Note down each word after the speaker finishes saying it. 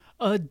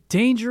a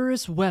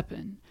dangerous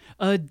weapon,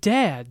 a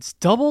dad's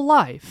double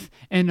life,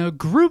 and a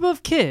group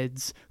of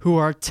kids who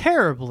are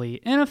terribly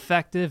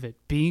ineffective at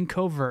being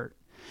covert.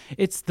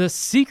 It's the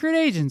Secret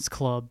Agents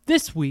Club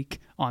this week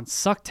on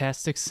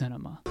Sucktastic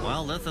Cinema.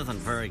 Well, this isn't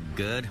very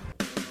good.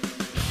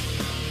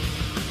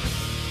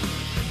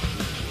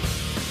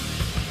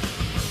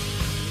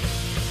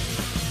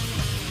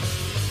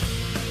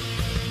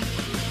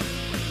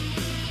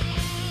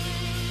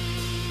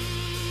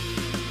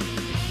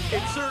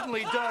 It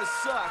certainly does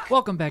suck.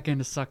 Welcome back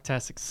into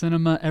Sucktastic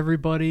Cinema,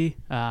 everybody,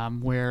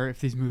 where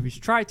if these movies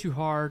try too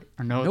hard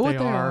or know what they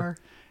are,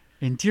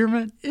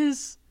 endearment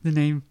is the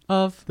name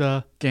of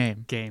the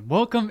game.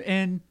 Welcome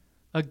in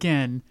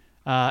again,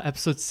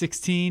 episode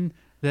 16,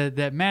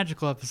 that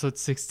magical episode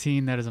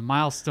 16 that is a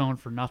milestone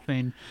for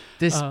nothing.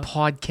 This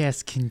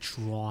podcast can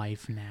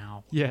drive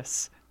now.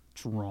 Yes.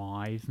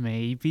 Drive,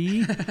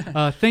 maybe.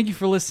 Thank you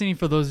for listening,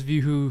 for those of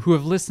you who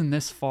have listened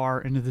this far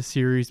into the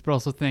series, but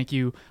also thank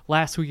you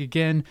last week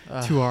again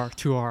to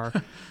our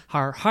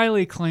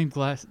highly acclaimed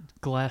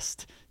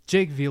guest,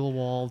 Jake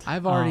Vielewald.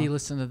 I've already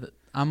listened to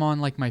I'm on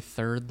like my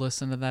third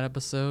listen to that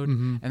episode,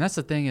 and that's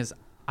the thing is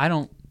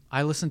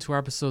I listen to our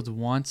episodes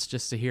once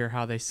just to hear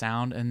how they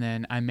sound, and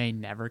then I may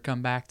never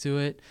come back to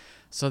it.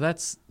 So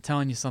that's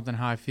telling you something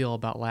how I feel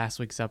about last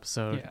week's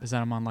episode, is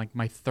that I'm on like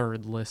my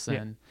third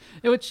listen.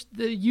 Yeah. Which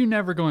you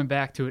never going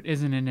back to it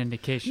isn't an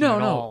indication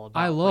at all. About,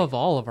 I love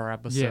all of our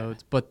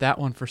episodes, but that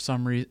one for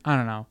some reason, I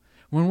don't know.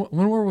 When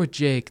we're with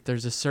Jake,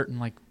 there's a certain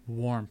like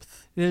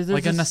warmth, there's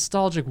like a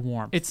nostalgic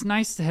warmth. It's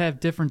nice to have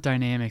different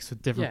dynamics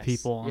with different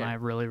people, and I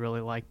really,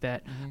 really like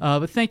that.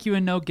 But thank you,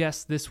 and no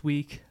guests this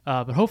week.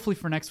 But hopefully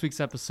for next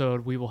week's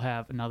episode, we will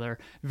have another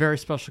very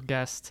special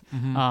guest.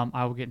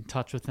 I will get in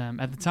touch with them.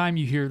 At the time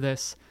you hear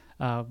this,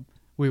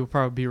 we will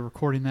probably be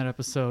recording that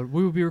episode.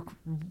 We will be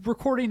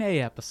recording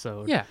a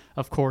episode,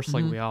 of course,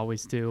 like we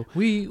always do.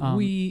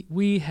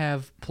 We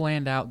have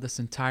planned out this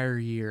entire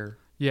year.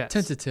 Yes.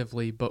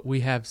 Tentatively, but we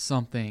have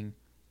something.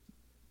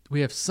 We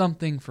have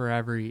something for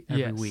every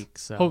week.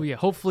 So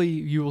hopefully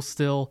you will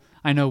still.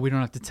 I know we don't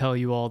have to tell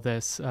you all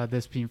this,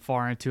 this being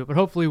far into it, but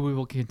hopefully we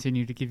will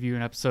continue to give you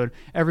an episode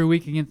every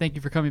week. Again, thank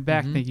you for coming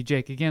back. Thank you,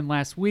 Jake, again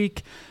last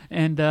week,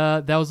 and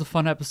that was a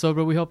fun episode.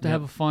 But we hope to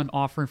have a fun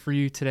offering for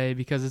you today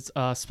because it's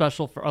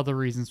special for other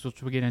reasons,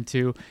 which we'll get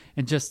into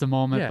in just a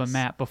moment. But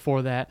Matt,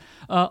 before that,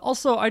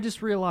 also I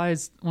just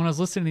realized when I was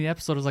listening to the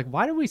episode, I was like,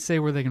 why did we say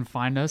where they can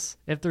find us?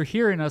 If they're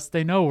hearing us,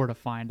 they know where to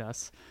find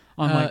us.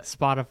 On like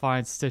Spotify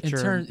and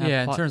Stitcher.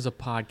 In terms of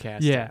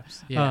podcast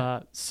apps. Yeah.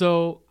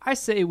 So I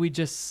say we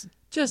just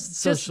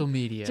social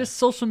media. Just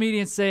social media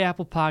and say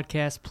Apple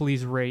Podcasts,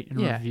 please rate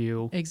and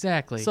review.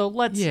 Exactly. So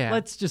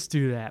let's just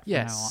do that.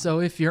 Yes.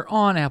 So if you're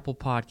on Apple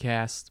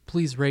Podcasts,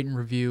 please rate and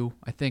review.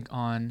 I think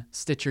on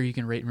Stitcher you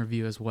can rate and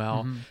review as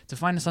well. To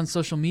find us on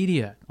social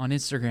media, on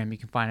Instagram you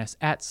can find us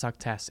at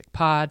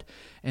SucktasticPod,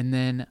 and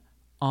then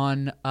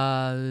on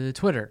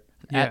Twitter.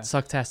 At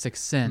Sucktastic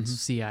Sin,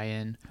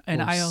 C-I-N.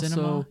 And I also,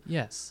 cinema.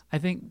 I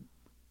think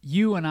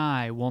you and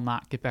I will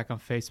not get back on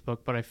Facebook,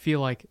 but I feel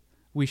like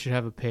we should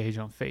have a page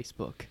on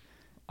Facebook.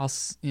 I'll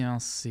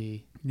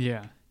see.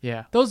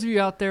 Yeah. Those of you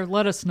out there,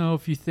 let us know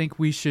if you think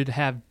we should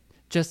have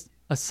just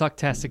a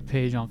Sucktastic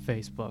page on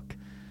Facebook.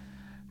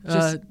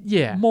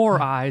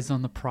 More eyes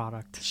on the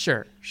product.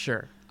 Sure.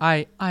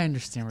 I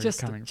understand where you're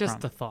coming from.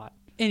 Just a thought.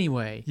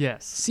 Anyway,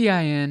 yes.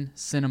 C-I-N,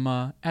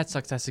 Cinema, at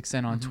Sucktastic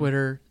Sin on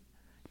Twitter.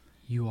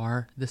 You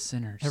are the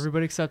sinners.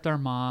 Everybody except our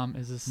mom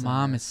is a sinner.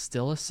 Mom is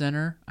still a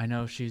sinner. I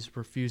know she's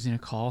refusing to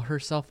call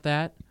herself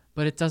that,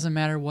 but it doesn't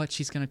matter what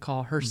she's going to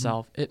call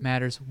herself. It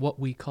matters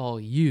what we call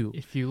you.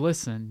 If you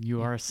listen,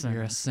 you are a sinner.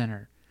 You're a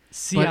sinner.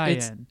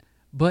 C-I-N.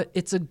 But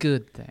it's a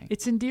good thing.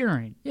 It's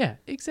endearing. Yeah,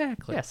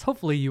 exactly. Yes,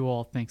 hopefully you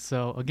all think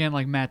so. Again,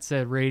 like Matt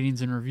said,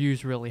 ratings and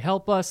reviews really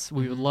help us.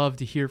 We would love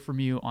to hear from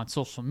you on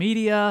social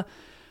media.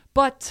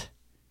 But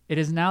it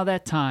is now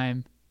that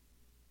time,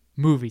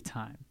 movie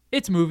time.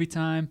 It's movie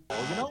time.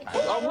 Movie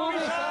time!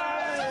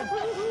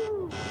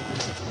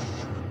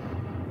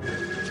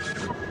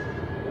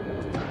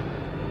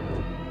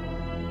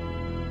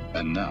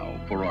 And now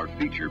for our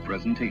feature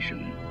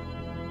presentation.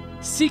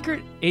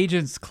 Secret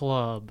Agents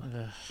Club.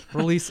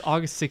 Released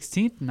August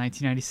 16th,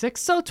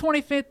 1996. So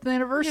 25th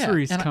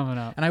anniversary is coming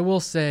up. And I will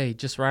say,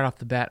 just right off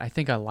the bat, I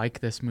think I like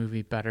this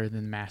movie better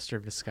than Master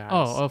of Disguise.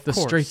 Oh, of course.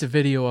 The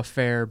straight-to-video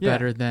affair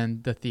better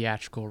than the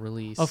theatrical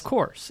release. Of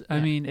course. I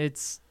mean,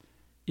 it's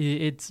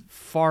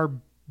far.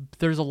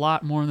 There's a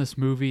lot more in this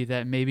movie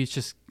that maybe it's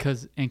just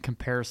because in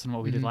comparison to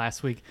what we did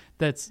last week,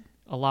 that's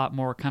a lot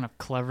more kind of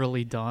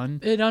cleverly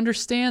done. It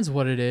understands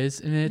what it is,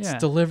 and it's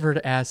delivered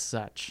as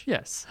such.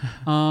 Yes.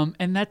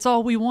 And that's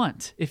all we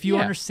want. If you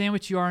understand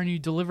what you are and you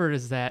deliver it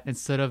as that,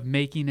 instead of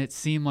making it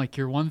seem like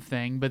you're one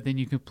thing, but then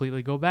you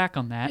completely go back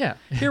on that. Yeah.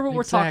 Hear what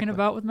we're talking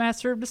about with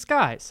Master of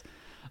Disguise.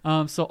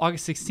 So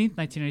August 16th,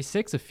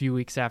 1996, a few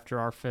weeks after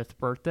our 5th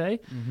birthday.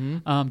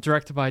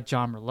 Directed by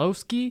John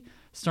Merlowski,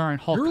 starring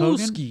Hulk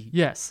Hogan.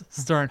 Yes,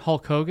 starring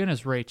Hulk Hogan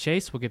as Ray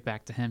Chase. We'll get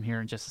back to him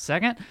here in just a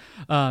second.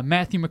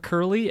 Matthew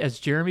McCurley as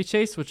Jeremy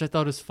Chase, which I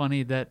thought was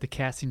funny that the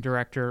casting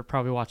director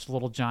probably watched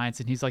Little Giants,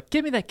 and he's like,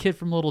 give me that kid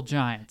from Little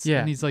Giants. Yeah.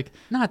 And he's like,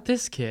 Not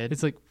this kid.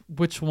 it's like,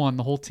 which one?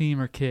 The whole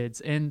team or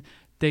kids? And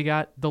they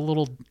got the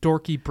little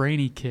dorky,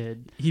 brainy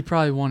kid. He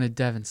probably wanted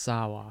Devon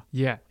Sawa.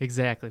 Yeah,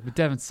 exactly. But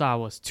Devon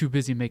Sawa was too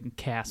busy making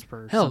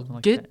Casper. Or Hell, something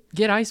like that.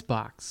 get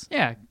Icebox.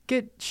 Yeah,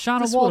 get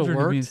Shauna This Waldron would've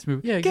to be in worked. this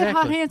movie. Yeah, Get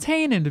Hot exactly.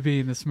 Hands Hanen to be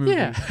in this movie.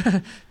 Yeah,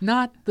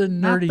 not the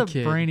Not nerdy the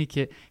kid. brainy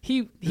kid.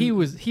 He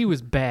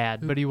was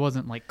bad, but he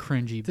wasn't like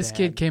cringy. This bad.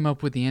 kid came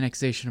up with the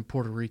annexation of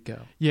Puerto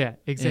Rico yeah,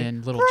 exactly.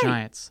 and Little Right.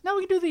 Giants. Now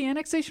we can do the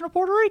annexation of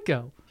Puerto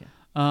Rico.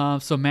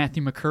 So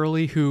Matthew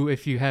McCurley, who,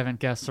 if you haven't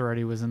guessed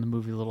already, was in the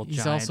movie Little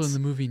He's Giants. also in the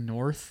movie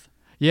North.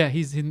 Yeah,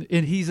 he's in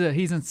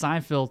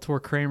Seinfeld to where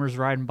Kramer's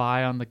riding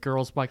by on the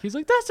girl's bike. He's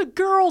like, "That's a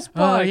girl's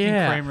bike."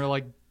 yeah. And Kramer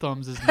like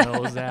thumbs his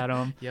nose at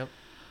him. Yep.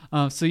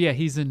 So yeah,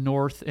 he's in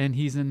North, and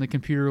he's in the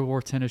Computer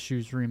Wore Tennis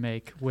Shoes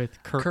remake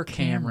with Kirk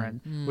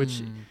Cameron,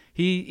 which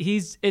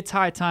he's. It's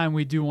high time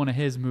we do one of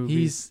his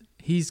movies.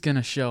 He's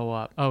gonna show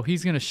up. Oh,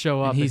 he's gonna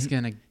show up. And he's and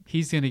gonna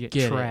he's gonna get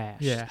get it. trashed.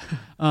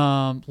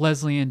 Yeah.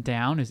 Leslie Ann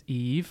Down is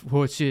Eve,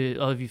 which is,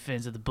 all of you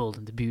fans of The Bold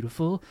and the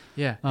Beautiful.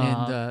 Yeah.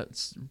 And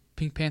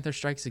Pink Panther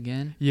Strikes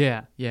Again.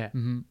 Yeah, Yeah.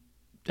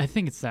 I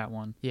think it's that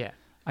one. Yeah.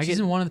 I She's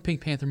get- in one of the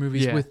Pink Panther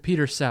movies Yeah. with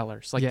Peter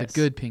Sellers, like Yes. the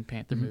good Pink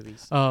Panther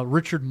movies.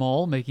 Richard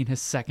Mole making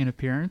his second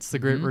appearance. The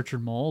great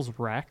Richard Mole's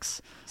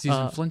Rex. He's in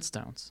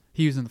Flintstones.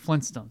 He was in the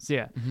Flintstones.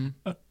 Yeah.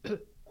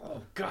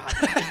 Oh God!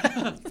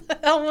 What the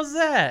hell was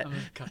that? I'm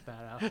gonna cut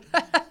that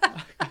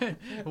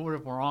out. What a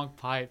wrong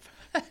pipe.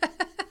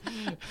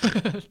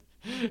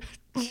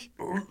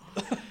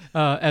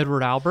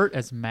 Edward Albert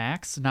as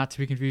Max, not to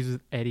be confused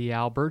with Eddie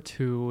Albert,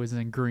 who was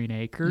in Green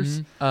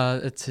Acres.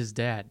 It's his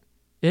dad.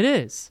 It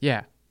is.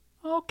 Yeah.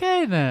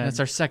 Okay then. That's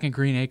our second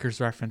Green Acres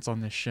reference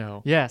on this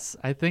show. Yes,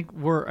 I think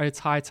it's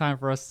high time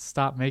for us to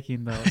stop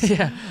making those.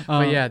 Yeah.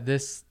 But yeah,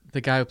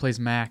 the guy who plays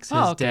Max, his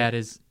Oh, okay. dad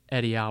is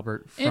Eddie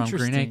Albert from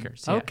Interesting. Green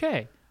Acres. Yeah.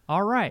 Okay.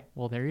 All right.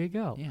 Well, there you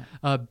go.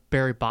 Yeah.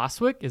 Barry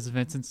Bostwick is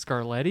Vincent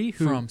Scarletti,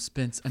 who From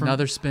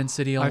another Spin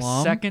City alum.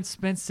 our second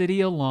Spin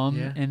City alum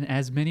Yeah. in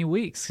as many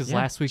weeks, because Yeah,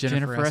 last week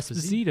Jennifer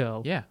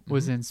Esposito Yeah.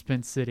 was in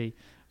Spin City,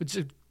 which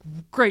is a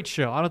great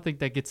show. I don't think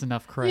that gets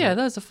enough credit. Yeah,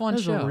 that was a fun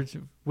show.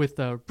 With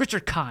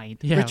Richard Kind.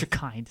 Yeah. Richard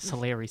Kind is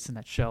hilarious in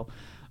that show.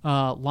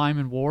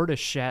 Lyman Ward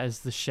is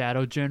the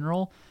Shadow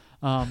General.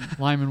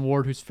 Lyman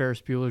Ward, who's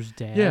Ferris Bueller's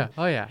dad. Yeah.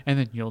 Oh yeah. And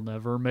then You'll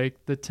Never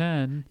Make the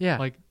 10. Yeah.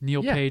 Like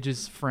Neil Yeah.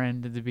 Page's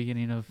friend at the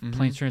beginning of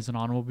Planes, Trains, and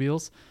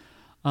Automobiles.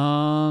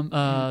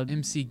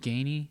 MC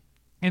Gainey.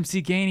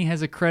 MC Gainey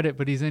has a credit,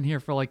 but he's in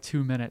here for like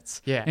 2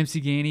 minutes. Yeah. MC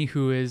Gainey,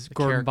 who is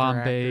Gordon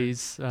character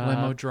Bombay's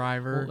Limo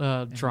driver.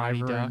 and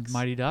driver Mighty in Ducks,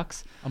 Mighty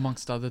Ducks.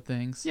 amongst other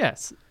things.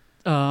 Yes.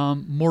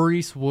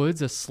 Maurice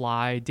Woods as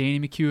Sly, Danny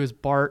McHugh as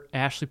Bart,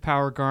 Ashley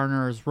Power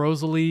Garner as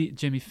Rosalie,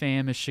 Jimmy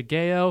Pham as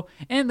Shigeo,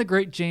 and the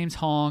great James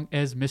Hong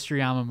as Mr.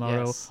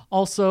 Yamamoto. Yes.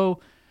 Also,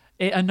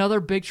 another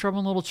Big Trouble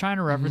in Little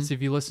China reference.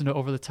 If you listen to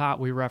Over the Top,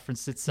 we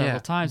referenced it several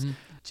times.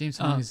 James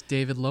Hong is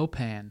David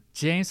Lopan.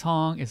 James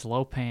Hong is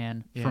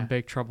Lopan Yeah. from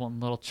Big Trouble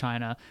in Little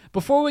China.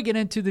 Before we get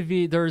into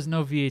there is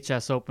no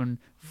VHS open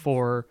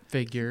for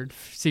Figured.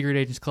 Secret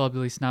Agents Club,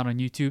 at least not on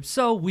YouTube.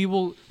 So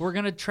we're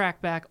gonna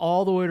track back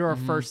all the way to our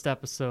first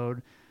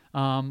episode.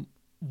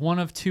 One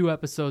of 2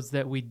 episodes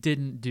that we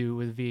didn't do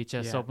with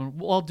VHS Yeah. open.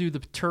 I'll do the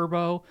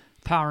Turbo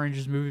Power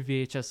Rangers movie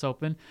VHS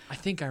open. I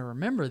think I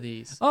remember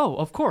these. Oh,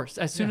 of course.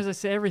 As soon as I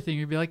say everything,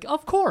 you'd be like,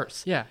 of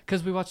course. Yeah.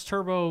 Because we watched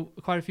Turbo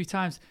quite a few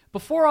times.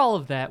 Before all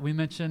of that, we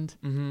mentioned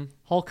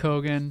Hulk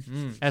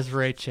Hogan as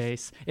Ray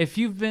Chase. If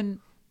you've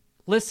been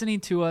listening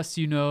to us,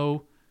 you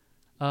know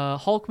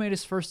Hulk made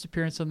his first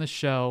appearance on the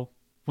show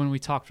when we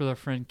talked with our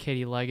friend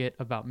Katie Leggett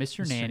about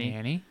Mr.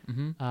 Nanny.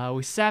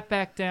 We sat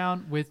back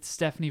down with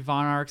Stephanie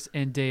Von Arx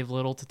and Dave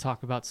Little to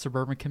talk about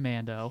Suburban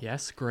Commando.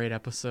 Yes, great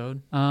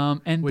episode.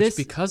 And Which, this,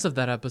 because of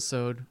that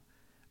episode,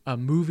 a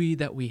movie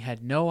that we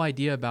had no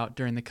idea about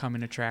during the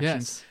coming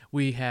attractions, Yes.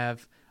 we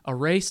have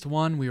erased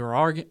one we were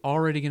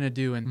already going to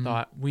do and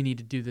thought we need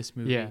to do this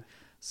movie. Yeah.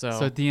 So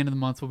at the end of the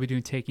month, we'll be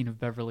doing Taking of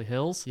Beverly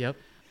Hills. yep.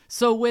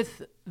 So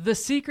with the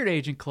Secret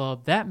Agent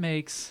Club, that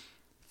makes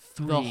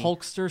the 3.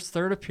 Hulkster's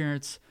third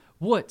appearance,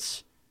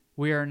 which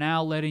we are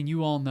now letting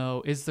you all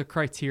know is the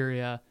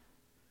criteria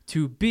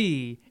to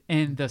be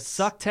in the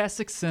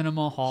Sucktastic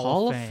Cinema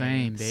Hall of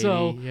Fame. baby.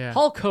 So Yeah.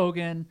 Hulk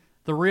Hogan,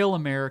 the real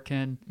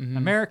American,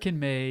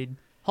 American-made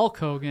Hulk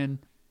Hogan,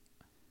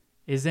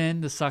 is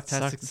in the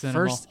Sucktastic Cinema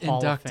First Hall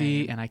of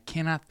inductee, Fame. and I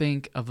cannot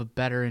think of a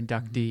better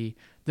inductee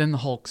than the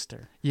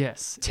Hulkster.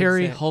 Yes,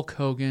 Terry exactly. Hulk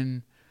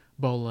Hogan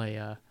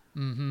Bolea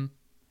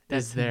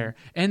That's is there.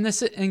 And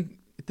this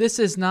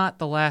is not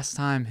the last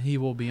time he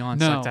will be on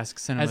Sucktastic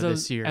Cinema as I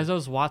was, this year. As I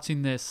was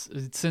watching this,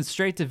 since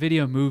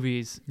straight-to-video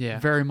movies Yeah.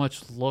 very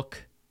much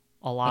look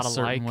a lot a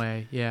certain alike.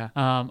 way. Yeah.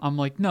 I'm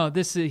like, no,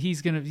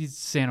 he's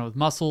Santa with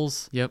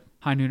muscles. Yep.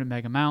 High Noon at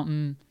Mega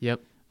Mountain.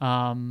 Yep.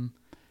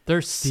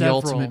 There's The several.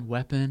 Ultimate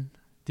Weapon.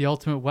 The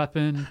Ultimate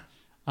Weapon.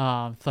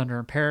 Thunder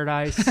in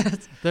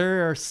Paradise.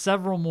 There are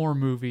several more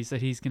movies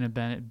that he's going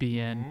to be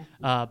in.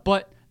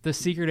 But the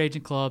Secret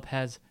Agent Club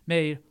has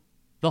made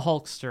the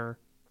Hulkster,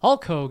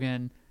 Hulk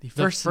Hogan, The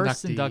first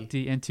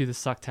inductee into the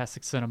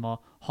Sucktastic Cinema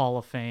Hall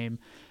of Fame.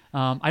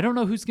 I don't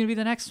know who's going to be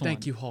the next one.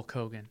 Thank you, Hulk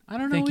Hogan. I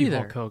don't know Thank either. you,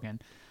 Hulk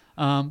Hogan.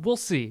 We'll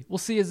see. We'll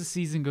see as the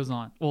season goes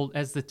on. Well,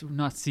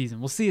 not season.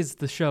 We'll see as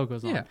the show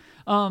goes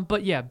on.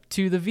 But yeah,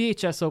 to the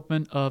VHS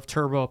open of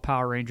Turbo, a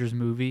Power Rangers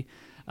movie,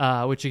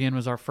 which again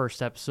was our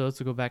first episode.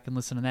 So go back and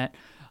listen to that.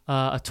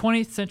 A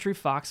 20th Century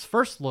Fox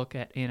first look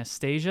at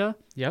Anastasia.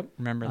 Yep.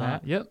 Remember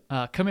that?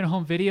 Yep. Coming to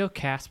home video,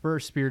 Casper,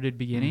 A Spirited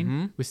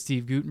Beginning with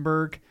Steve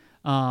Guttenberg.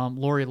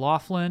 Lori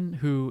Loughlin,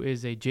 who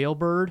is a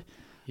jailbird.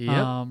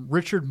 Yep.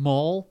 Richard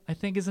Mull, I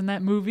think, is in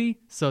that movie.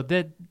 So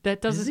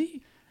that doesn't. Is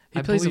he? He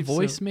I plays a believe so.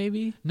 voice,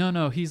 maybe?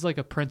 No, he's like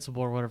a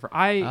principal or whatever.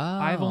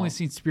 I've only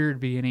seen Spirited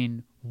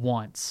Beginning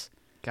once,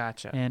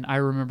 Gotcha. and I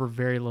remember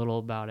very little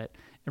about it.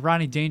 And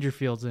Rodney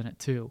Dangerfield's in it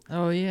too.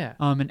 Oh, yeah.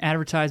 An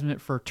advertisement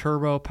for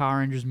Turbo Power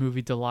Rangers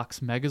Movie Deluxe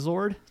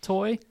Megazord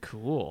toy.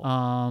 Cool.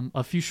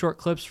 A few short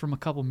clips from a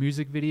couple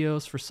music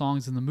videos for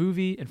songs in the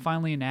movie, and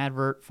finally an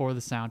advert for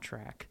the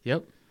soundtrack.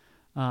 Yep.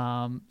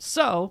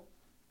 So,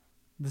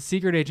 the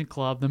Secret Agent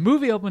Club. The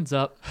movie opens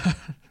up.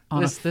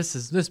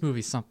 This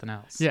movie's something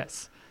else.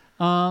 Yes.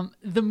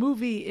 The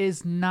movie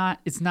is not.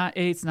 It's not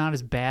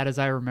as bad as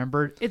I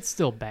remembered. It's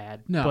still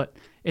bad. No, but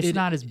it's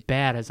not as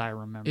bad as I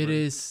remember. It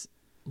is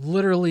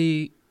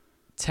literally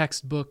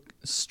textbook,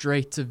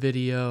 straight to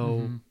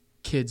video,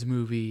 kids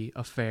movie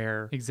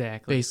affair.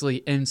 Exactly.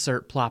 Basically,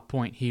 insert plot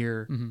point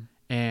here,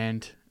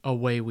 and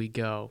away we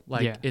go.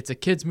 Like it's a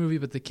kids movie,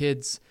 but the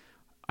kids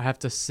have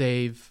to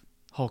save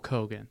Hulk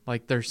Hogan.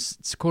 Like there's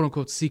quote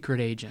unquote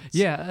secret agents.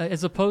 Yeah,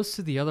 as opposed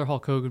to the other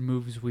Hulk Hogan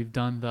movies we've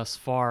done thus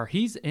far,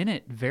 he's in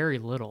it very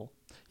little.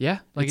 Yeah,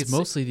 Like it's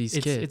mostly these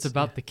kids. It's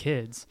about the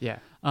kids. Yeah.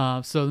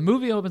 So the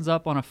movie opens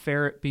up on a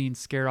ferret being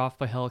scared off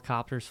by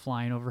helicopters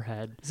flying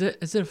overhead. Is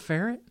it a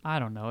ferret? I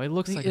don't know. It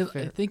looks like a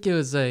ferret. I think it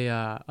was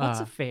a What's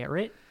a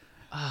ferret?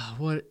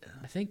 what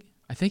I think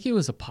it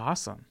was a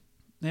possum.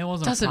 It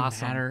wasn't Doesn't a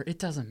possum. matter. It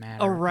doesn't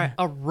matter.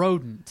 A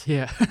rodent.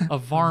 Yeah. A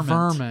varmint.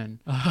 Vermin.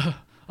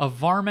 A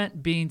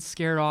varmint being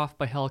scared off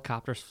by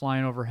helicopters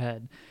flying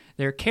overhead.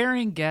 They're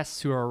carrying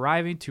guests who are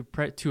arriving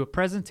to a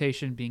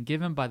presentation being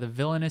given by the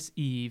villainous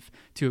Eve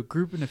to a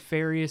group of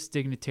nefarious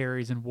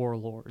dignitaries and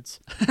warlords.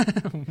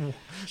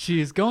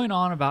 She is going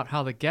on about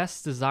how the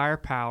guests desire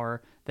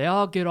power. They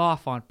all get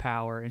off on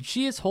power, and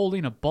she is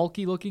holding a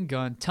bulky-looking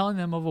gun, telling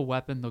them of a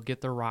weapon they'll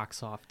get their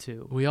rocks off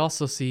to. We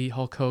also see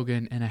Hulk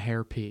Hogan in a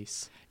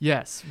hairpiece.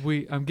 Yes,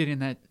 I'm getting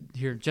that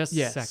here just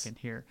a second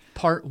here.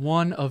 Part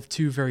one of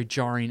two very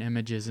jarring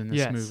images in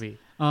this movie.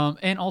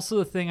 And also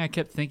the thing I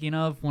kept thinking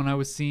of when I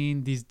was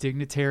seeing these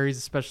dignitaries,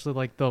 especially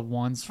like the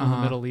ones from the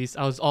Middle East,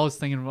 I was always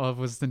thinking of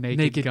was the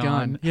naked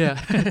gun.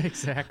 Yeah,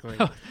 exactly.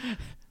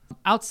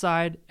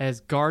 Outside,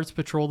 as guards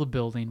patrol the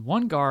building,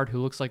 one guard who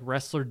looks like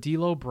wrestler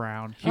D'Lo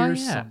Brown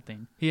hears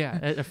something. Yeah,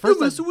 at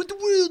first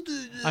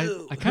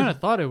I kind of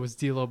thought it was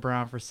D'Lo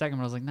Brown for a second,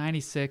 but I was like,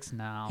 96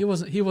 now.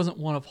 He wasn't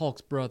one of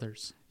Hulk's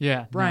brothers.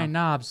 Yeah, Brian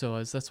Knobs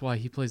was. That's why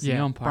he plays the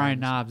umpire. Brian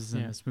Knobs is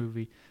in this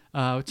movie,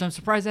 which I'm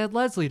surprised Ed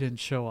Leslie didn't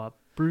show up.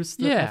 Bruce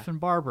the effing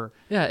Barber.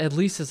 Yeah, at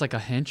least as like a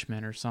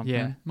henchman or something.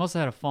 Yeah, must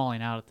have had a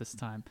falling out at this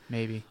time.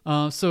 Maybe.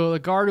 So the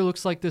guard who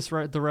looks like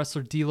the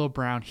wrestler D'Lo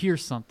Brown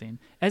hears something.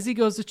 As he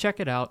goes to check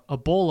it out,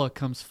 Ebola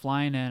comes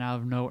flying in out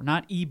of nowhere.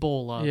 Not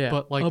Ebola,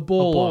 but like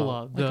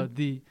Ebola.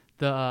 The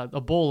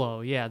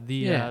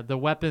Ebola, the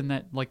weapon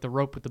that like the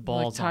rope with the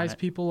balls like ties on it.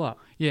 people up.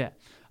 Yeah.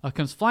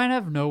 Comes flying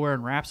out of nowhere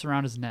and wraps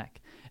around his neck.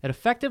 It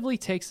effectively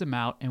takes him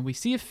out, and we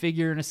see a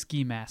figure in a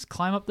ski mask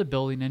climb up the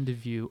building into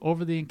view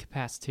over the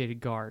incapacitated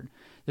guard.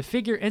 The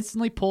figure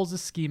instantly pulls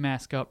his ski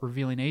mask up,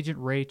 revealing Agent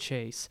Ray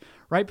Chase,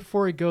 right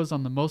before he goes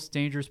on the most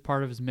dangerous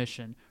part of his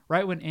mission,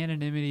 right when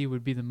anonymity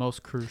would be the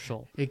most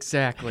crucial.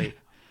 Exactly.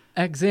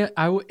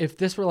 If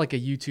this were like a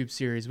YouTube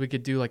series, we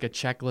could do like a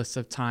checklist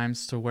of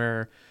times to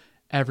where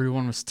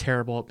everyone was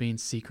terrible at being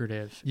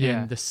secretive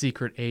in the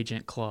Secret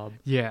Agent Club.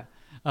 Yeah.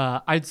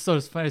 As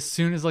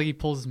soon as like he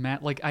pulls his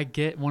mask, like I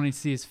get wanting to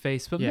see his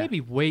face, but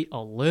maybe wait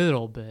a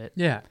little bit.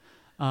 Yeah.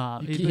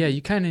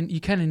 You kind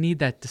of need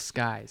that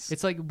disguise.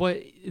 It's like what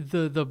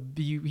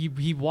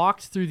he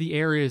walked through the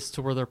areas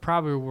to where there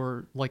probably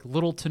were like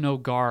little to no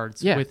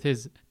guards with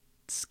his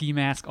ski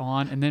mask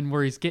on, and then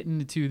where he's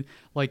getting into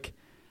like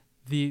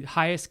the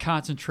highest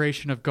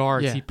concentration of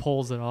guards, he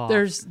pulls it off.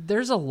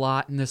 There's a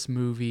lot in this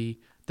movie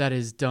that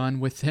is done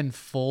within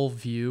full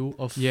view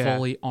of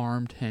fully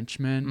armed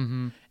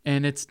henchmen.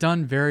 And it's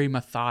done very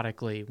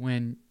methodically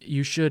when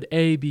you should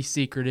A, be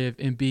secretive,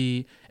 and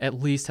B, at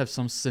least have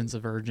some sense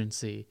of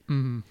urgency.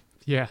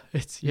 Yeah,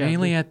 it's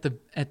mainly at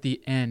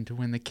the end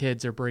when the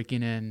kids are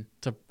breaking in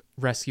to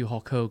rescue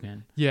Hulk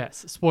Hogan.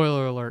 Yes.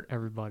 Spoiler alert,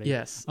 everybody.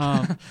 Yes.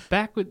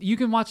 Back with you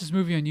can watch this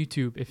movie on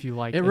YouTube if you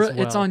like.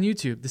 It's on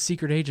YouTube, The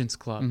Secret Agents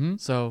Club.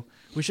 So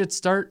we should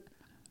start.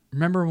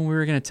 Remember when we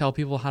were going to tell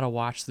people how to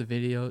watch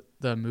the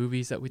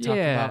movies that we talked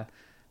about?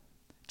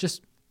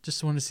 Just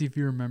wanted to see if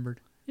you remembered.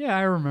 Yeah,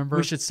 I remember.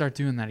 We should start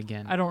doing that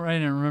again. I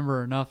didn't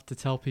remember enough to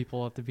tell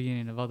people at the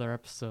beginning of other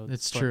episodes.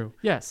 It's true.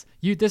 Yes,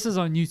 this is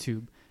on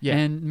YouTube. Yeah.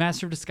 And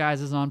Master of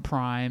Disguise is on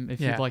Prime if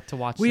you'd like to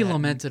watch We that.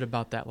 lamented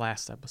about that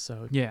last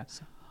episode. Yeah.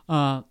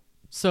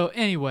 So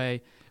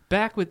anyway,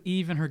 back with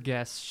Eve and her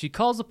guests, she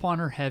calls upon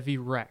her heavy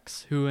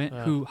Rex,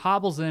 who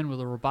hobbles in with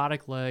a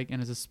robotic leg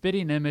and is a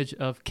spitting image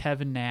of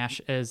Kevin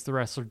Nash as the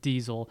wrestler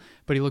Diesel,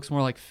 but he looks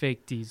more like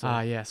fake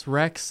Diesel. Yes.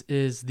 Rex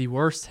is the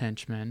worst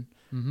henchman.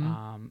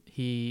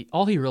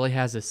 All he really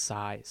has is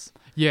size.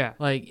 Yeah.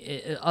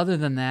 Other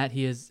than that,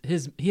 he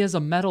has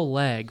a metal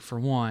leg for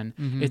one.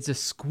 It's a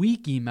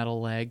squeaky metal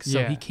leg,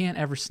 so he can't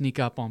ever sneak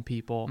up on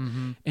people.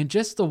 And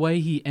just the way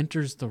he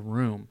enters the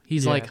room,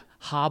 he's like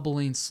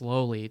hobbling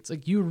slowly. It's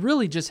like you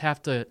really just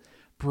have to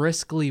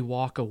briskly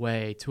walk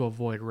away to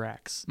avoid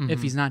Rex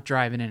if he's not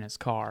driving in his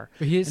car.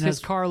 But his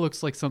car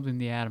looks like something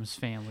the Addams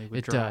Family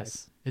would drive.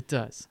 It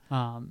does.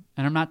 And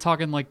I'm not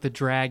talking like the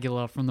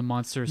Dragula from the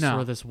Munsters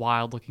or this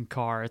wild looking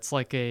car. It's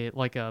like a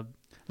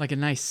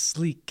nice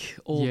sleek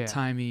old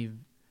timey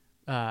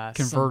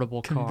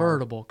convertible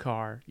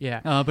car.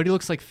 Yeah. But he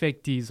looks like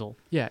fake Diesel.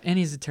 Yeah, and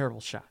he's a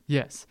terrible shot.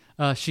 Yes.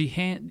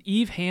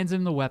 Eve hands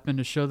him the weapon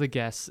to show the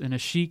guests, and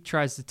Ashik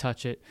tries to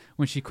touch it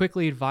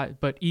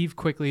but Eve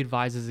quickly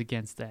advises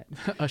against that.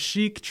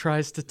 Ashik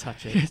tries to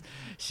touch it.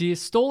 She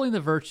is stoling the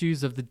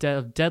virtues of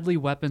of deadly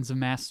weapons of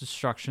mass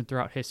destruction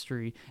throughout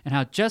history, and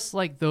how just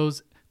like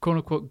those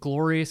quote-unquote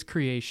glorious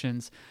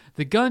creations,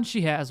 the gun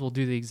she has will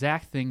do the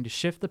exact thing to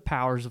shift the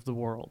powers of the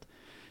world.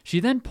 She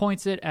then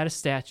points it at a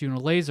statue, and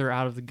a laser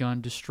out of the gun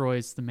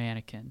destroys the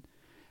mannequin.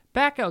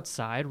 Back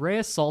outside, Ray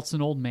assaults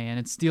an old man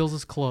and steals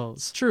his clothes.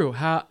 It's true.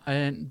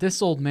 And this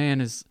old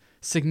man is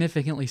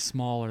significantly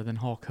smaller than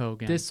Hulk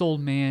Hogan. This old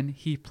man,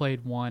 he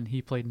played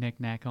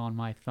Knick-Knack on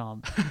my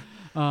thumb.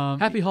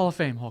 Happy Hall of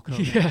Fame, Hulk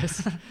Hogan.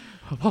 Yes.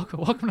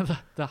 Welcome to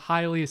the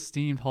highly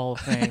esteemed Hall of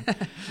Fame.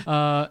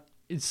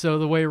 So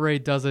the way Ray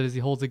does it is he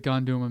holds a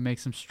gun to him and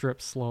makes him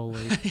strip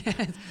slowly.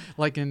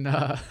 Like in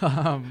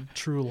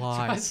True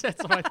Lies.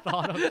 That's what I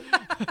thought of.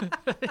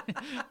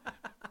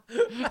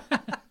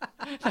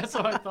 That's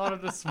what I thought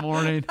of this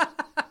morning.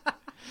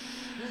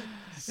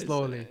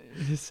 Slowly.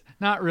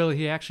 Not really.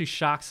 He actually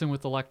shocks him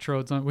with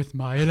with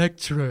my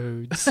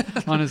electrodes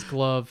on his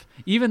glove.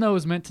 Even though it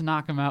was meant to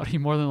knock him out, he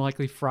more than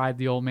likely fried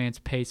the old man's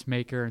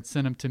pacemaker and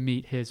sent him to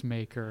meet his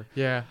maker.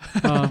 Yeah.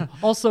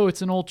 Also,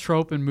 it's an old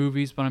trope in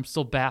movies, but I'm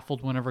still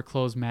baffled whenever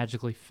clothes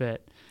magically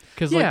fit.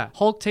 Because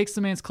Hulk takes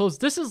the man's clothes.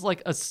 This is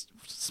like a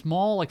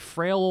small, like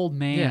frail old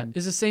man. Yeah.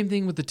 It's the same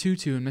thing with the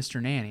tutu and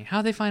Mr. Nanny.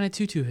 How'd they find a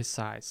tutu his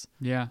size?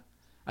 Yeah.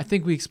 I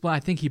think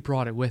he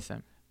brought it with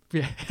him.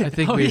 Yeah. I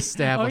think we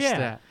established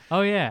that.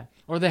 Oh yeah.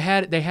 Or they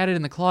had it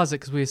in the closet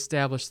because we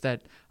established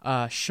that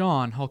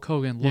Sean Hulk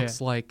Hogan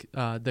looks like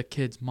the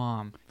kid's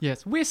mom.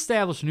 Yes, we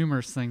established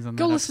numerous things on that.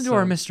 Go listen episode. to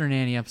our Mr.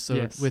 Nanny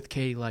episode with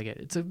Katie Leggett.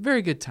 It's a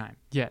very good time.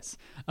 Yes,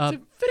 it's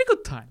a very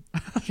good time.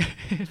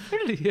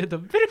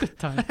 very good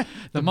time.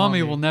 The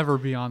Mummy will never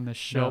be on this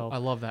show. Nope, I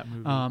love that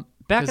movie.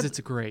 Because it's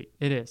great.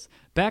 It is.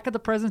 Back at the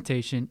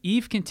presentation,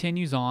 Eve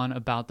continues on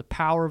about the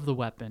power of the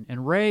weapon,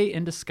 and Ray,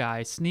 in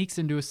disguise, sneaks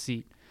into a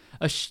seat.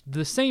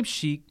 The same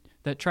Sheik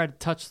that tried to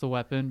touch the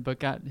weapon but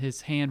got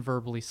his hand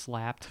verbally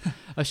slapped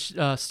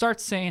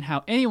starts saying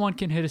how anyone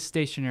can hit a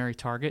stationary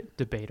target.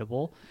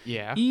 Debatable.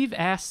 Yeah. Eve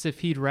asks if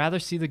he'd rather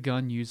see the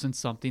gun used in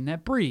something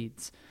that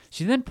breathes.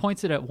 She then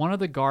points it at one of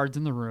the guards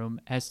in the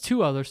room as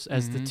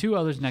the two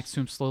others next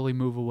to him slowly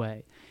move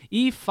away.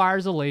 Eve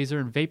fires a laser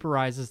and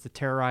vaporizes the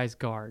terrorized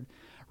guard.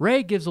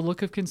 Ray gives a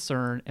look of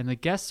concern, and the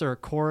guests are a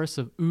chorus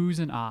of oohs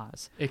and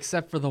ahs.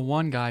 Except for the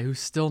one guy who's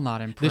still not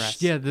impressed.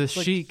 The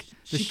Sheik.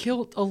 She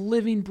killed a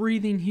living,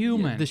 breathing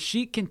human. Yeah, the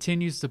Sheik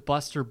continues to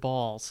bust her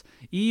balls.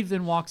 Eve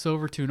then walks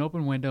over to an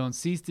open window and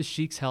sees the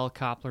Sheik's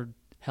helicopter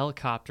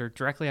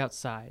directly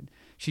outside.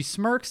 She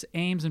smirks,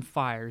 aims, and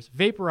fires,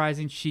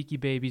 vaporizing Sheiky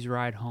Baby's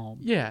ride home.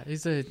 Yeah,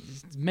 he's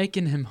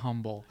making him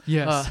humble.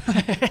 Yes,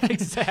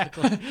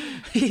 exactly.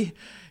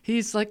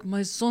 He's like,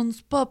 my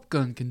son's pop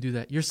gun can do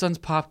that. Your son's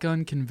pop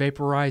gun can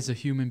vaporize a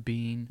human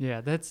being.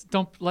 Yeah,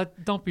 don't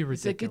be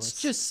ridiculous. Like,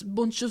 it's just a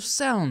bunch of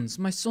sounds.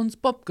 My son's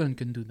pop gun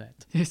can do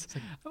that. Yes.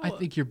 I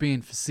think you're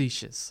being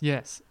facetious.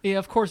 Yes. Yeah,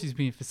 of course he's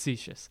being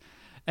facetious.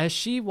 As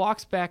she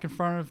walks back in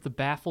front of the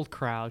baffled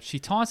crowd, she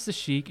taunts the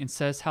Sheik and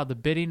says how the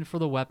bidding for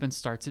the weapon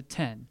starts at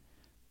 10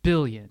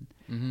 billion.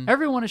 Mm-hmm.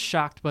 Everyone is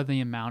shocked by the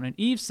amount, and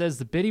Eve says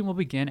the bidding will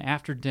begin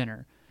after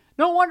dinner.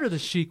 No wonder the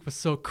Sheik was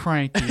so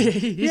cranky.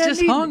 He's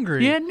just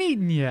hungry. He hadn't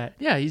eaten yet.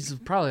 Yeah, he's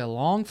probably a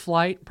long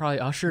flight, probably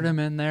ushered him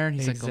in there, and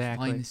he's like, oh,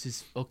 fine, this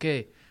is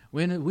okay.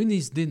 When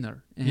is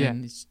dinner?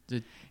 And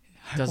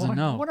doesn't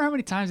know. I wonder how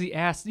many times he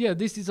asked, yeah,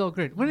 this is all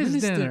great. When is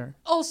dinner?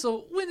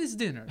 Also, when is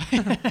dinner?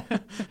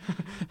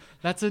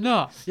 That's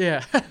enough.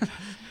 Yeah.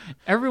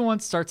 Everyone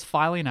starts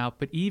filing out,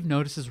 but Eve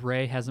notices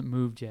Ray hasn't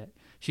moved yet.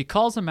 She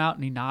calls him out,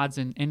 and he nods,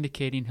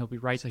 indicating he'll be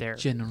right there.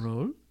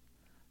 General.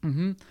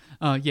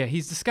 Yeah,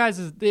 he's disguised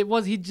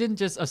as he didn't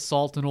just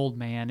assault an old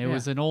man. It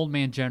was an old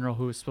man general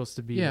who was supposed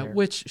to be there. Yeah,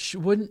 which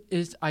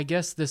I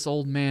guess this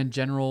old man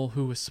general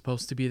who was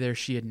supposed to be there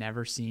she had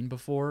never seen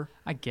before.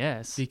 I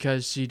guess.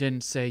 Because she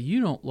didn't say, you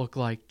don't look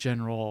like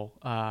General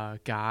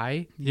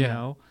Guy, you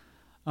know?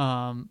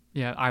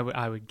 Yeah,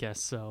 I would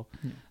guess so.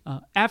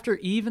 After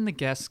Eve and the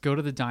guests go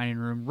to the dining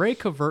room, Ray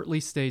covertly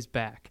stays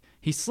back.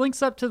 He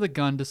slinks up to the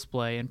gun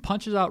display and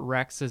punches out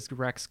Rex as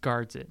Rex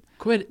guards it.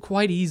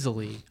 Quite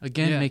easily.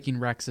 Again, making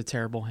Rex a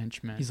terrible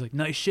henchman. He's like,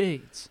 nice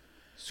shades.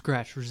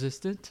 Scratch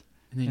resistant.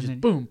 And then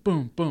boom,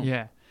 boom, boom.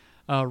 Yeah.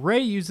 Ray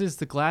uses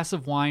the glass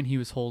of wine he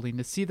was holding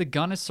to see the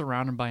gun is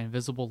surrounded by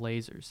invisible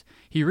lasers.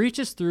 He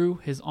reaches through,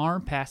 his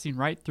arm passing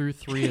right through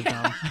 3 of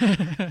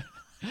them.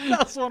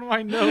 That's one of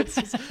my notes.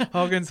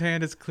 Hogan's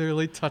hand is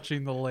clearly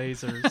touching the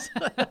lasers.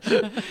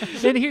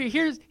 And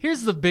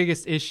here's the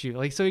biggest issue.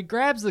 Like, so he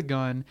grabs the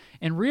gun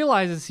and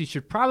realizes he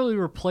should probably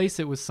replace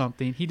it with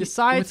something. He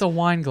decides with a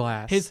wine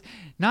glass.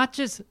 Not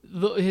just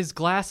his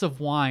glass of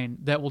wine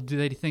that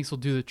he thinks will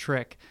do the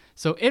trick.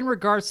 So in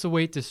regards to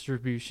weight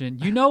distribution,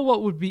 you know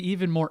what would be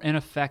even more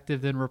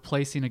ineffective than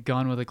replacing a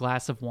gun with a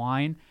glass of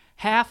wine?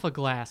 Half a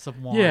glass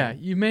of wine. Yeah,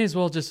 you may as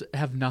well just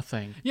have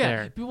nothing.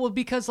 Yeah, there. well,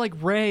 because like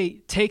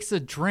Ray takes a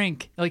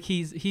drink, like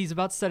he's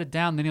about to set it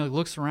down, then he like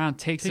looks around,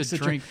 takes a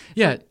drink.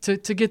 Yeah, to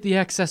get the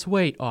excess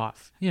weight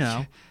off, you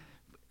know.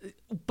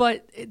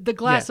 But the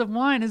glass of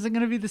wine isn't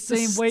going to be the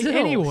same weight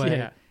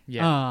anyway.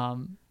 Yeah.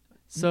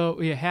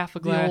 So half a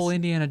glass. The old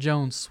Indiana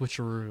Jones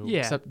switcheroo.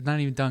 Yeah. Except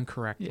not even done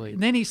correctly.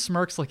 And then he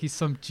smirks like he's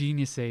some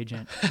genius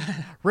agent.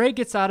 Ray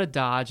gets out of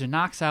dodge and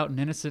knocks out an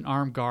innocent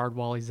armed guard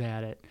while he's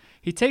at it.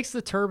 He takes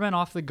the turban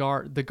off the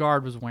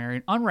guard was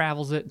wearing,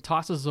 unravels it, and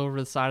tosses it over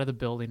the side of the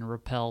building and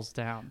rappels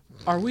down.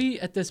 Are we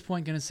at this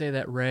point going to say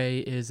that Ray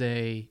is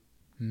a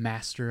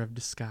master of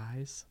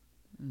disguise?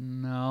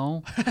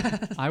 No,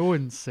 I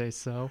wouldn't say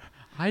so.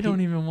 I don't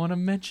even want to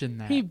mention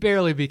that. He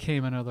barely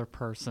became another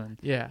person.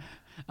 Yeah.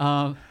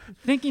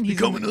 Thinking he's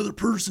become another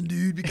person,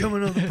 dude. Become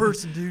another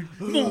person, dude.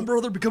 Come on,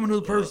 brother. Become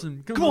another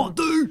person. Come on,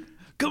 dude.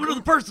 Become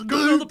another person,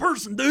 dude. Another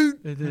person,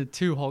 dude. And then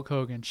 2 Hulk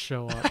Hogans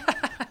show up.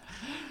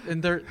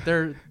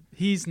 And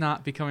he's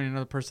not becoming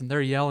another person.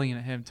 They're yelling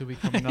at him to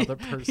become another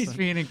person. He's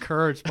being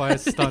encouraged by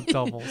his stunt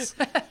doubles.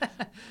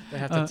 They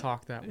have to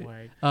talk that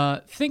way.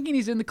 Thinking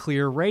he's in the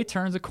clear, Ray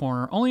turns a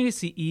corner, only to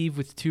see Eve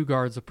with 2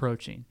 guards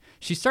approaching.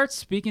 She starts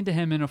speaking to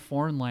him in a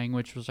foreign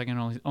language, which I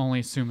can only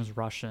assume is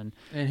Russian.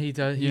 And he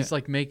does. He's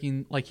like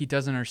making like he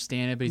doesn't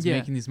understand it, but he's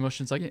making these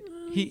motions like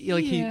he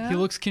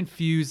looks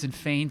confused and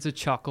feigns a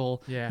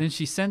chuckle. Yeah. Then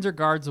she sends her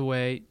guards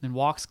away and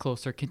walks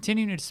closer,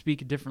 continuing to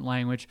speak a different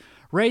language.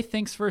 Ray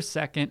thinks for a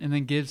second and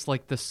then gives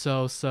like the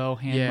so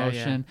hand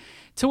motion.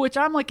 To which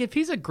I'm like, if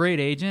he's a great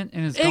agent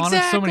and has gone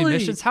on so many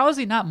missions, how is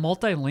he not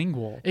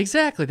multilingual?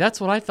 Exactly. That's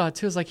what I thought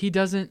too. Is like he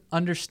doesn't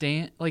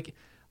understand. Like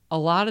a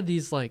lot of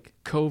these like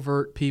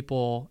covert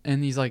people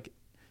and these like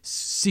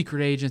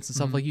secret agents and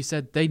stuff, like you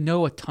said, they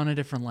know a ton of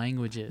different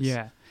languages.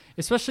 Yeah.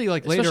 Especially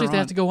like later later if they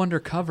have to go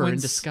undercover in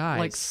disguise.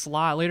 Like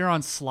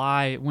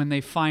Sly, when they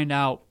find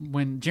out,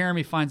 when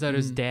Jeremy finds out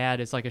his dad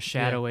is like a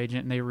shadow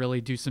agent and they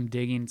really do some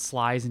digging,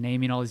 Sly's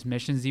naming all these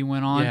missions he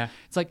went on. Yeah.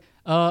 It's like,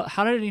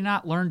 how did he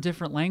not learn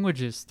different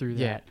languages through that?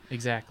 Yeah,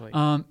 exactly.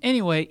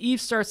 Anyway, Eve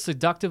starts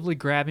seductively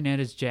grabbing at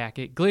his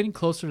jacket, gliding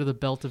closer to the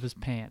belt of his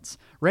pants.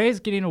 Ray is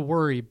getting a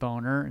worry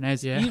boner, and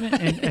as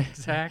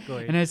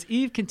exactly. And as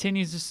Eve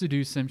continues to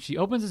seduce him, she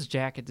opens his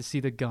jacket to see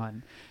the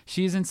gun.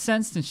 She is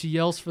incensed and she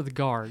yells for the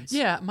guards.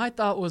 Yeah, my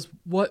thought was,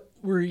 what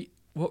were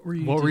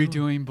you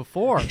doing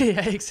before?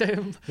 Yeah,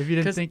 exactly. If you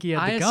didn't think he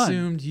had the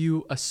gun.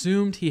 You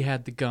assumed he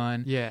had the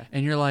gun. Yeah.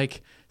 And you're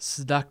like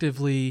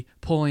seductively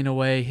pulling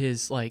away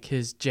his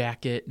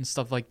jacket and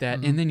stuff like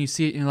that. And then you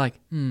see it and you're like,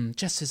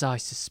 just as I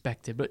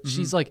suspected. But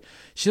she's like,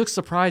 she looks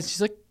surprised.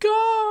 She's like,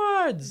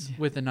 guards!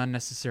 With an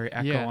unnecessary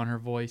echo on her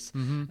voice.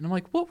 And I'm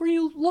like, what were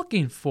you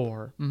looking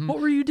for?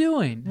 What were you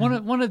doing?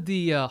 One of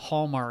the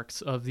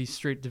hallmarks of these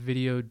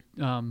straight-to-video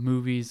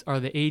movies are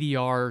the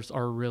ADRs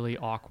are really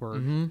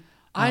awkward.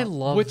 I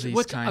love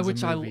these kinds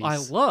of movies. I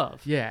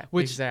love. Yeah,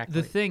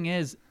 exactly. The thing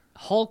is,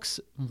 Hulk's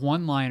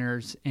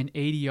one-liners and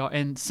ADR,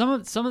 and some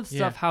of the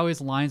stuff, how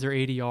his lines are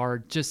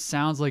ADR, just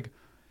sounds like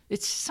it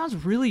just sounds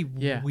really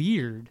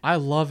weird. I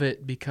love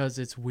it because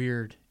it's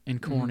weird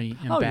and corny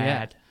and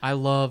bad. I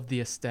love the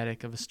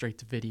aesthetic of a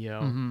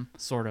straight-to-video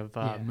sort of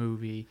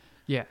movie.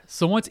 Yeah.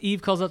 So once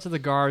Eve calls out to the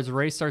guards,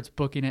 Ray starts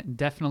booking it and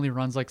definitely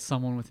runs like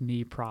someone with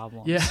knee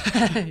problems.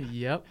 Yeah.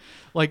 Yep.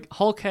 Like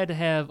Hulk had to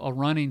have a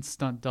running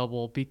stunt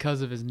double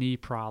because of his knee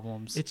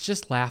problems. It's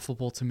just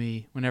laughable to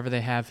me whenever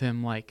they have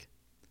him like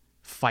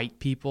fight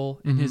people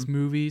in his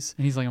movies.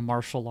 And he's like a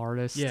martial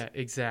artist. Yeah,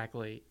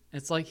 exactly.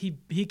 It's like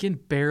he can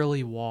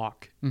barely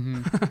walk.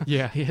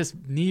 Yeah. He has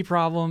knee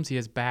problems. He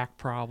has back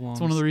problems.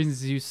 It's one of the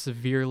reasons he's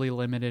severely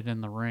limited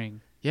in the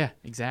ring. Yeah,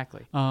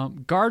 exactly.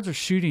 Guards are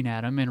shooting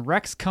at him, and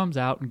Rex comes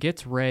out and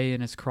gets Ray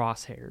in his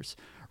crosshairs.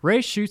 Ray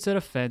shoots at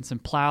a fence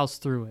and plows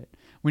through it.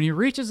 When he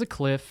reaches a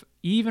cliff,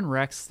 Eve and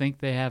Rex think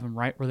they have him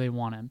right where they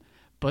want him.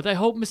 But they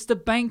hope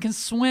Mr. Bang can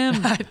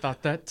swim. I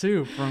thought that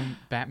too from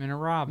Batman and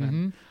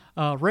Robin.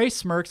 Ray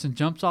smirks and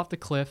jumps off the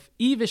cliff.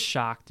 Eve is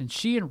shocked, and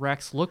she and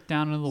Rex look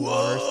down into the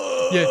waters.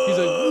 Yeah, he's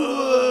like,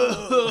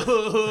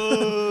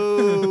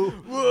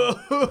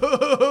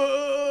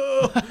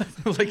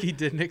 Like he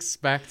didn't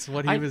expect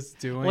what he was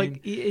doing.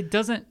 Like it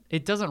doesn't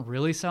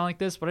really sound like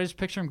this, but I just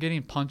picture him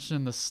getting punched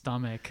in the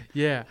stomach.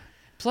 Yeah.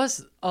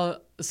 Plus,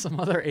 some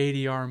other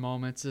ADR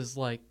moments is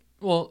like,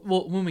 well,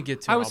 when we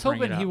get to it, I was I'll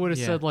bring hoping it he up. would have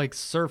Yeah. said like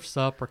 "surfs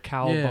up" or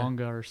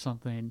 "cowabunga" or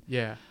something.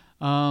 Yeah.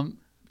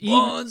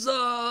 Eve,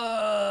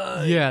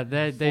 yeah,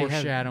 they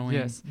Foreshadowing.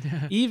 Yes.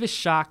 Eve is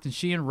shocked, and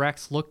she and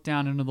Rex look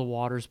down into the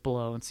waters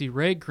below and see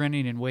Ray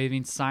grinning and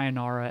waving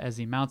sayonara as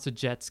he mounts a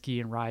jet ski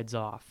and rides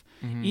off.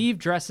 Eve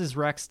dresses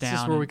Rex down.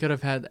 This is where we could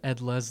have had Ed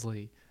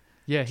Leslie.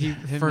 Yeah,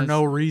 For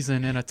no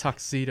reason in a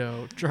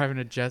tuxedo, driving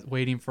a jet,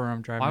 waiting for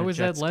him driving. Why a was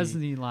jet Ed ski.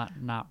 Leslie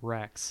not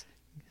Rex?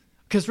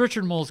 Because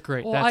Richard Mole's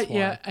great. Well, That's why.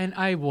 yeah, and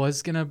I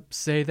was gonna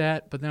say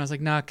that, but then I was like,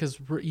 nah, because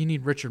you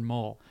need Richard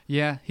Mole,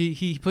 Yeah,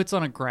 he puts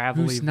on a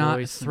gravelly who's not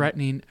voice.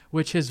 threatening.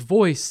 Which his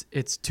voice,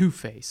 it's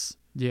Two-Face.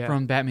 Yeah.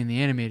 From Batman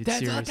the Animated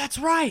Series. That's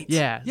right.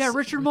 Yeah, Yeah,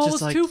 Richard which Mole is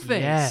was like,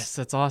 Two-Face. Yes,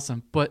 that's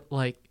awesome. But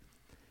like,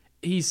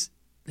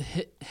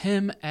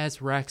 him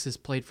as Rex is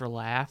played for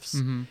laughs,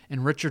 and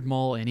Richard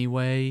Mole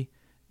anyway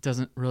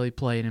doesn't really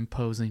play an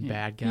imposing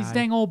bad guy. He's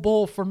dang old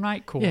Bull from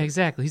Night Court. Yeah,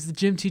 exactly. He's the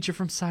gym teacher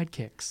from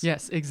Sidekicks.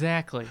 Yes,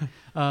 exactly.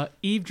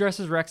 Eve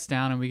dresses Rex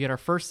down, and we get our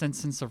first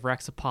instance of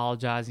Rex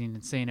apologizing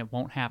and saying it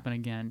won't happen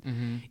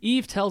again.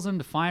 Eve tells him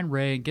to find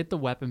Ray and get the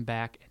weapon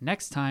back, and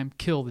next time,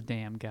 kill the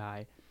damn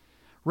guy.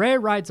 Ray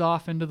rides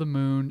off into the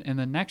moon, and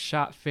the next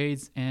shot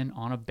fades in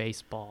on a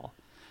baseball.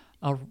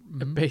 A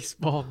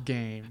baseball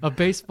game. A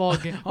baseball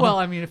game. Well,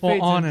 I mean, it Well,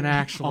 fades on in an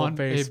actual on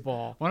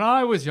baseball. When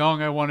I was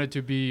young, I wanted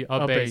to be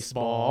a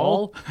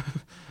baseball.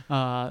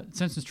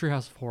 Simpsons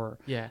Treehouse of Horror.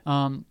 Yeah.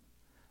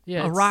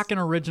 A rock and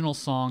original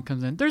song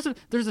comes in. There's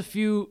a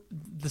few.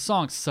 The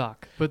songs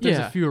suck, but there's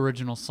Yeah. a few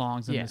original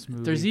songs in this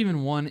movie. There's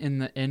even one in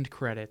the end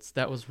credits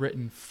that was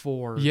written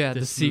for the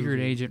this secret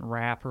movie. agent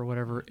rap or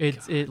whatever.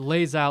 It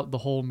lays out the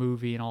whole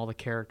movie and all the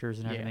characters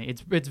and everything.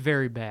 It's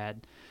very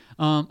bad.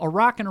 A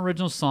rock and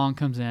original song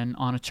comes in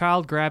on a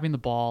child grabbing the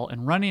ball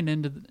and running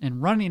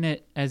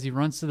it as he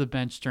runs to the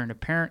bench during a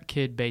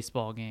parent-kid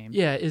baseball game.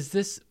 Yeah, is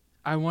this...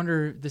 I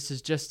wonder if this is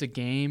just a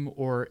game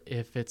or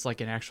if it's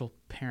like an actual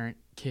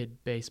parent-kid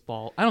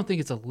baseball. I don't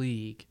think it's a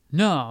league.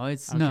 No,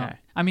 it's no. Okay.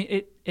 I mean,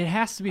 it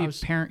has to be a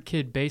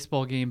parent-kid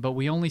baseball game, but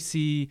we only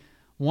see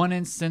one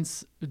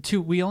instance.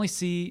 We only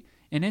see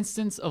an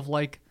instance of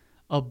like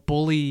a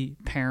bully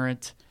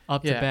parent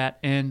up to Yeah. bat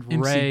and MC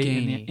Ray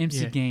Gainey. and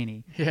MC Yeah.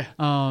 Gainey. Yeah.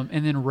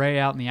 And then Ray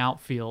out in the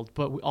outfield.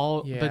 But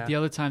but Yeah. the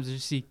other times you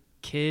see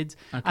kids.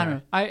 Okay. I don't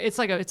know. It's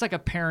like a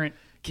parent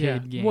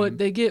kid game. What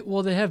they get?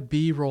 Well, they have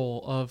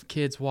B-roll of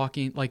kids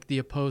walking, like the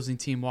opposing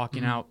team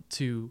walking out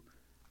to,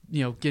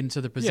 get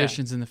into their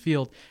positions in the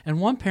field, and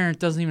one parent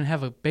doesn't even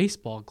have a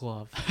baseball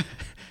glove.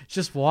 It's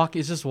just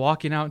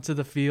walking out into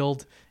the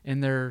field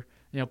in their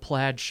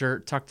plaid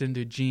shirt tucked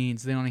into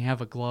jeans. They only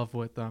have a glove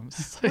with them.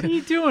 What are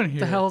you doing here?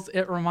 The hell?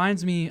 It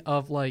reminds me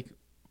of like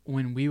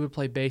when we would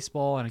play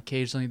baseball, and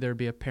occasionally there'd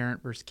be a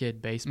parent versus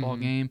kid baseball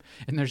game,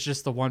 and there's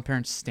just the one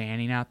parent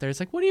standing out there. It's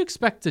like, what do you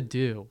expect to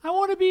do? I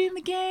want to be in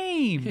the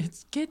game.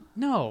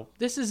 No,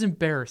 this is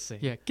embarrassing.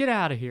 Yeah, get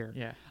out of here.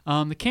 Yeah.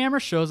 The camera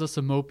shows us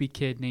a mopey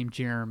kid named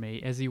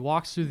Jeremy as he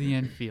walks through the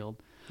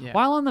infield. Yeah.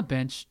 While on the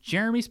bench,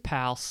 Jeremy's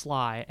pal,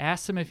 Sly,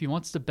 asks him if he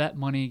wants to bet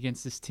money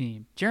against his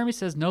team. Jeremy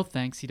says no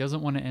thanks. He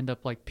doesn't want to end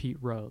up like Pete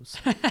Rose.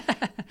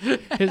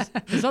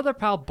 His other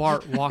pal,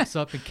 Bart, walks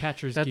up in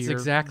catcher's That's gear.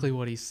 exactly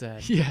what he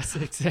said. Yes,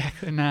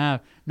 exactly. Nah,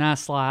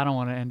 Sly, I don't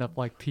want to end up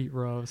like Pete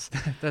Rose.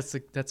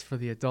 That's for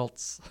the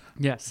adults.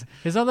 Yes.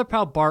 His other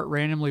pal, Bart,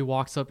 randomly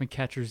walks up in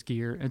catcher's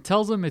gear and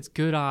tells him it's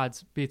good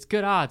odds. It's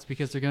good odds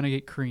because they're going to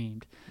get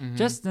creamed.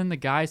 Just then, the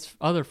guy's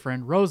other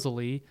friend,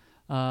 Rosalie,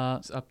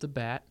 It's up to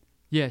bat.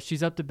 yeah,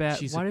 she's up to bat.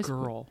 She's Why a does-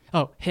 girl.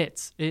 Oh,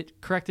 hits.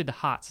 It corrected to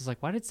hots. It's like,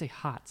 why did it say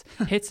hots?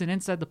 Hits an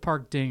inside the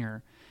park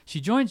dinger. She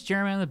joins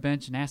Jeremy on the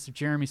bench and asks if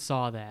Jeremy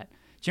saw that.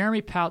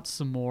 Jeremy pouts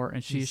some more,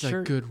 and she's He's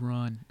like, good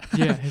run.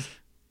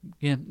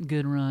 Yeah,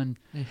 good run.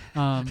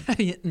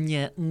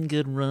 Yeah,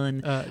 good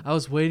run. I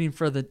was waiting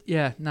for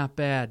not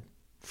bad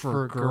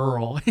for a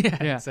girl.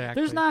 Yeah,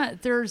 exactly.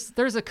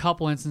 There's a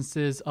couple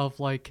instances of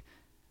like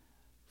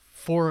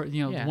one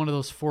of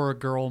those for a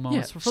girl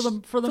moments.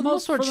 For the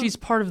most part, she's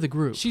part of the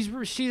group. she's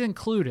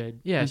included.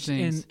 Yeah, in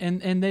things.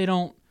 and they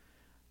don't.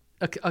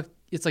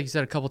 it's like you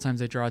said a couple times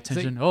they draw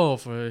attention.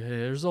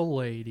 Here's a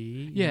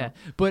lady. Yeah,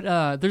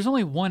 but there's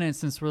only one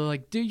instance where they're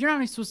like, dude, you're not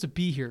even supposed to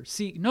be here.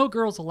 See, no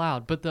girls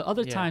allowed. But the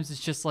other times it's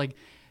just like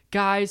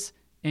guys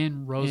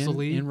and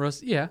Rosalie.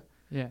 Yeah.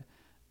 Yeah.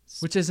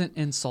 Which isn't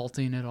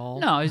insulting at all.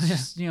 No, it's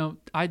just,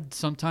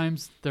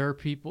 sometimes there are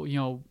people,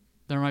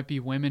 there might be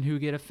women who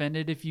get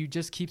offended if you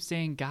just keep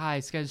saying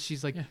guys, because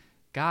she's like,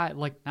 guy,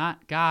 like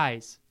not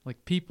guys,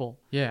 like people.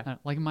 Yeah.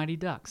 Like Mighty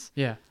Ducks.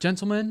 Yeah.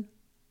 Gentlemen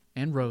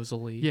and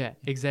Rosalie. Yeah,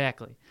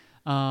 exactly.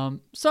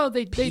 So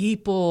they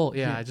people.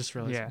 Yeah, I just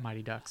realized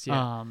Mighty Ducks.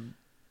 Yeah.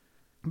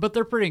 But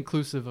they're pretty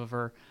inclusive of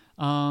her.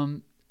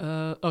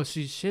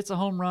 She hits a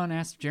home run,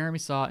 asks if Jeremy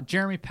saw it.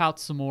 Jeremy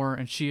pouts some more,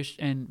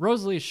 and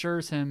Rosalie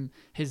assures him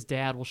his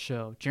dad will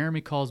show.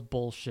 Jeremy calls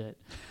bullshit.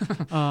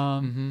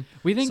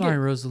 We then Sorry,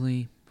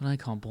 Rosalie, but I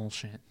call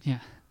bullshit. Yeah,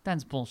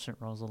 that's bullshit,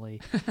 Rosalie.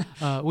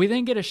 We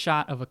then get a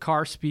shot of a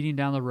car speeding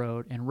down the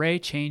road and Ray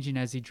changing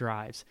as he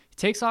drives. He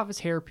takes off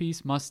his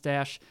hairpiece,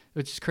 mustache,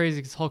 which is crazy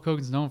because Hulk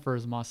Hogan's known for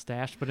his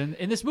mustache, but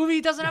in this movie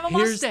he doesn't have a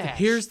mustache.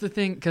 Here's the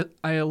thing, because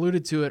I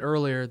alluded to it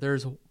earlier.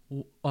 There's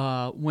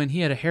when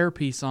he had a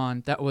hairpiece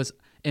on, that was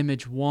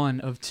image one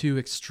of two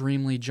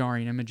extremely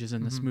jarring images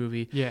in this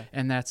movie. Yeah.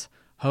 And that's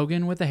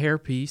Hogan with a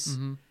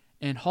hairpiece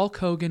and Hulk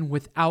Hogan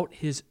without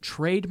his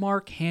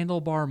trademark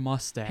handlebar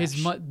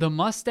mustache. The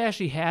mustache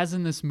he has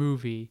in this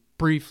movie,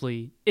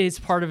 briefly, is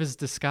part of his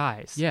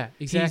disguise. Yeah,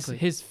 exactly.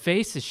 His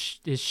face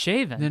is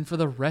shaven. Then for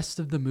the rest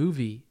of the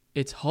movie,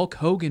 it's Hulk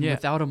Hogan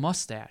without a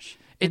mustache.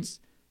 It's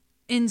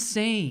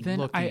insane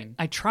looking.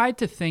 I tried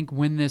to think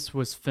when this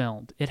was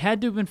filmed. It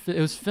had to have been.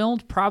 It was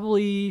filmed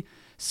probably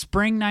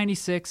spring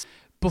 '96,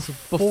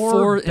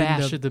 before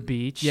Bash at the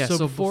Beach. Yeah,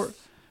 so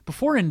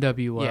before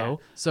NWO. Yeah.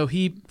 So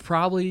he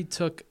probably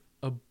took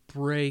a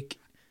break.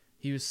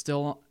 He was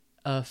still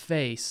a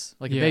face,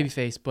 like a baby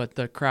face, but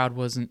the crowd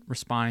wasn't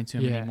responding to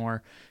him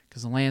anymore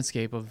because the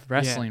landscape of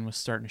wrestling was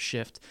starting to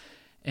shift.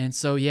 And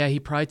so, he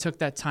probably took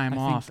that time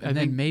off. And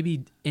then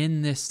maybe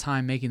in this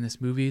time making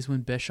this movie is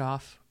when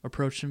Bischoff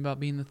approached him about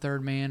being the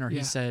third man, or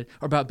he said,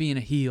 or about being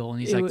a heel, and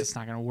he's like, "That's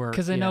not going to work."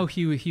 Because I know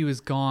he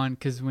was gone.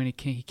 Because when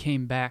he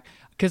came back,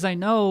 because I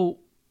know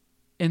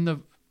in the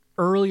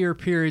earlier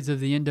periods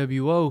of the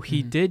NWO,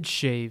 he did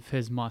shave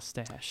his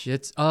mustache.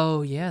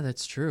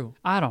 That's true.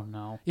 I don't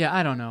know. Yeah,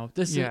 I don't know.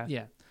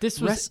 This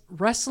was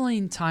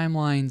wrestling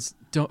timelines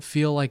don't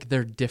feel like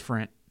they're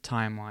different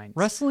timelines.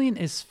 Wrestling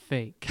is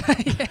fake.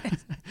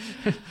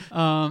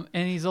 And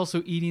he's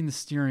also eating the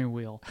steering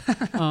wheel.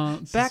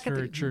 Back at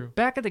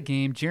the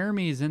game,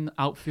 Jeremy is in the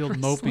outfield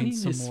moping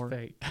some more.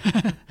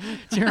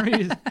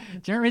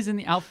 Jeremy's in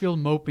the outfield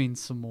moping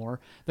some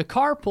more. The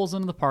car pulls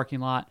into the parking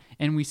lot,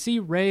 and we see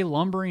Ray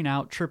lumbering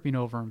out, tripping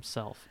over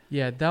himself.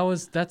 Yeah,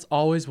 that's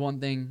always one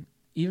thing.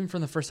 Even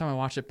from the first time I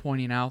watched it,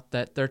 pointing out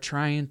that they're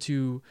trying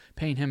to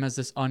paint him as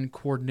this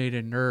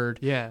uncoordinated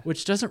nerd,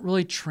 which doesn't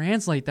really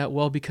translate that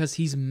well because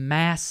he's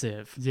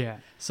massive. Yeah.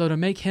 So to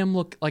make him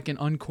look like an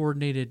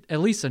uncoordinated,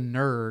 at least a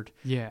nerd,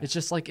 it's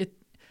just like it.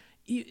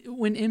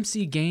 When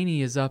MC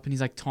Gainey is up and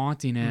he's like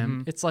taunting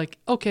him, it's like,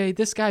 okay,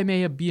 this guy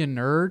may be a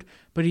nerd,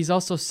 but he's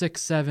also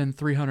 6'7",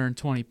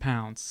 320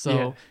 pounds.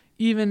 So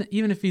even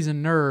if he's a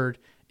nerd,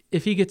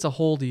 if he gets a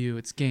hold of you,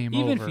 it's game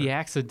over. Even if he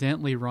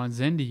accidentally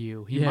runs into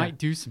you, he might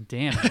do some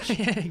damage.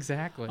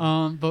 Exactly.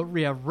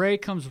 Ray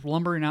comes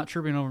lumbering out,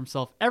 tripping over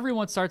himself.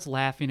 Everyone starts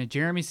laughing, and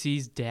Jeremy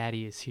sees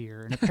Daddy is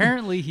here. And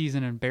apparently he's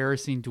an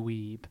embarrassing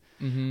dweeb.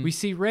 We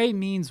see Ray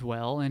means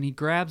well, and he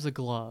grabs a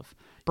glove.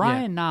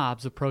 Brian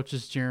Knobs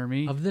approaches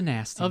Jeremy of the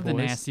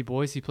Nasty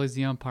Boys. He plays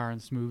the umpire in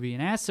this movie,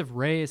 and asks if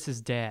Ray is his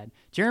dad.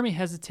 Jeremy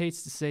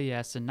hesitates to say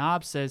yes, and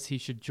Knobs says he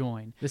should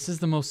join. This is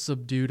the most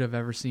subdued I've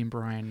ever seen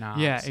Brian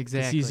Knobs. Yeah,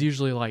 exactly. He's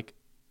usually like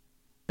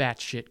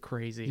batshit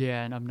crazy.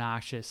 Yeah, and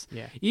obnoxious.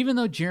 Yeah. Even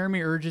though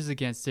Jeremy urges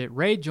against it,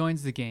 Ray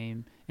joins the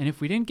game, and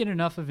if we didn't get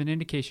enough of an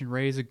indication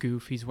Ray is a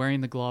goof, he's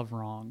wearing the glove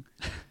wrong.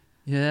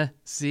 Yeah,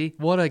 see?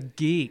 What a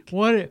geek.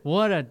 What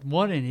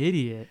an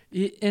idiot.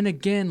 And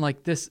again,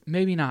 like this,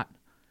 maybe not.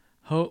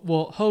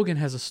 Hogan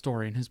has a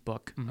story in his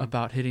book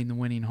about hitting the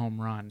winning home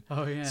run.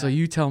 Oh, yeah. So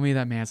you tell me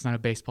that man's not a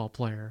baseball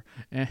player.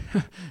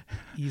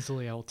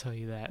 Easily, I will tell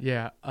you that.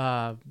 Yeah.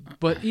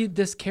 But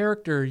this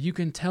character, you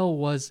can tell,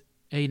 was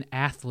an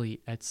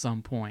athlete at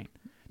some point,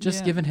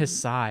 just given his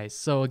size.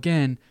 So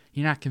again,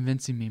 you're not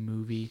convincing me,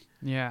 movie.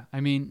 Yeah. I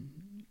mean,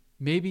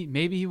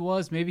 maybe he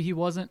was, maybe he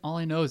wasn't. All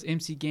I know is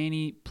MC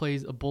Gainey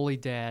plays a bully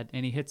dad,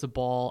 and he hits a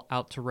ball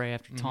out to Ray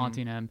after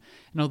taunting him.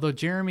 And although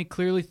Jeremy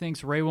clearly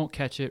thinks Ray won't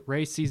catch it,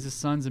 Ray sees his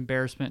son's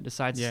embarrassment and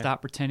decides to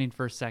stop pretending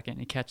for a second,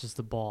 and he catches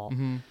the ball.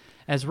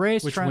 As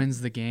Ray's Which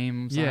wins the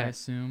game, I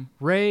assume.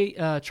 Ray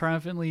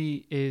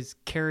triumphantly is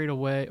carried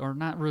away, or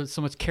not really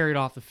so much carried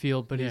off the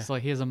field, but he's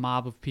like, he has a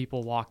mob of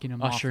people walking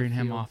him ushering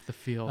him off the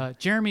field.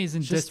 Jeremy is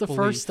in just disbelief.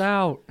 The first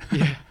out.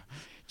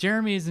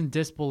 Jeremy is in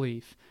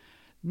disbelief.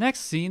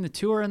 Next scene, the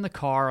two are in the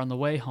car on the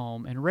way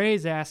home, and Ray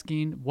is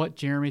asking what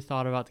Jeremy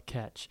thought about the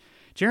catch.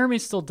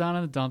 Jeremy's still down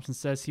in the dumps and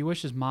says he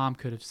wishes Mom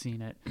could have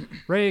seen it.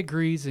 Ray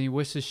agrees and he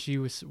wishes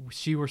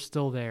she were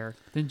still there.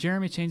 Then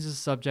Jeremy changes the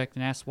subject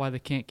and asks why they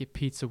can't get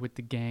pizza with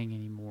the gang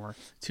anymore.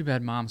 Too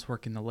bad Mom's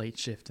working the late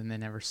shift and they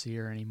never see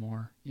her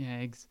anymore.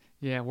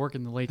 Yeah,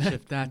 working the late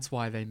shift. That's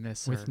why they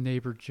miss her. With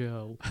neighbor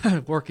Joe.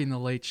 Working the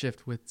late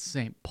shift with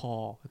St.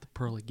 Paul at the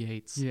pearly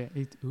gates. Yeah.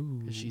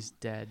 Ooh. 'Cause she's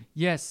dead.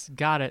 Yes,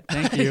 got it.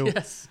 Thank you.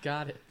 Yes,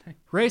 got it.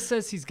 Ray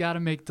says he's got to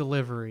make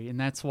delivery, and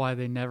that's why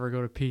they never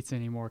go to pizza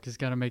anymore, because he's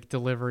got to make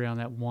delivery on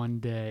that one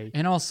day.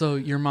 And also,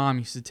 your mom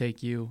used to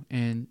take you,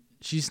 and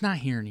she's not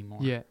here anymore.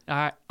 Yeah,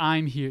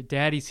 I'm here.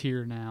 Daddy's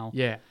here now.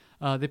 Yeah.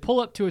 They pull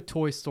up to a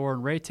toy store,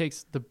 and Ray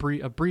takes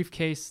a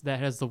briefcase that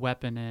has the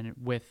weapon in it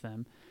with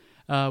them.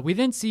 We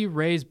then see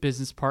Ray's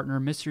business partner,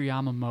 Mr.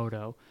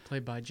 Yamamoto.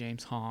 Played by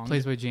James Hong.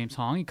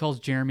 He calls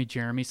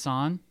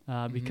Jeremy-san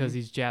because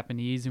he's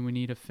Japanese, and we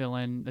need to fill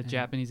in the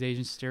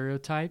Japanese-Asian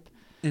stereotype.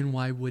 And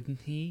why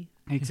wouldn't he?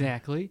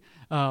 Exactly.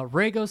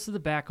 Ray goes to the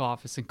back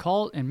office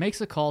and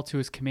makes a call to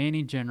his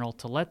commanding general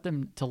to let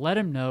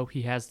him know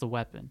he has the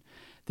weapon.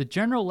 The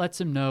general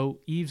lets him know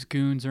Eve's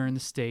goons are in the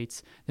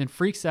States, then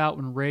freaks out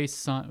when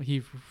he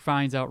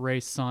finds out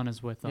Ray's son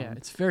is with him. Yeah,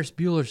 it's Ferris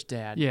Bueller's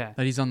dad Yeah.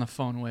 that he's on the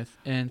phone with.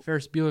 And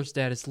Ferris Bueller's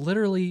dad is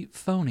literally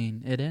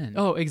phoning it in.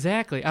 Oh,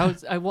 exactly.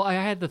 I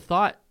had the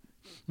thought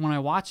when I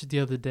watched it the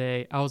other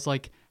day. I was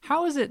like,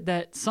 how is it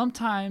that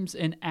sometimes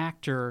an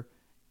actor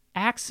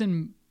acts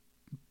in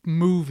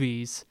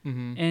movies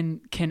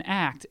and can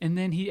act, and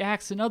then he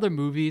acts in other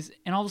movies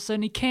and all of a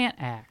sudden he can't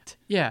act?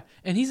 Yeah,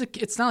 and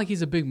it's not like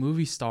he's a big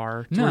movie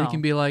star to where No. he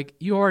can be like,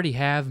 you already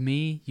have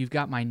me, you've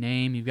got my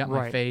name, you've got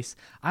my Right. face.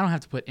 I don't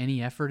have to put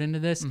any effort into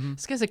this.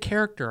 This guy's a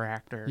character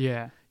actor.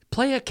 Yeah.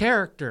 Play a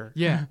character.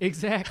 Yeah,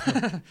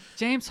 exactly.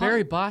 James Barry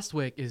Hunt,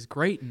 Bostwick is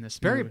great in this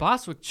Barry movie.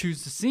 Bostwick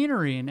chews the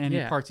scenery in any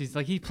Yeah. parts. He's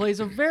like, he plays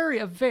a very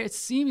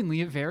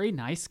seemingly a very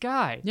nice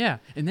guy. Yeah,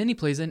 and then he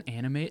plays an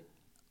animate.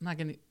 I'm not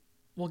going to...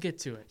 We'll get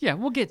to it. Yeah,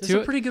 we'll get There's to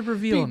a it. pretty good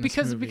reveal in this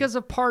movie. Because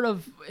a part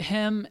of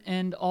him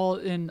and all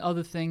in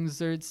other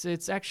things,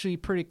 it's actually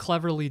pretty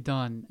cleverly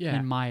done, Yeah.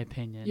 in my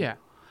opinion. Yeah.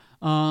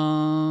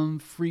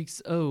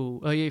 Freaks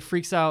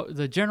out.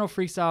 The general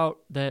freaks out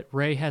that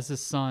Ray has a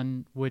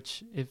son,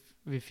 which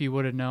if he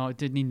would have known,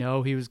 didn't he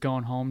know he was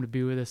going home to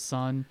be with his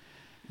son?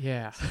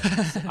 Yeah.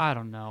 I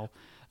don't know.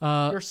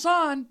 Your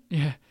son.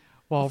 Yeah.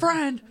 Well, A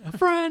friend. A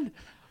friend.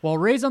 While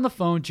Ray's on the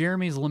phone,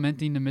 Jeremy's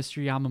lamenting to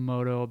Mr.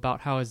 Yamamoto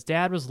about how his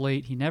dad was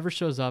late, he never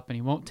shows up, and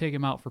he won't take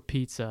him out for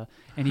pizza,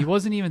 and he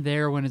wasn't even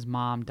there when his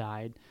mom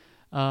died.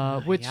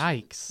 Which,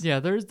 Yikes.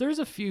 yeah, there's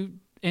a few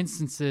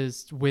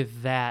instances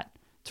with that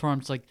to where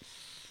I'm just like,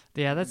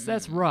 yeah,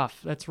 that's rough.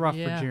 That's rough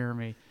Yeah. for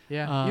Jeremy.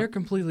 Yeah, you're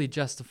completely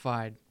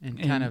justified in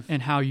kind of...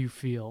 and how you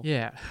feel.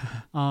 Yeah.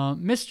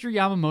 Mr.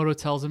 Yamamoto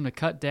tells him to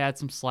cut Dad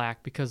some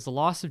slack because the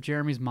loss of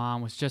Jeremy's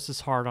mom was just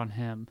as hard on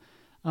him.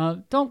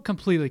 Don't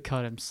completely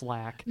cut him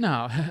slack.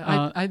 No,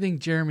 I think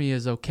Jeremy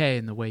is okay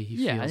in the way he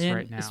feels and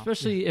right now.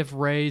 especially if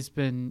Ray's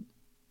been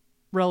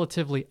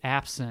relatively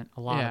absent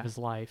a lot of his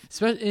life.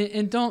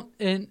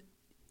 And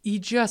he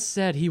just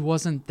said he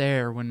wasn't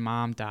there when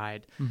Mom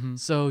died.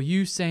 So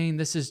you saying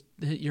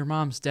your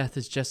mom's death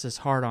is just as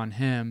hard on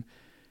him,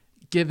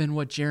 given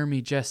what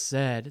Jeremy just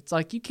said, it's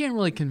like you can't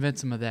really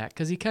convince him of that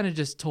because he kind of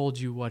just told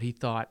you what he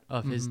thought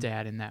of his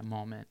dad in that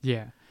moment.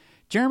 Yeah.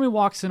 Jeremy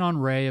walks in on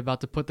Ray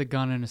about to put the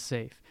gun in a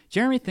safe.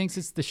 Jeremy thinks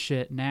it's the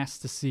shit and asks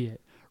to see it.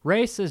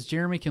 Ray says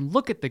Jeremy can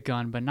look at the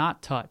gun but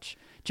not touch.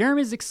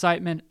 Jeremy's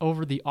excitement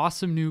over the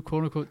awesome new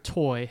quote-unquote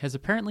toy has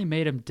apparently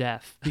made him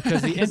deaf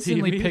because he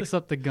instantly picks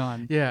up the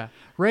gun. Yeah.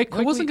 Ray I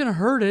quickly, wasn't going to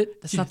hurt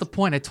it. That's not the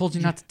point. I told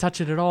you not to touch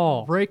it at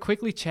all. Ray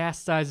quickly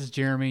chastises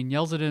Jeremy and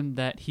yells at him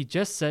that he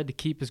just said to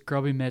keep his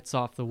grubby mitts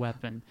off the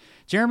weapon.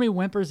 Jeremy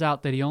whimpers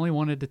out that he only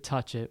wanted to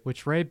touch it,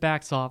 which Ray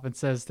backs off and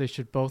says they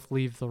should both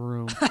leave the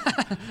room.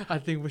 I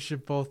think we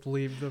should both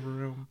leave the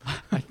room.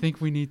 I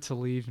think we need to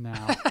leave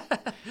now.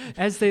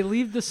 As they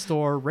leave the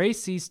store, Ray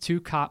sees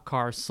two cop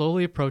cars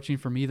slowly approaching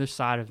from either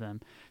side of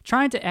them.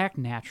 Trying to act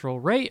natural,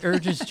 Ray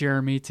urges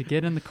Jeremy to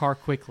get in the car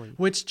quickly.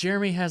 Which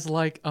Jeremy has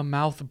like a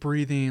mouth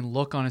breathing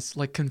look on his,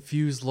 like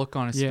confused look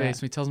on his Yeah.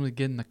 face when he tells him to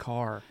get in the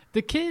car.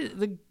 The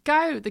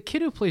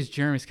kid who plays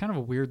Jeremy is kind of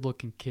a weird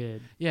looking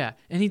kid. Yeah,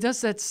 and he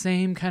does that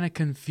same kind of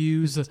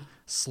confused,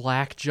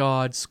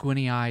 slack-jawed,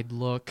 squinty-eyed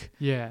look.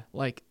 Yeah.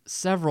 Like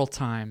several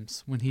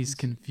times when he's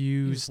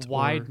confused.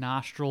 Wide or-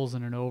 nostrils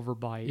and an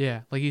overbite.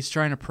 Yeah, like he's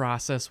trying to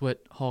process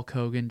what Hulk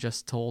Hogan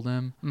just told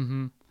him.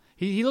 Mm-hmm.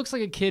 He looks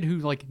like a kid who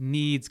like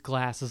needs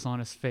glasses on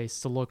his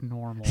face to look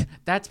normal.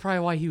 That's probably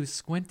why he was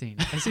squinting.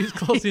 As he was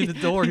closing the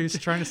door, he was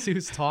trying to see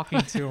who's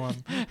talking to him.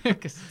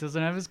 Because he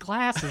doesn't have his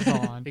glasses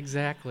on.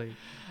 Exactly.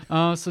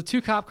 So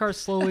two cop cars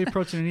slowly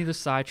approaching on either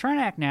side. Trying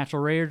to act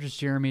natural, Ray urges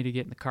Jeremy to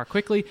get in the car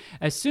quickly.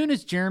 As soon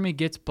as Jeremy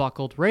gets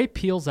buckled, Ray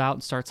peels out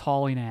and starts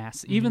hauling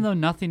ass, even though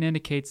nothing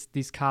indicates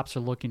these cops are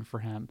looking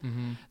for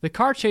him. The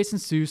car chase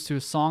ensues to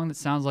a song that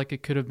sounds like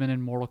it could have been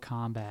in Mortal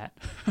Kombat.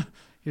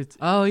 It's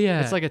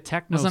It's like a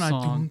techno Wasn't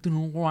song.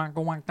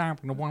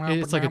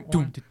 It's like a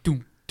doom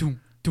doom doom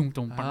doom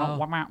doom.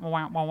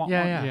 Oh.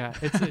 Yeah. Yeah.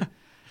 It's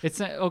It's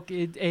a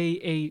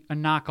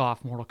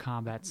knockoff Mortal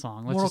Kombat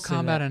song. Let's Mortal just say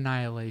Kombat that.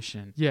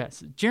 Annihilation.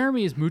 Yes.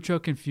 Jeremy is mucho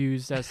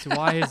confused as to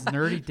why his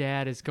nerdy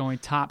dad is going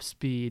top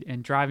speed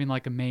and driving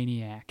like a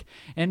maniac.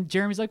 And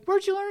Jeremy's like,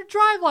 "Where'd you learn to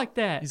drive like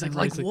that?" He's And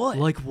like, Ray's what?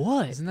 Like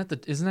what? Isn't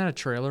that a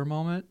trailer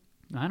moment?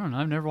 I don't know.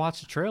 I've never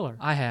watched a trailer.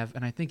 I have,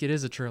 and I think it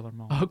is a trailer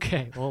moment.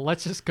 Okay, well,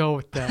 let's just go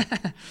with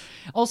that.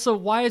 Also,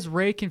 why is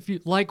Ray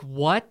confused? Like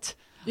what?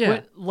 Yeah.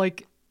 What,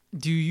 like,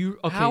 do you?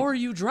 Okay. How are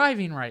you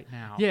driving right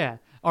now? Yeah.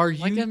 Are you?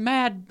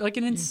 Like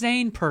an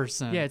insane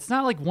person. Yeah. It's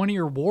not like one of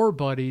your war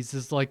buddies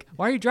is like,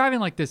 "Why are you driving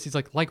like this?" He's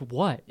like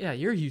what? Yeah,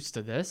 you're used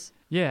to this.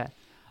 Yeah.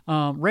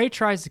 Ray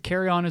tries to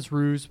carry on his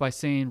ruse by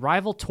saying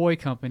rival toy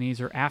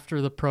companies are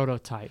after the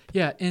prototype.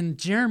 Yeah, and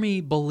Jeremy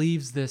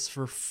believes this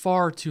for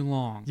far too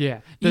long.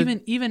 Yeah.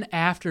 Even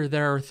after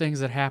there are things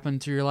that happen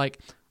to you're like,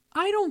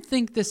 I don't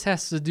think this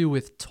has to do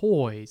with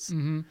toys.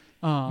 Mm-hmm.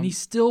 And he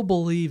still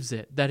believes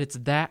it, that it's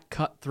that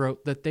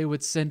cutthroat that they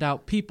would send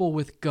out people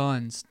with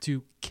guns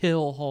to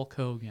kill Hulk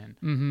Hogan.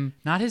 Mm-hmm.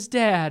 Not his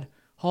dad,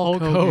 Hulk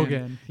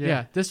Hogan.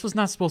 Yeah. This was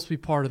not supposed to be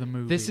part of the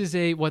movie. This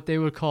is what they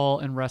would call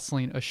in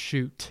wrestling a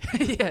shoot.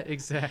 yeah,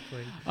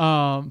 exactly.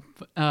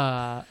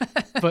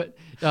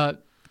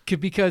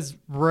 Because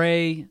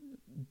Ray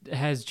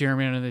has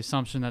Jeremy under the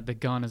assumption that the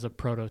gun is a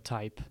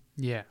prototype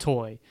Yeah.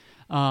 toy.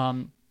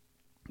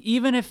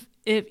 Even if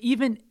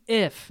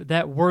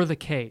that were the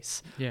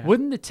case, Yeah.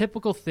 wouldn't the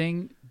typical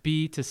thing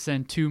be to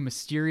send two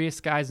mysterious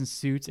guys in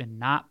suits and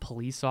not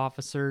police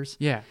officers?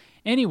 Yeah.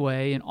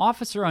 Anyway, an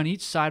officer on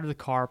each side of the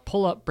car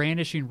pull up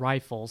brandishing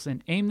rifles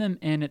and aim them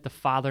in at the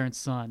father and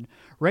son.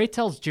 Ray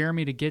tells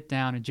Jeremy to get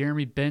down, and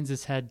Jeremy bends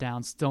his head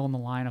down, still in the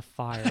line of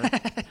fire.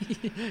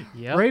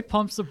 Yep. Ray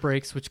pumps the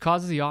brakes, which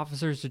causes the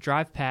officers to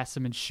drive past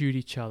him and shoot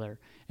each other.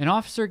 An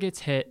officer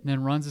gets hit and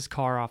then runs his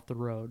car off the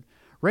road.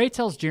 Ray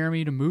tells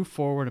Jeremy to move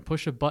forward and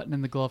push a button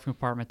in the glove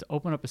compartment to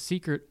open up a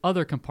secret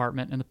other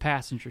compartment in the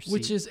passenger seat.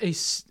 Which is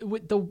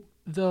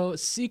the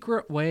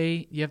secret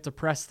way you have to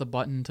press the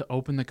button to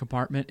open the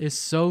compartment is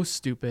so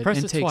stupid Press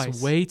and it takes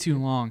twice. way too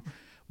long.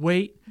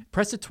 Wait,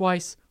 press it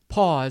twice,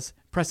 pause,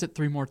 press it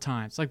 3 more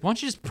times. Like, why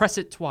don't you just press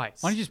it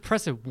twice? Why don't you just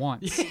press it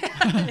once?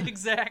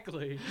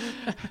 exactly.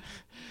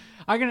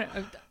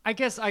 I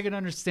guess I can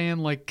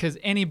understand, like, because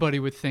anybody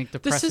would think to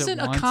press This it isn't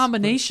once. a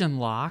combination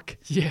lock.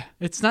 Yeah.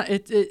 It's not.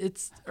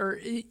 It's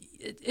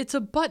a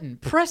button.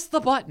 Press the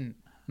button.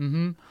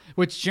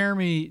 Which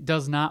Jeremy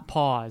does not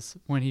pause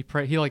when he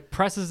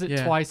presses it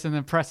Yeah. twice and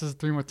then presses it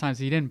 3 more times.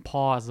 He didn't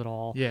pause at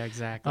all. Yeah,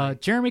 exactly.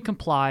 Jeremy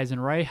complies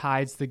and Ray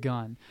hides the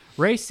gun.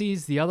 Ray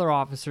sees the other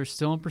officers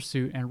still in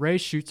pursuit, and Ray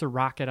shoots a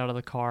rocket out of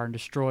the car and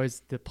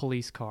destroys the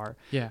police car.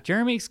 Yeah.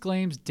 Jeremy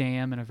exclaims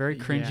 "damn" in a very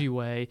cringy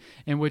way,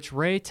 in which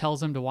Ray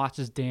tells him to watch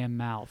his damn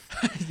mouth.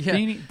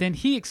 Yeah. Then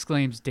he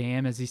exclaims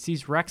 "damn" as he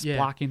sees Rex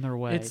blocking their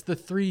way. It's the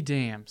 3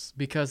 dams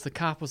because the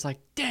cop was like,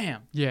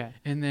 "Damn," yeah.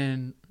 and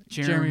then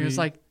Jeremy was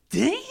like,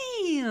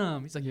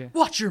 "Damn." He's like, Yeah.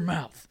 "Watch your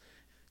mouth."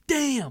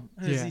 Damn.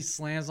 As Yeah. he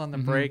slams on the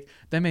brake.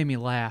 That made me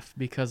laugh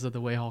because of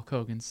the way Hulk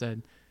Hogan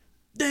said,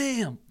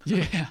 "Damn."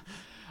 Yeah.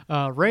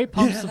 Ray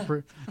pumps the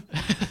brake.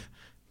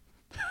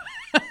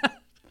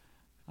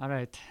 All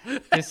right.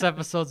 This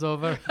episode's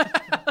over.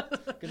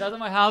 Get out of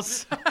my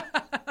house.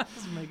 I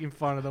was making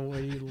fun of the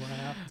way he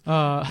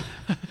laughed.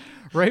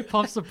 Ray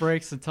pumps the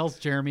brakes and tells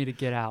Jeremy to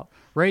get out.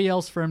 Ray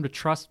yells for him to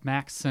trust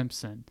Max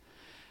Simpson.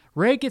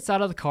 Ray gets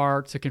out of the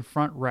car to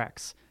confront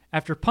Rex.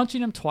 After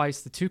punching him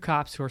twice, the 2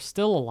 cops who are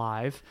still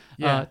alive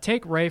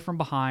take Ray from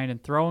behind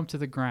and throw him to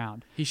the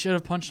ground. He should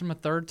have punched him a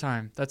 3rd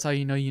time. That's how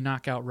you know you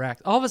knock out Rex.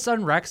 All of a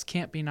sudden, Rex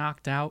can't be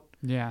knocked out.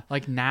 Yeah.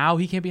 Like now,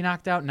 he can't be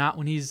knocked out. Not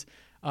when he's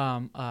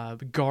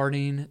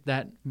guarding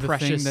that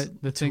precious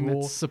the thing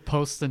tool. that's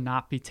supposed to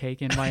not be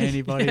taken by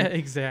anybody. Yeah,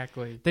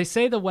 exactly. They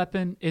say the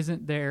weapon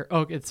isn't there.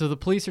 Okay, so the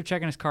police are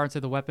checking his car and say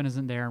the weapon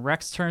isn't there, and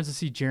Rex turns to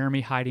see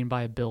Jeremy hiding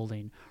by a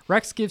building.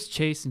 Rex gives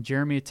chase, and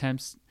Jeremy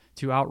attempts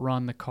to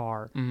outrun the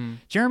car.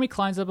 Jeremy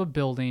climbs up a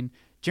building.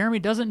 Jeremy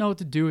doesn't know what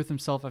to do with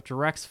himself after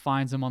Rex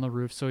finds him on the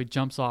roof, so he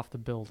jumps off the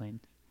building.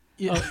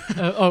 Yeah.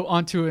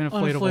 Onto an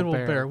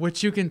inflatable bear.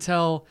 Which you can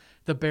tell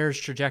the bear's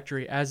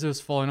trajectory as it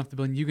was falling off the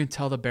building. You can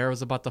tell the bear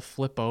was about to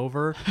flip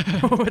over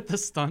with the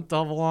stunt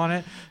double on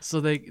it. So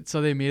they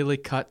immediately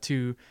cut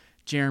to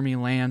Jeremy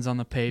lands on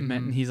the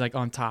pavement and he's like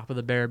on top of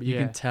the bear, but you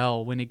can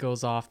tell when he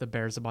goes off, the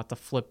bear's about to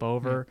flip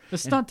over. The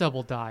stunt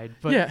double died,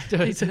 but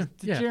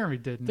Jeremy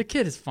didn't. The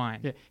kid is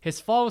fine. Yeah. His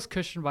fall was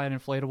cushioned by an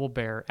inflatable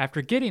bear.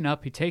 After getting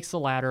up, he takes the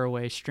ladder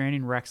away,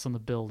 stranding Rex on the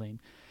building.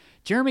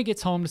 Jeremy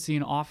gets home to see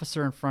an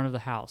officer in front of the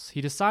house. He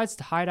decides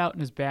to hide out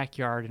in his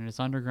backyard in his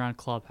underground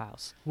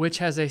clubhouse. Which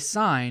has a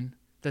sign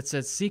that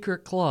says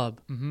secret club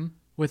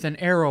with an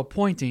arrow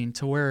pointing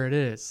to where it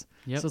is.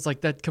 Yep. So it's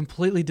like that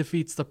completely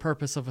defeats the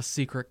purpose of a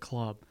secret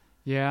club.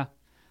 Yeah.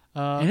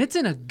 And it's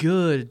in a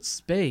good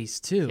space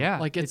too. Yeah.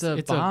 Like it's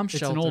a bomb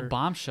shelter. It's an old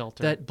bomb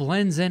shelter. that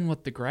blends in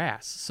with the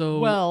grass. So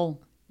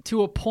well,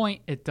 to a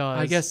point it does.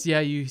 I guess you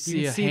You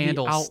see can a see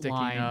handle the sticking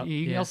outline. up.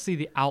 You'll see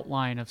the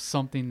outline of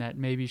something that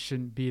maybe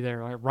shouldn't be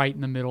there, like right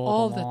in the middle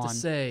All of the that lawn. to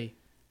say,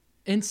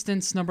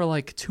 instance number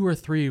like 2 or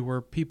 3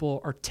 where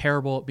people are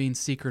terrible at being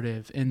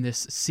secretive in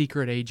this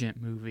secret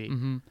agent movie.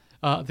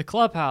 The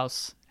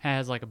clubhouse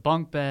has like a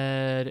bunk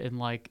bed and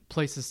like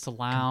places to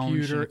lounge.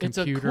 Computer. And a It's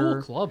a computer.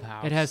 cool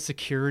clubhouse. It has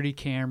security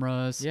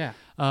cameras. Yeah.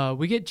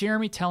 We get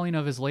Jeremy telling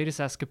of his latest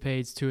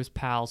escapades to his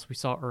pals we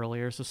saw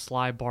earlier, so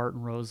Sly, Bart,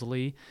 and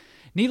Rosalie.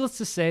 Needless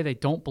to say, they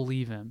don't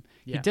believe him.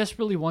 He Yeah.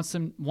 desperately wants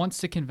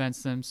to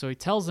convince them, so he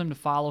tells them to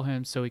follow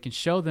him so he can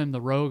show them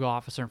the rogue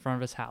officer in front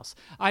of his house.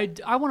 I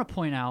want to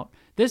point out,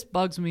 this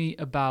bugs me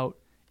about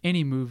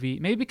any movie,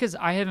 maybe because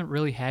I haven't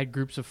really had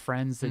groups of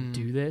friends that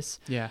do this.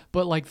 Yeah.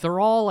 But like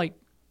they're all like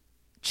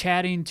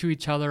chatting to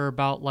each other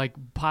about like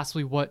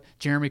possibly what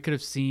Jeremy could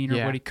have seen or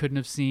Yeah. what he couldn't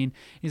have seen.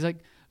 He's like,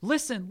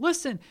 listen,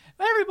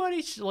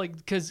 everybody,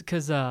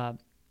 because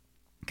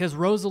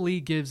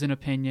Rosalie gives an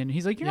opinion.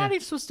 He's like, you're not Yeah.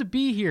 even supposed to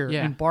be here.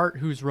 Yeah. And Bart,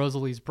 who's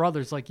Rosalie's brother,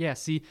 is like, yeah,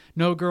 see,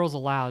 no girls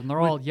allowed. And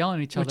they're all yelling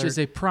at each other. Which is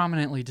a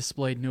prominently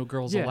displayed "No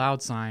Girls Yeah.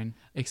 Allowed" sign,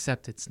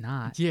 except it's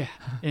not. Yeah.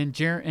 And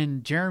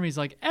Jeremy's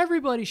like,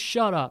 everybody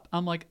shut up.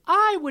 I'm like,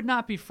 I would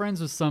not be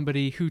friends with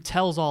somebody who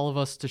tells all of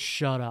us to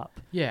shut up.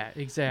 Yeah,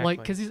 exactly. Like,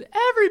 because he's,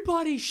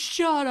 everybody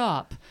shut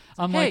up.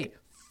 I'm hey, like,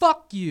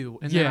 fuck you,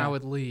 and then Yeah. I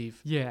would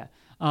leave. yeah.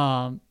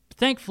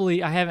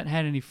 Thankfully, I haven't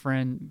had any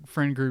friend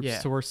groups Yeah.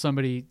 to where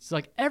somebody's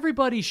like,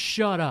 everybody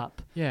shut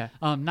up. Yeah.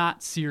 Not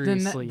Then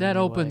seriously. that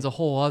anyway. opens a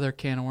whole other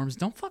can of worms.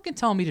 Don't fucking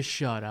tell me to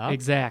shut up.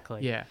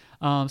 Exactly.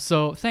 Yeah.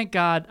 So thank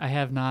God I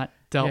have not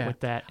dealt Yeah. with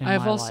that in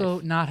I've my also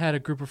life. not had a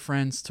group of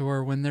friends to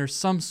where when there's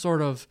some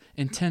sort of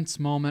intense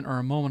moment or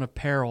a moment of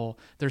peril,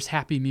 there's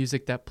happy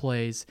music that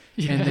plays,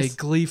 and they Yes.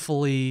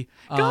 gleefully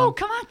Go,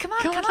 come on.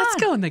 let's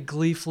go, and they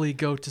gleefully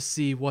go to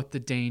see what the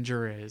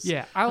danger is.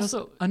 Yeah, I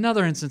also-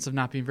 another instance of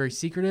not being very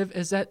secretive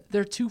is that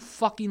they're too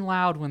fucking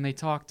loud when they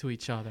talk to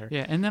each other.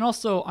 Yeah, and then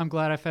also I'm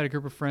glad I've had a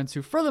group of friends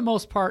who, for the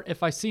most part,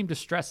 if I seem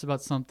distressed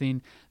about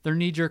something, their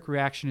knee-jerk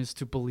reaction is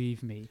to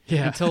believe me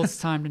Yeah. until it's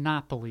time to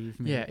not believe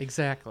me. Yeah,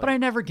 exactly. But I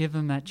never give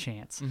them that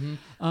chance.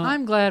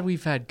 I'm glad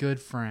we've had good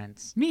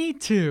friends. Me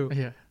too.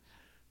 Yeah.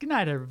 Good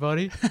night,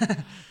 everybody.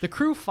 The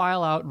crew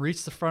file out and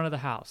reach the front of the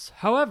house.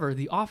 However,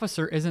 the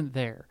officer isn't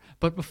there.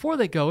 But before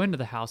they go into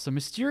the house, a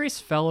mysterious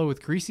fellow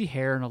with greasy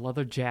hair and a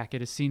leather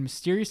jacket is seen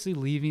mysteriously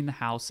leaving the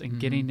house and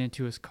getting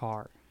into his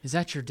car. Is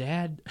that your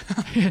dad?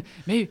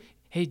 Maybe,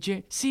 hey,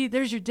 see,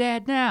 there's your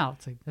dad now.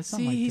 It's like, that's not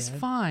See, my he's dad.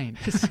 fine.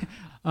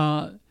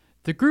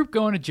 The group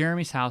go into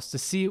Jeremy's house to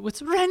see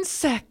what's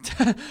Rensect.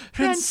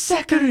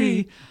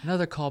 Rensekery.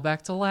 Another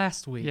callback to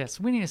last week. Yes,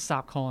 we need to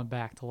stop calling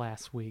back to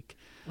last week.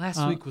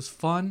 Last week was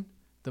fun.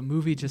 The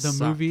movie just The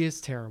sucked. movie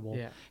is terrible.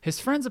 Yeah. His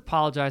friends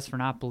apologize for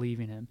not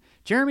believing him.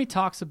 Jeremy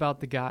talks about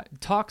the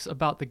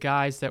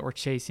guys that were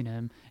chasing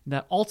him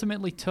that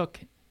ultimately took.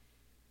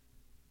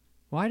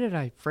 Why did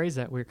I phrase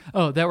that weird?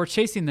 Oh, that were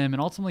chasing them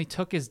and ultimately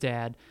took his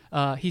dad.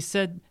 He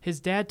said his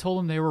dad told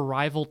him they were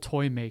rival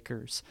toy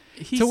makers.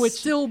 He's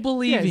still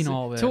believing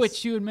all this. To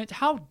which you admit,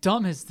 how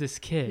dumb is this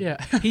kid? Yeah.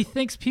 He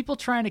thinks people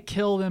trying to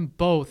kill them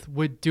both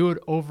would do it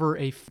over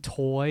a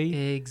toy.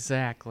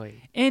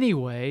 Exactly.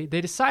 Anyway,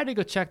 they decide to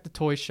go check the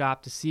toy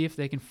shop to see if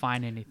they can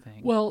find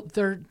anything. Well,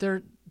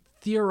 they're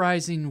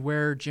theorizing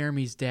where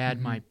Jeremy's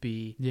dad might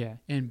be. Yeah.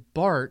 And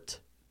Bart,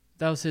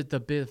 that was it,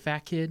 the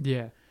fat kid.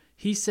 Yeah.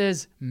 He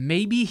says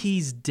maybe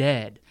he's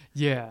dead,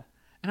 Yeah.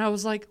 and I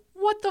was like,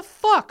 "What the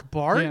fuck,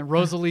 Bart?" Yeah, and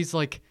Rosalie's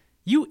like,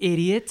 "You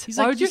idiot! He's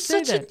Why like, would you "You're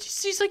say such that?"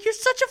 She's like, "You're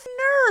such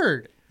a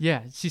nerd."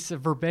 Yeah, she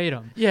said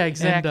verbatim. Yeah,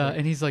 exactly.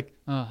 And he's like,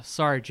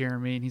 "Sorry,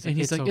 Jeremy," and he's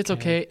like, "It's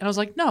okay." And I was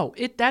like, "No,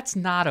 that's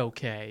not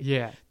okay."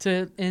 Yeah.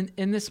 To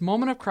in this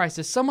moment of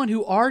crisis, someone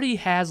who already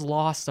has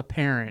lost a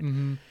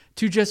parent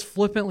to just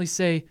flippantly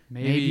say,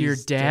 "Maybe your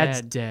he's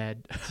dad's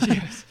dead,"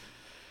 Yes.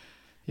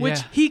 which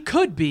Yeah. he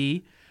could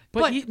be,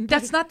 but, But-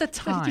 that's not the But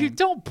time. you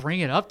don't bring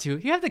it up to.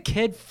 You have the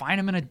kid find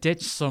him in a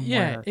ditch Yeah,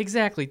 somewhere.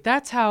 exactly.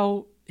 That's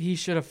how he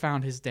should have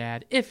found his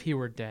dad if he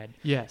were dead.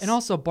 Yes. And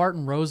also Bart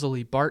and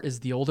Rosalie. Bart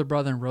is the older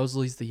brother and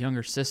Rosalie's the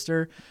younger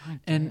sister.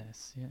 And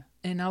Yes, yeah.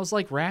 and I was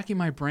like racking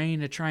my brain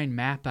to try and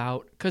map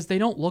out because they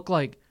don't look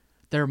like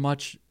they're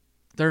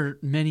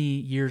many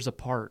years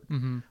apart.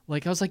 Mm-hmm.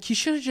 Like I was like, you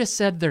should have just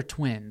said they're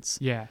twins.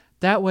 Yeah.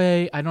 That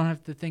way I don't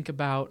have to think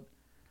about.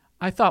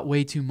 I thought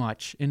way too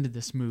much into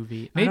this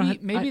movie.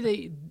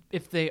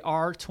 If they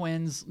are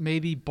twins,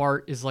 maybe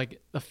Bart is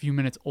like a few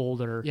minutes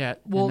older. Yeah.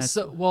 and Well,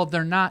 that's-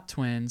 they're not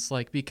twins,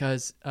 like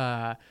because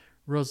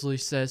Rosalie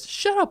says,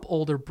 "Shut up,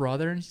 older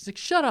brother," and he's like,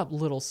 "Shut up,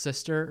 little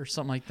sister," or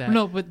something like that.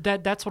 No, but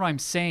that's what I'm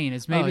saying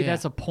is maybe yeah.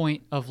 that's a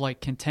point of like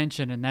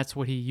contention, and that's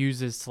what he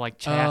uses to like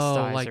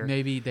chastise like her.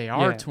 maybe they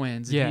are Yeah.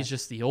 twins, and Yeah. he's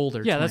just the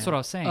older. Yeah, that's twin. what I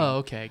was saying. Oh,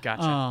 okay,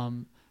 gotcha.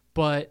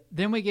 But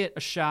then we get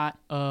a shot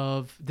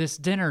of this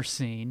dinner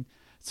scene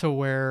to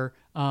where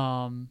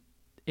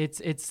it's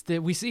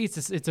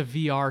a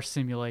VR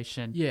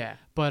simulation. Yeah.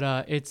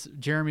 But it's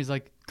Jeremy's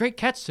like, "Great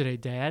catch today,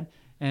 Dad."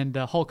 And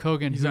Hulk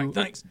Hogan, He's like,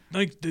 thanks,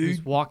 who's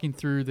dude. walking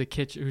through the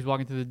kitchen, who's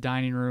walking through the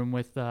dining room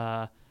with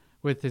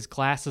his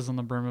glasses on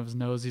the brim of his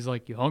nose. He's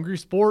like, "You hungry,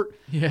 sport?"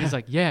 Yeah. He's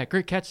like, "Yeah,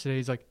 great catch today."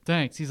 He's like,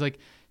 "Thanks." He's like,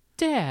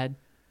 "Dad,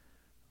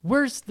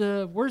 where's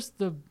the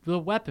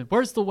weapon?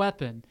 Where's the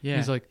weapon? Yeah.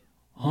 He's like,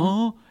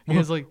 huh?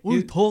 He's like, What are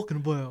you talking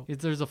about?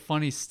 there's a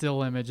funny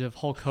still image of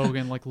Hulk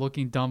Hogan like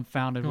looking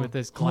dumbfounded with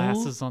his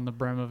glasses on the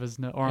brim of his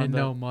nose or on And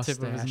the no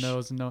tip of his mustache.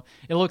 nose. And no,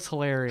 it looks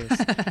hilarious.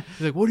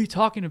 He's like, what are you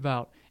talking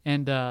about?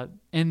 And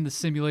in the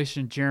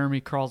simulation,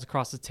 Jeremy crawls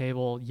across the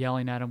table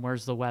yelling at him,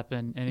 "Where's the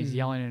weapon?" And he's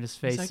yelling in his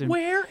face. It's like, and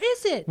where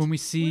is it? when we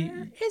see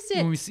Where is it?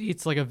 when we see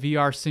it's like a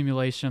VR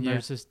simulation, Yeah.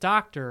 there's this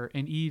doctor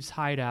in Eve's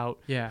hideout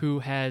Yeah. who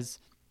has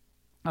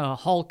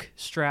Hulk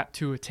strapped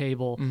to a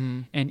table,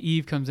 Mm-hmm. and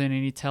Eve comes in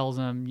and he tells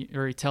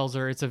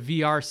her it's a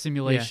VR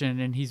simulation,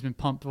 and he's been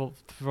pumped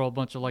through a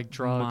bunch of like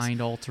drugs,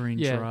 Mind-altering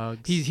yeah.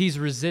 drugs. He's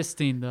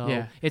resisting though.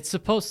 Yeah. It's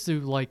supposed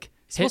to like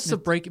It's supposed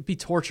to be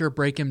torture,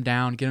 break him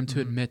down, get him to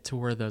admit to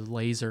where the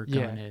laser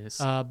gun is.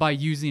 by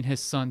using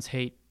his son's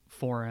hate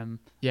for him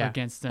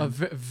against him. A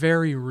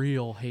very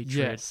real hatred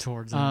Yes.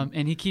 towards him.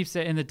 And he keeps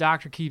and the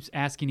doctor keeps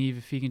asking Eve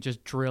if he can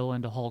just drill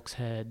into Hulk's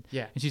head.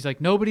 Yeah. And she's like,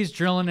 nobody's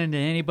drilling into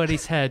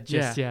anybody's head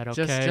just yet,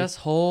 okay? Just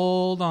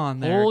hold on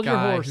there, Hold your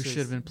guy horses. who should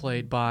have been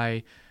played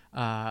by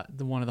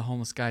one of the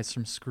homeless guys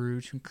from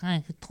Scrooge. Who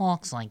Guy who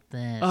talks like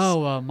this.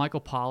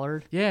 Michael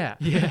Pollard. Yeah.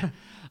 Yeah.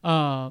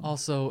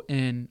 Also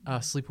in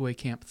Sleepaway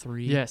Camp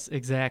 3. Yes,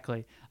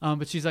 exactly.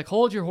 But she's like,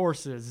 hold your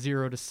horses,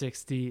 0 to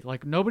 60.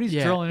 Like, nobody's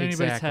Yeah, drilling anybody's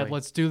head. exactly.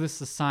 Let's do this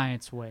the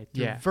science way.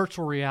 Through Yeah.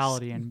 virtual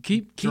reality and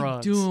Keep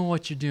drugs. doing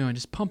what you're doing.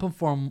 Just pump them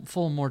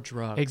full of more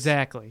drugs.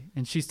 Exactly.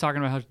 And she's talking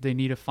about how they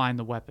need to find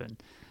the weapon.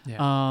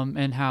 Yeah.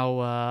 And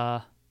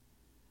how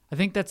I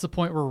think that's the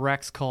point where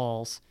Rex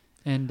calls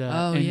and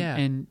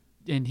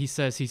and he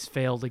says he's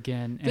failed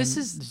again. And This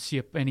is-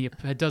 he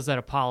does that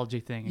apology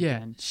thing Yeah.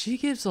 again. She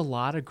gives a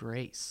lot of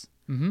grace.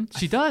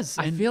 She does.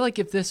 I And feel like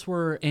if this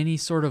were any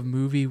sort of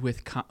movie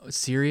with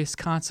serious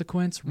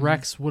consequence,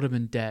 Rex would have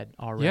been dead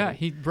already.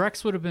 yeah,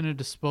 Rex would have been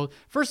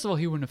First of all,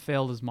 he wouldn't have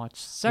failed as much.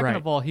 Second Right.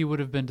 of all, he would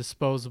have been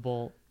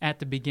disposable at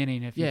the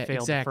beginning if he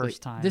failed exactly. the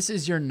first time. This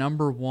is your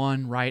number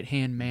one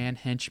right-hand man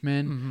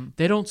henchman.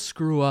 They don't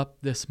screw up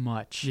this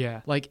much.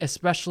 Yeah. Like,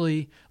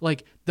 especially,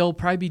 like, they'll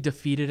probably be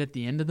defeated at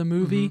the end of the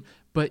movie,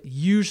 but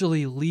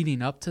usually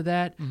leading up to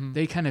that,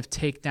 they kind of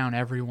take down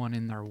everyone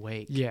in their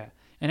wake. Yeah.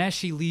 And as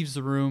she leaves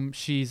the room,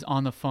 she's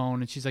on the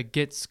phone and she's like,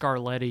 "Get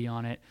Scarletti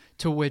on it."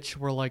 To which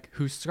we're like,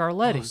 "Who's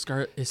Scarletti?"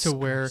 Is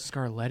where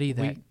Scarletti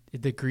that...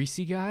 the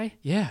greasy guy.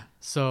 yeah.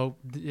 So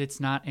it's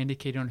not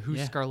indicated on who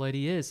Yeah.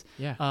 Scarletti is.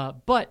 Yeah.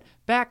 But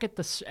back at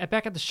the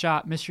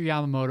shop, Mr.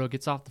 Yamamoto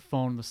gets off the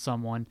phone with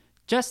someone.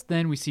 Just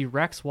then, we see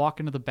Rex walk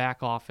into the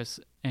back office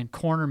and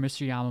corner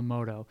Mr.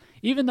 Yamamoto.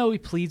 Even though he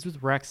pleads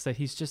with Rex that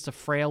he's just a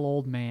frail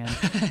old man,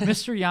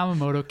 Mr.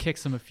 Yamamoto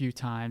kicks him a few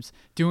times,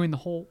 doing the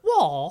whole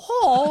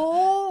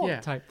whoa Yeah.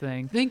 type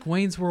thing. Think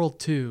Wayne's World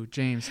 2,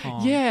 James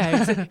Hong. Yeah.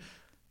 It's like,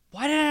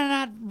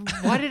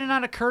 why did it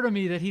not occur to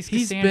me that he's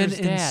He's Cassandra's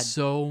been in dad?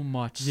 so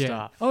much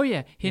stuff. Oh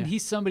yeah, and Yeah.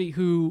 he's somebody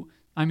who,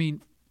 I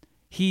mean,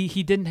 he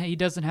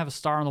doesn't have a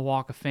star on the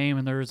Walk of Fame,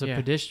 and there's a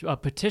Yeah.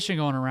 petition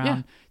going around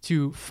Yeah.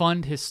 to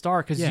fund his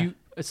star because Yeah.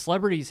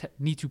 celebrities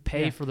need to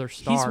pay Yeah. for their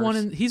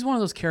stars. He's one of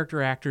those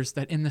character actors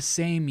that in the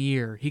same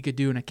year he could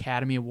do an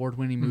Academy Award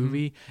winning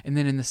movie, and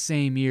then in the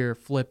same year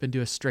flip and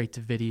do a straight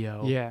to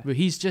video. Yeah. But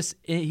he's just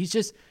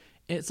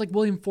it's like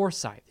William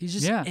Forsythe. He's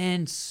just Yeah.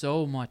 in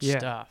so much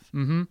stuff.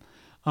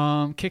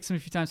 Kicks him a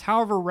few times.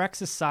 However,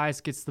 Rex's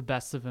size gets the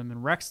best of him,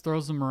 and Rex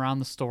throws him around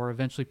the store,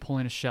 eventually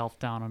pulling a shelf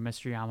down on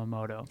Mr.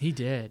 Yamamoto. He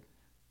did.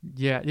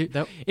 Yeah,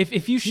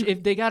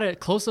 if they got a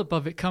close up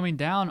of it coming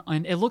down,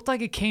 and it looked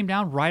like it came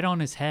down right on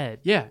his head.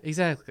 Yeah,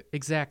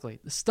 exactly.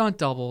 The stunt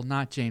double,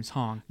 not James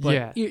Hong,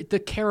 but Yeah. the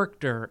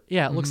character.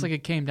 Yeah, it looks like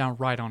it came down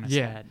right on his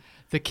head.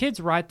 The kids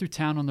ride through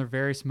town on their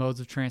various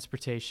modes of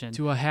transportation.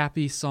 To a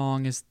happy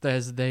song as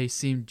they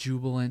seem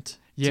jubilant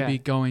Yeah. to be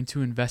going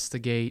to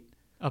investigate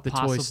the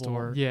toy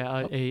store.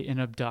 Yeah, an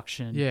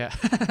abduction. Yeah.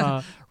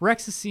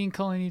 Rex is seeing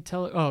Colleen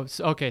tell. Oh,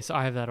 so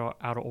I have that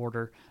out of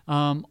order.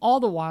 All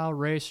the while,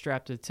 Ray is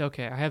strapped to.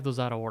 Okay, I have those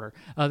out of order.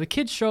 The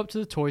kids show up to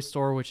the toy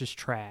store, which is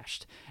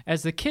trashed.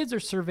 As the kids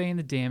are surveying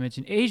the damage,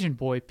 an Asian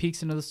boy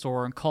peeks into the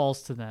store and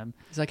calls to them.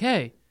 He's like,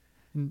 "Hey."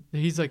 And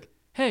he's like,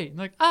 "Hey," and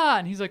like,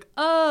 and he's like,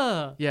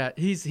 Yeah,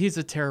 he's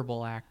a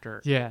terrible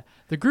actor. Yeah.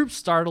 The group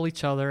startle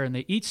each other, and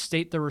they each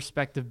state their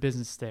respective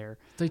business there.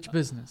 Take your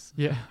business.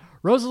 Yeah.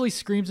 Rosalie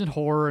screams in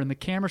horror, and the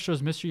camera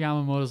shows Mr.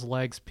 Yamamoto's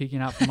legs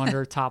peeking out from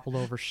under a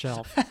toppled-over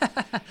shelf.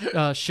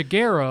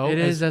 Shigeru... It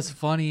is as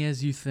funny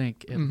as you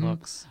think it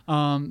looks.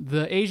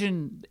 The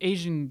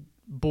Asian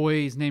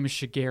boy's name is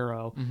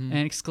Shigeru, and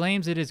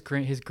exclaims it is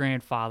his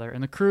grandfather,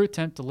 and the crew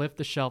attempt to lift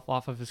the shelf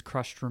off of his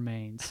crushed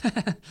remains.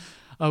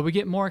 We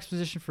get more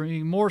exposition for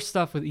more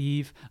stuff with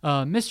Eve.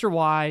 Mr.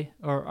 Y,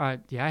 I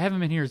have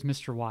him in here as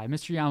Mr. Y.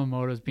 Mr.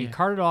 Yamamoto is being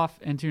carted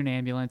off into an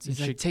ambulance. He's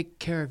and like, "Take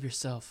care of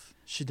yourself,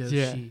 Shidoshi."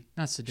 Yeah.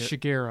 Not Shidoshi.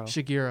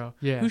 Shigeru.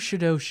 Yeah. Who's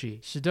Shidoshi?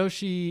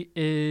 Shidoshi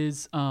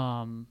is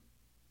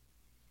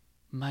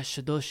my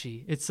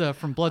Shidoshi. It's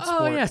from Bloodsport.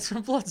 Oh yeah, it's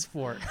from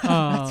Bloodsport.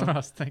 That's what I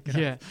was thinking.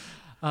 Yeah.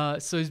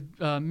 Mr.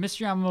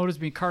 Yamamoto's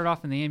being carted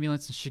off in the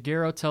ambulance, and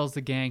Shigeru tells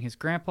the gang his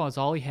grandpa is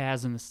all he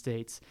has in the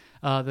States.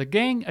 The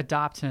gang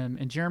adopt him,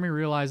 and Jeremy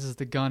realizes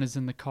the gun is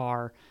in the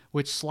car,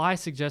 which Sly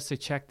suggests they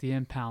check the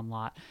impound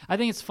lot. I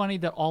think it's funny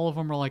that all of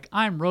them are like,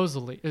 "I'm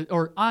Rosalie,"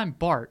 or "I'm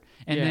Bart,"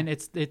 and then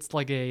it's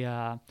like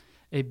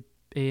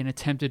an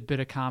attempted bit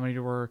of comedy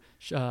to where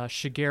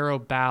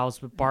Shigeru bows,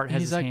 but Bart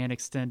has his hand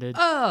extended.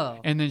 Oh.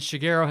 And then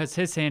Shigeru has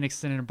his hand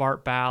extended, and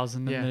Bart bows,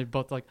 and then they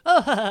both like,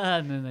 oh,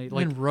 and then they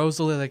like and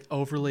Rosalie like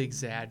overly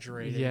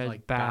exaggerated,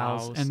 like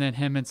bows. and then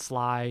him and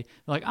Sly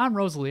like, "I'm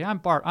Rosalie, I'm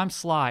Bart, I'm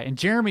Sly," and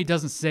Jeremy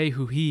doesn't say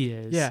who he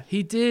is. Yeah,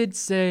 he did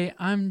say,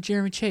 "I'm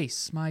Jeremy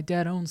Chase. My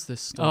dad owns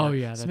this store." Oh,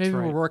 yeah, so that's maybe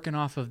right. we're working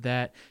off of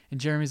that. And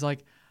Jeremy's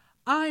like,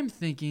 I'm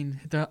thinking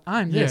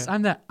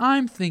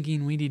I'm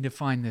thinking we need to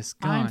find this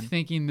gun. I'm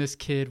thinking this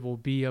kid will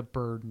be a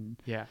burden.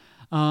 Yeah.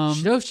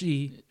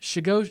 Shigeru.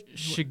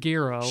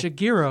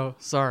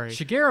 Sorry.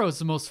 Shigeru is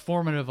the most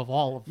formative of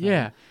all of them.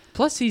 Yeah.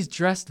 Plus, he's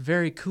dressed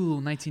very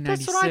cool.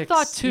 1996. That's what I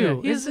thought,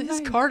 too. Yeah, Isn't his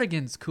he?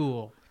 cardigan's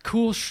cool.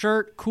 Cool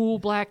shirt, cool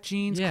black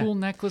jeans, Yeah. cool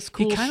necklace,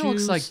 cool He shoes. kind of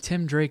looks like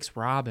Tim Drake's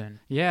Robin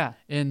yeah.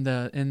 in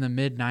the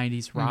mid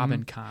 '90s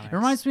Robin comics. It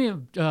reminds me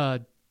of,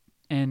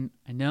 and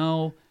I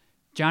know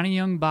Johnny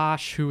Young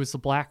Bosch, who was the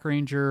Black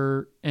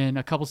Ranger in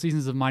a couple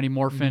seasons of Mighty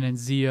Morphin and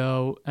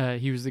Zeo.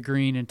 He was the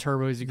green, and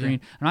Turbo is the green.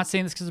 I'm not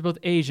saying this because they're both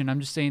Asian. I'm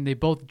just saying they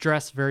both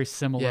dress very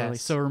similarly.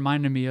 Yes. So it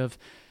reminded me of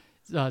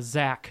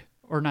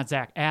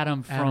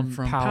Adam from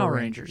Power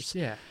Rangers.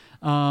 Yeah.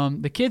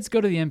 The kids go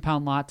to the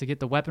impound lot to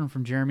get the weapon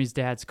from Jeremy's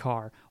dad's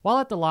car. While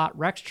at the lot,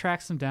 Rex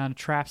tracks them down and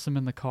traps them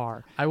in the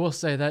car. I will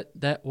say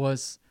that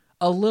was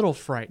a little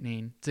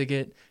frightening to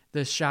get.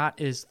 The shot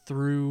is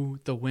through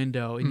the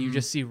window, and you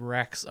just see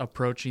Rex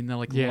approaching them,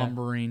 like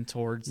lumbering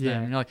towards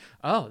them. And you're like,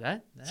 oh,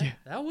 that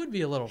would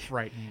be a little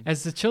frightening.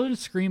 As the children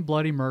scream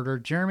bloody murder,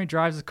 Jeremy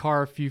drives the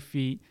car a few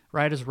feet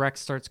right as Rex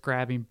starts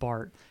grabbing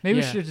Bart. Maybe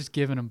we should have just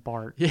given him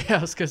Bart. Yeah,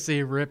 I was going to say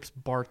he rips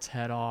Bart's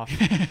head off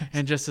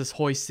and just is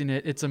hoisting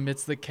it. It's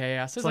amidst the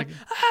chaos. It's like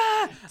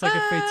It's like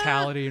a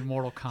fatality in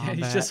Mortal Kombat. yeah,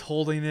 he's just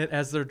holding it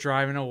as they're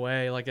driving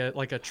away like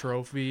a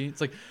trophy.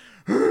 It's like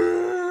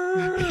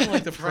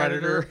like the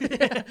Predator.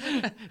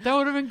 That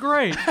would have been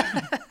great.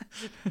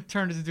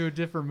 Turned it into a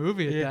different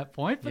movie at that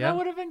point, but that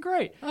would have been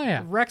great. Oh,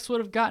 yeah. Rex would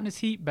have gotten his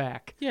heat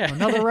back. Yeah.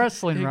 Another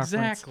wrestling reference.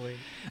 Exactly.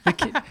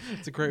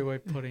 It's a great way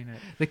of putting it.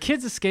 The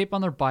kids escape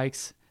on their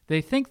bikes. They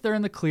think they're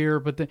in the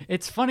clear, but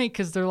it's funny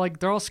because they're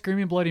all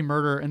screaming bloody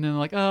murder, and then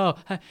like, oh,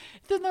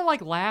 then they're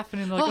like laughing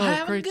and they're like, oh,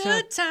 have great a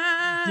good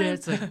time. Yeah,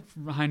 it's like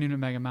High Noon at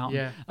Mega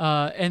Mountain.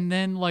 Yeah. And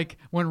then like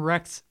when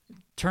Rex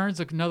turns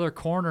another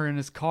corner in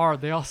his car,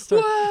 they all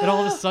start, and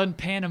all of a sudden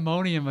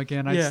pandemonium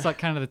again. I just thought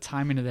kind of the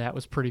timing of that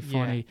was pretty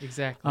funny. Yeah,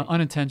 exactly.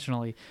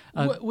 Unintentionally.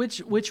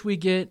 Which we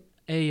get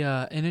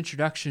an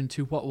introduction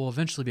to what will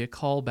eventually be a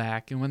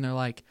callback, and when they're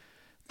like,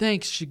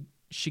 thanks,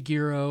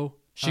 Shigeru.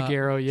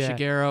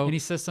 Shigeru. And he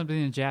says something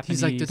in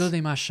Japanese. He's like,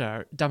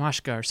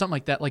 damashka, or something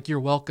like that, like you're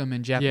welcome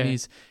in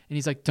Japanese. And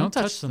he's like, don't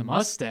touch the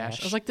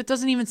mustache. I was like, that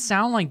doesn't even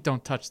sound like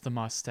don't touch the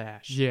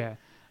mustache. Yeah.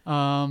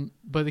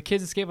 But the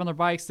kids escape on their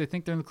bikes. They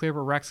think they're in the clear,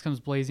 but Rex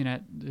comes blazing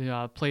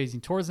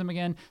towards them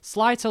again.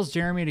 Sly tells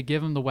Jeremy to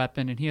give him the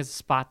weapon, and he has a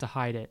spot to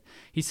hide it.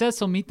 He says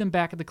he'll meet them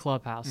back at the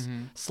clubhouse.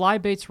 Sly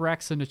baits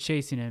Rex into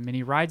chasing him, and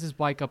he rides his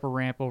bike up a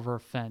ramp over a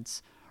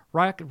fence.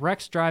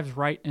 Rex drives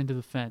right into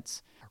the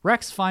fence.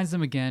 Rex finds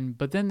them again,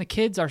 but then the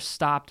kids are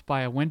stopped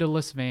by a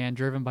windowless van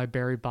driven by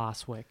Barry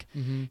Bostwick.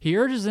 He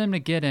urges them to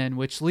get in,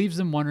 which leaves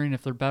them wondering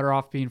if they're better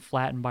off being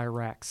flattened by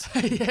Rex.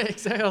 Yeah,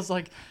 exactly. I was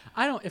like,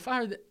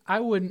 I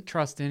wouldn't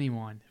trust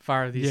anyone if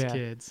I were these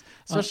kids,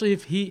 especially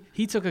if he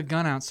took a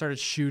gun out and started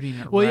shooting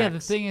at Well, Rex. yeah, the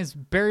thing is,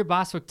 Barry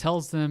Bostwick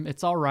tells them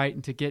it's all right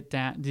and to get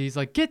down. He's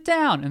like, get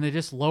down, and they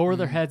just lower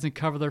their heads and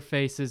cover their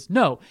faces.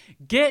 No,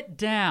 get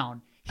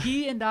down.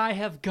 He and I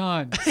have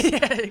guns.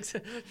 Yeah,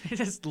 exactly. They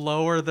just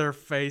lower their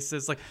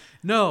faces like,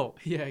 no.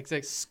 Yeah,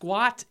 exactly.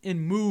 Squat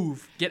and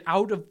move. Get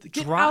out of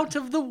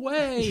the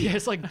way. Yeah,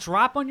 it's like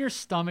drop on your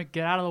stomach,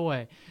 get out of the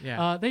way.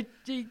 Yeah.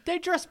 They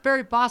dressed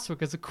Barry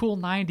Bostwick as a cool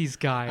 '90s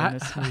guy in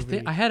this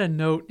movie. I had a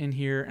note in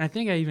here, and I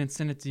think I even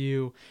sent it to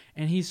you.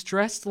 And he's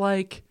dressed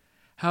like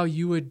how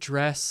you would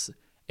dress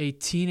a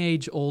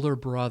teenage older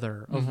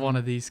brother of one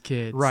of these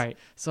kids. Right.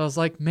 So I was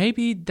like,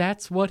 maybe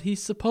that's what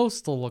he's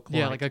supposed to look like.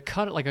 Yeah, like a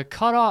cut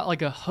off,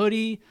 like a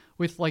hoodie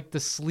with like the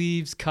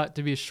sleeves cut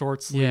to be a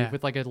short sleeve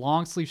with like a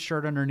long sleeve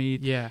shirt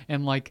underneath. Yeah.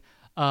 And like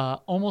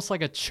almost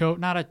like a choke,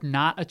 not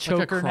a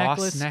choker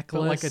cross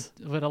necklace,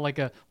 but like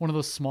a one of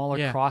those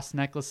smaller cross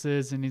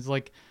necklaces. And he's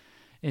like,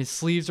 his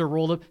sleeves are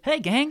rolled up.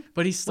 Hey, gang!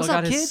 But he's still What's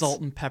got up, his kids?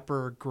 salt and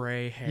pepper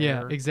gray hair.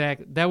 Yeah,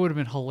 exactly. That would have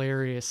been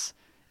hilarious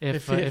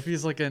if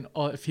he's like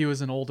if he was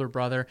an older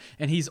brother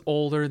and he's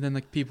older than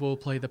the people who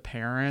play the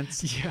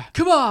parents. Yeah.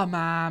 Come on,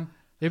 Mom.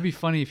 It'd be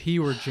funny if he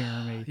were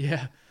Jeremy.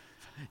 Yeah.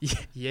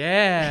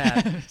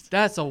 Yeah.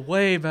 That's a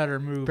way better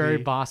movie. Barry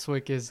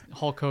Bostwick is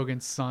Hulk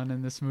Hogan's son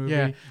in this movie.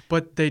 Yeah,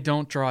 but they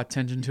don't draw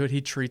attention to it.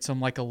 He treats him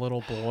like a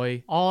little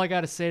boy. All I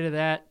got to say to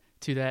that,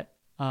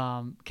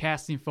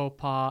 casting faux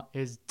pas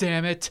is,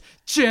 damn it,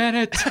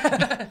 Janet.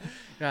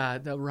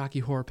 The Rocky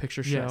Horror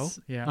Picture Show. Yes.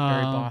 Yeah,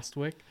 Barry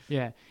Bostwick.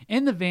 Yeah.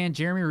 In the van,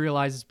 Jeremy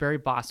realizes Barry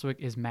Bostwick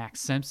is Max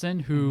Simpson,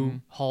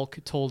 who Hulk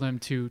told him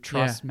to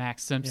trust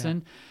Max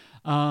Simpson.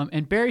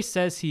 And Barry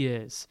says he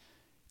is.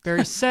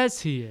 Barry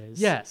says he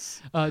is.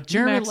 Yes.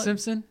 Jeremy Max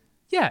Simpson?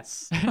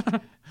 Yes.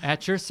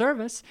 at your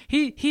service.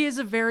 He is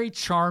a very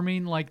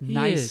charming, like,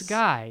 nice is.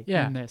 guy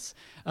Yeah. in this.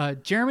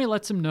 Jeremy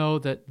lets him know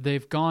that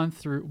they've gone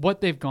through what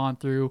they've gone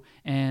through,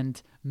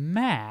 and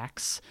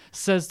Max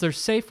says they're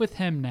safe with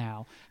him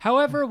now.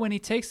 However, when he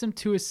takes him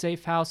to his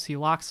safe house, he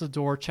locks the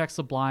door, checks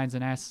the blinds,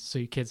 and asks, so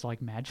you kids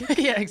like magic?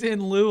 Yeah,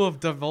 in lieu of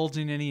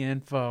divulging any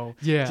info,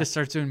 Yeah. just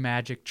starts doing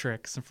magic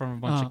tricks in front of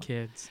a bunch of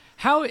kids.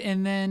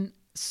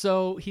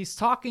 So he's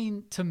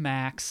talking to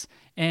Max,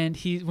 and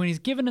when he's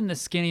giving him the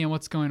skinny and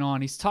what's going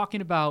on, he's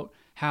talking about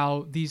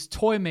how these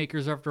toy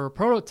makers are after a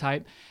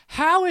prototype.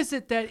 How is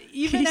it that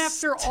even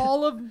after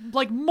all of,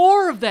 like,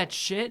 more of that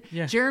shit,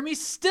 Yeah. Jeremy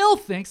still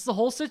thinks the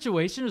whole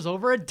situation is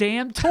over a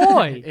damn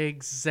toy?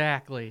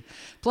 Exactly.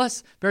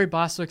 Plus, Barry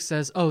Bostwick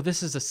says, "Oh,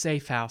 this is a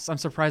safe house." I'm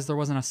surprised there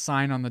wasn't a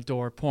sign on the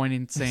door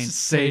pointing saying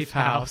 "safe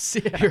house."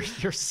 Yeah.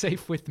 You're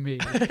safe with me.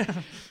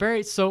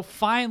 So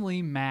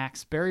finally,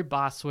 Barry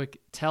Bostwick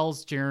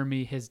tells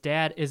Jeremy his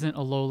dad isn't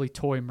a lowly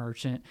toy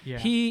merchant. Yeah.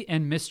 He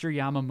and Mr.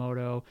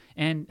 Yamamoto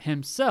and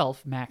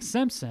himself, Max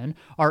Simpson,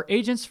 are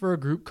agents for a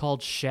group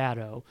called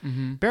Shadow.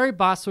 Mm-hmm. Barry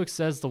Bostwick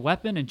says the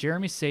weapon and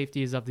Jeremy's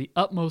safety is of the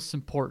utmost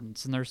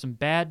importance, and there's some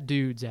bad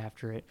dudes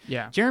after it.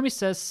 Yeah. Jeremy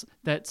says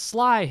that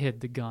Sly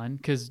hid the gun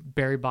because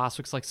Barry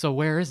Bostwick's like, so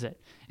where is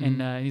it?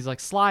 And he's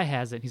like, Sly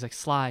has it. And he's like,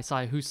 Sly,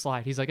 who's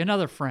Sly? He's like,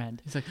 another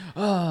friend. He's like,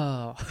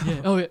 "Oh,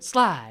 Yeah. Oh, yeah.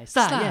 Sly.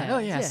 Sly. Oh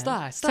yeah,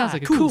 Sly. Sounds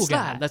like a cool cool Sly.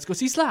 guy. Let's go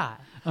see Sly."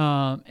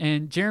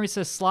 And Jeremy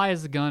says Sly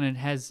has the gun and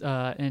has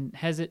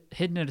it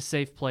hidden at a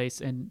safe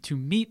place, and to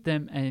meet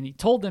them, and he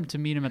told them to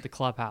meet him at the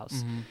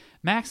clubhouse.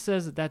 Max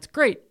says that that's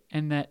great,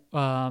 and that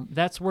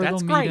that's where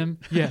That's they'll meet great. him.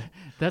 Yeah,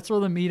 that's where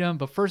they'll meet him.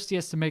 But first, he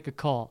has to make a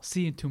call.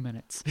 See you in 2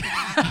 minutes.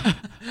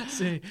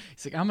 See,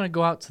 he's like, "I'm gonna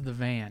go out to the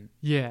van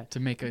Yeah,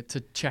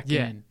 to check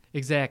yeah, in."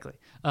 exactly.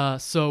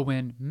 So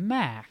when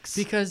Max,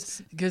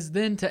 Because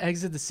then to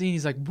exit the scene,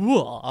 he's like,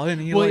 "Whoa!" And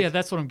he yeah,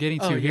 that's what I'm getting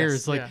to Oh, here. yes,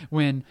 Is like yeah.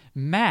 when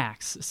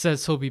Max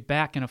says he'll be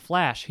back in a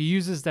flash, he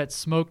uses that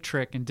smoke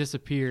trick and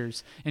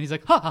disappears, and he's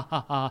like, ha ha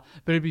ha ha.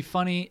 But it'd be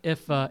funny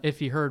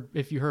if you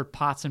heard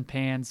pots and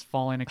pans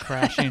falling and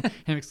crashing,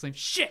 him exclaim,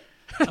 "Shit!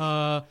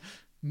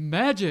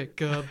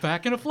 Magic!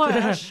 Back in a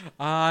flash!"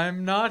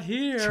 I'm not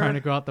here. Trying to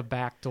go out the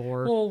back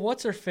door. Well,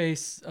 what's her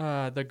face?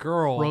 The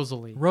girl,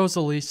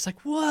 Rosalie. She's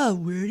like, "Whoa,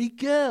 where'd he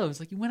go?" It's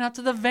like he went out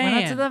to the van.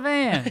 Went out to the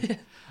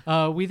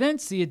van. We then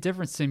see a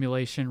different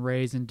simulation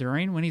Ray's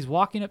enduring when he's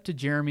walking up to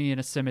Jeremy in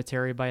a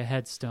cemetery by a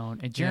headstone,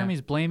 and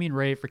Jeremy's blaming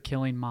Ray for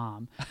killing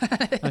Mom.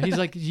 He's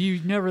like, "You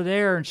never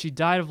there, and she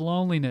died of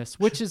loneliness,"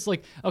 which is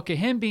like, okay,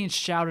 him being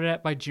shouted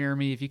at by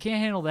Jeremy. If you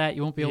can't handle that,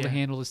 you won't be able to Yeah.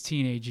 handle his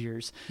teenage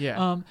years.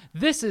 Yeah.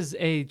 This is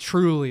a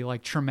truly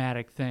like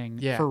traumatic thing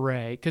Yeah. for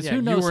Ray, because Yeah,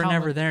 who knows you were how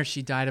never mu- there.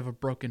 She died of a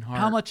broken heart.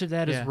 how much of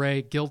that is Yeah.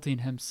 Ray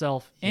guilting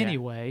himself Yeah.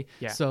 anyway?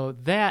 Yeah. So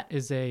that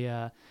is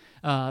the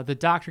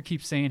doctor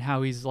keeps saying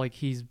how he's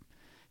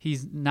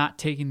not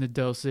taking the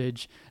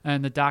dosage,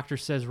 and the doctor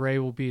says Ray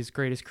will be his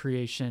greatest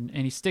creation,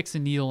 and he sticks a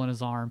needle in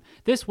his arm.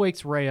 This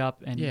wakes Ray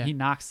up, and Yeah. he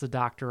knocks the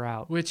doctor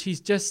out. Which he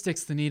just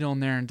sticks the needle in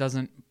there and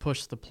doesn't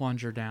push the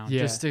plunger down.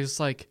 Yeah. Just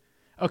like,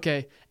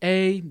 okay,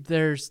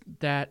 there's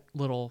that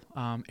little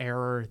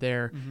error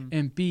there,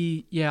 and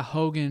B,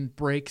 Hogan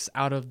breaks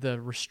out of the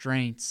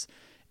restraints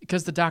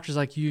because the doctor's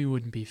like, "You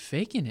wouldn't be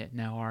faking it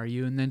now, are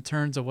you?" And then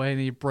turns away and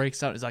he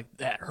breaks out. He's like,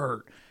 "That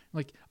hurt."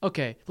 Like,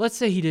 okay, let's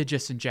say he did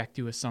just inject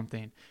you with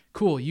something.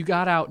 Cool, you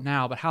got out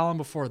now, but how long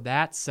before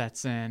that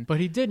sets in? But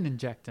he didn't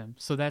inject him,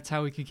 so that's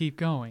how he could keep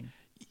going.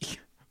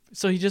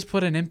 So he just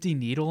put an empty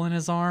needle in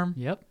his arm?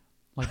 Yep.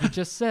 Like you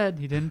just said,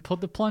 he didn't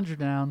put the plunger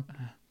down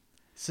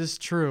This is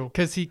true.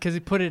 because he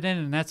put it in,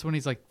 and that's when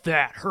he's like,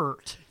 "That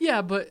hurt."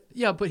 Yeah, but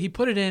he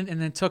put it in and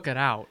then took it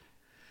out.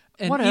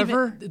 And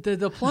Whatever. even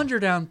the plunger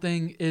down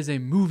thing is a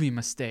movie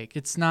mistake.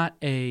 It's not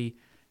a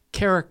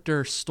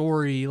character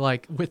story,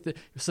 like with the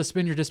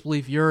suspend your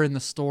disbelief, you're in the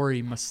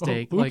story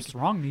mistake. Oh, like oops,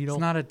 wrong needle.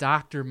 It's not a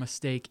doctor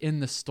mistake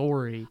in the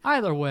story.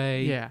 Either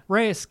way, Yeah.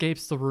 Ray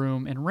escapes the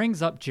room and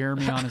rings up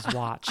Jeremy on his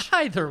watch.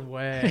 Either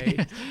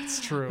way, it's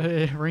true.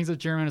 Rings up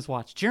Jeremy on his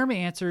watch. Jeremy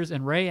answers,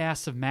 and Ray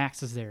asks if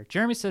Max is there.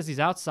 Jeremy says he's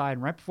outside,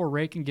 and right before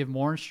Ray can give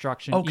more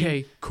instruction,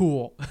 Okay,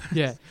 cool.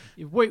 yeah.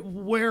 Wait,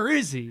 where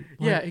is he?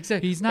 Yeah, Like,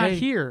 exactly. He's not Hey,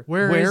 here.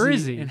 Where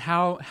is he? And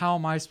how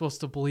am I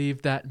supposed to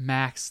believe that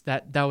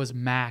that was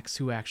Max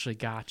who actually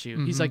got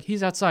you? He's like,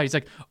 he's outside. He's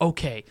like,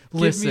 okay,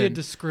 listen. Give me a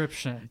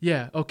description.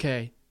 Yeah,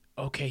 okay,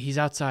 he's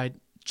outside.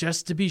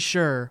 Just to be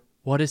sure,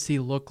 what does he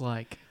look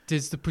like?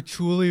 Does the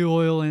patchouli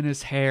oil in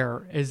his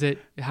hair?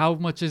 How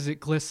much is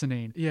it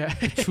glistening? Yeah,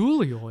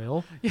 Patchouli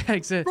oil? yeah,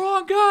 exactly.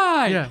 Wrong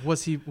guy. Yeah,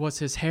 was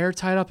his hair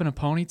tied up in a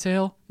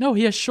ponytail? No,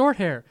 he has short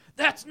hair.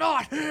 That's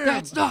not him.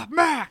 That's not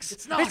Max.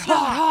 It's not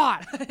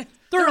hot.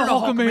 There are no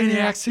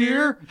Hulkamaniacs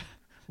here.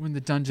 When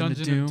the Dungeon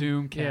Dungeon of of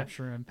Doom Yeah.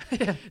 capture him.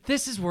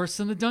 This is worse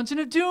than the Dungeon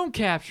of Doom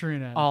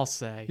capturing him. I'll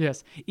say.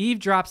 Yes. Eve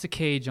drops a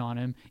cage on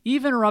him.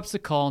 Eve interrupts the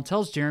call and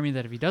tells Jeremy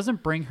that if he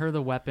doesn't bring her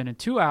the weapon in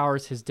 2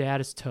 hours, his dad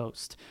is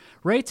toast.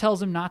 Ray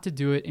tells him not to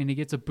do it, and he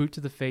gets a boot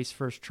to the face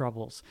for his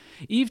troubles.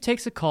 Eve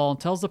takes a call and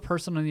tells the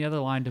person on the other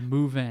line to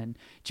move in.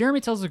 Jeremy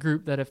tells the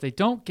group that if they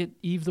don't get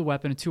Eve the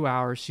weapon in 2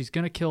 hours, she's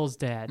going to kill his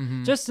dad.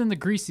 Just then, the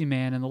greasy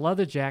man in the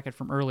leather jacket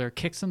from earlier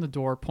kicks in the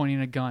door, pointing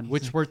a gun,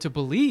 which we're to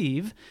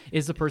believe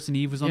is the person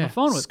Eve was on the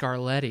phone with.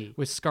 Scarletti.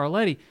 With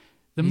Scarletti.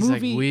 The He's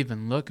movie, like, we've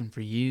been looking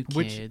for you, kids.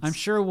 which I'm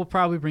sure we'll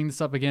probably bring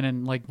this up again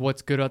in like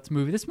what's good about the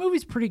movie. This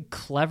movie's pretty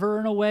clever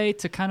in a way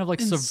to kind of like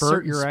In subvert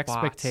certain your spots.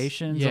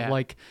 expectations Yeah. of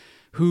like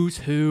who's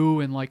who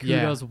and like who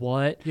Yeah. does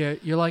what. Yeah,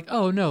 you're like,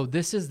 oh no,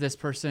 this is this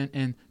person,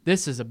 and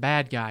this is a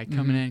bad guy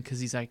coming Mm-hmm. in because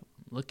he's like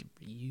looking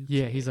for you.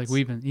 Yeah, he's like,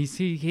 kids."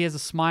 he has a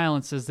smile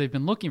and says they've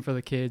been looking for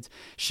the kids.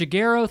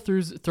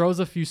 Shigeru throws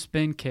a few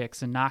spin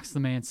kicks and knocks the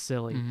man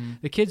silly.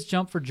 The kids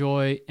jump for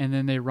joy and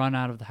then they run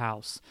out of the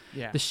house.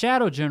 Yeah. The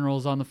Shadow General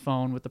is on the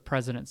phone with the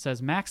president,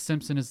 says Max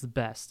Simpson is the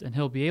best and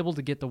he'll be able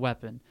to get the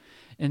weapon.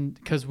 And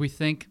because we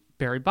think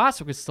Barry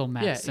Bostwick is still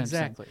Max Yeah, Simpson.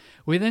 exactly.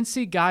 We then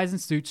see guys in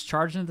suits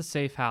charge into the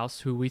safe house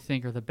who we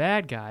think are the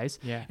bad guys.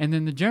 Yeah. And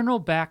then the general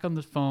back on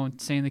the phone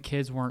saying the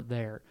kids weren't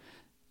there.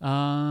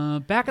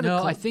 Back at the No,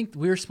 cl- I think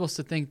we're supposed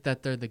to think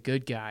that they're the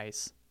good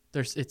guys.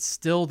 It's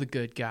still the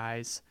good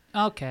guys.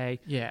 Okay.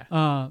 Yeah.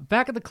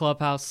 Back at the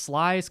clubhouse,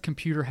 Sly is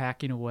computer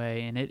hacking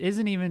away, and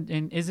isn't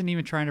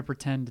even trying to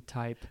pretend to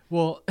type.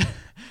 Well,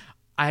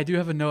 I do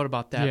have a note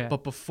about that. Yeah.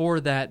 But before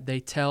that,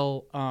 they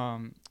tell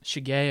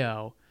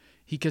Shigeo,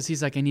 because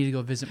he's like, I need to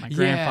go visit my Yeah,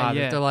 grandfather.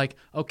 yeah. They're like,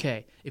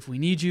 okay, if we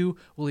need you,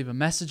 we'll leave a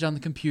message on the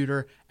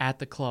computer at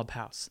the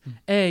clubhouse. Hmm.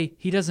 A,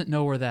 he doesn't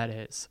know where that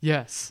is.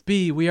 Yes.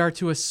 B, we are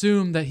to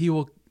assume that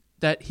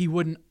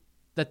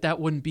that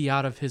wouldn't be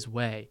out of his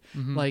way.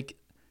 Mm-hmm. Like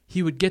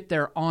he would get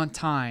there on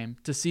time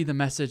to see the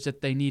message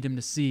that they need him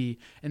to see,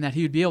 and that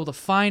he would be able to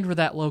find where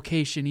that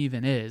location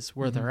even is,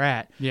 where Mm-hmm. they're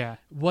at. Yeah.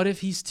 What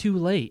if he's too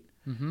late?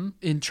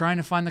 In trying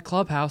to find the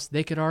clubhouse,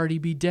 they could already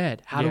be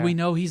dead. How do Yeah. we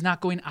know he's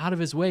not going out of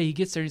his way? He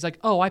gets there and he's like,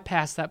 oh, I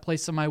passed that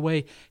place on my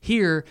way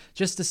here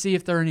just to see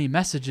if there are any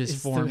messages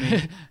for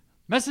me.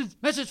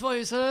 Message for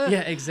you, sir.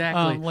 Yeah,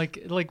 exactly.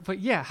 But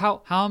yeah,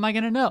 how am I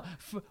gonna know?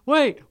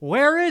 Wait,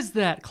 where is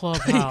that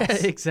clubhouse?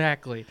 Yeah,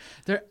 exactly.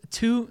 There are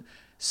too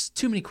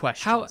many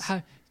questions.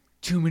 how?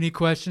 Too many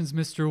questions,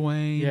 Mr.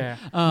 Wayne. Yeah.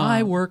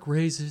 My work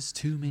raises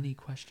too many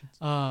questions.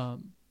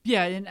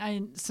 Yeah,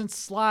 and since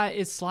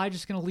Sly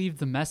just gonna leave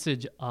the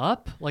message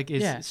up? Like,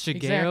 is Yeah, Shigeru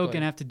exactly.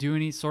 gonna have to do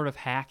any sort of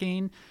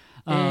hacking?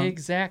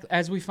 Exactly.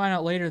 As we find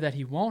out later that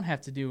he won't have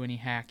to do any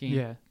hacking.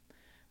 Yeah.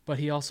 But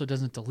he also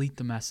doesn't delete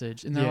the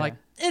message. And they're Yeah. like,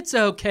 it's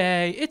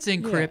okay. It's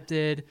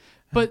encrypted.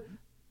 But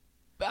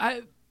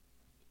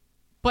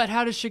but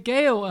how does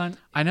Shigeo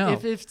I know.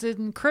 if it's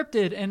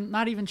encrypted and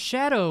not even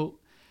Shadow?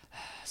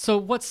 So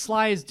what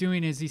Sly is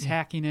doing is he's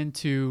hacking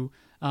into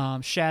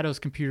Shadow's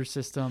computer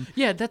system.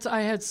 Yeah,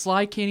 I had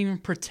Sly can't even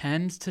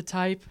pretend to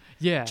type.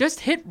 Yeah. Just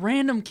hit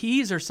random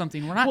keys or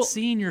something. We're not Well,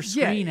 seeing your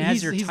screen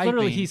as you're he's typing.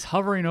 literally he's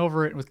hovering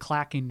over it with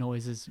clacking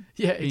noises.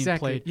 yeah, being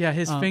exactly. played. Yeah,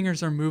 his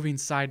fingers are moving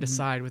side to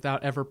side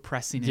without ever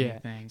pressing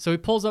anything. So he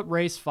pulls up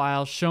Ray's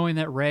file, showing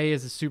that Ray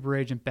is a super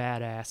agent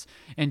badass.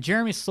 And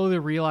Jeremy's slowly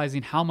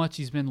realizing how much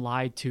he's been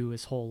lied to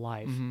his whole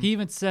life. He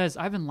even says,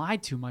 I've been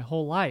lied to my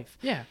whole life.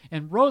 Yeah.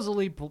 And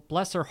Rosalie,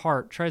 bless her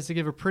heart, tries to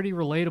give a pretty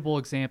relatable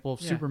example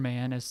of Yeah.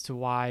 Superman as to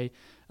why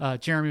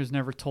Jeremy was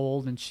never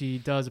told. And she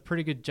does a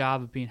pretty good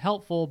job of being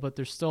helpful, but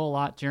there's still a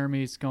lot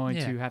Jeremy's going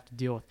Yeah. to have to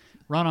deal with.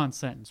 Run-on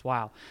sentence,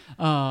 wow.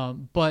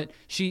 But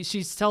she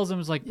tells him,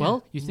 is like,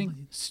 well, you think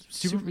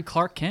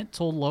Clark Kent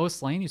told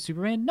Lois Lane he's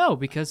Superman? No,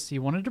 because he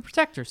wanted to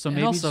protect her. So And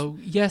maybe also,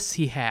 yes,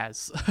 he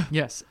has.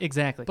 yes,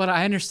 exactly. But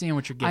I understand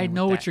what you're getting I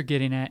know with what that. you're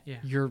getting at. Yeah.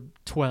 You're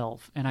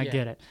 12, and I Yeah.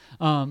 get it.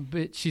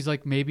 But she's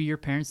like, maybe your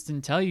parents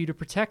didn't tell you to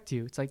protect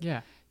you. It's like,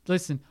 Yeah.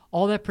 listen,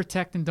 all that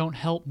protecting don't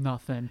help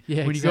nothing.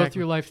 Yeah, when you go exactly.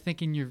 through life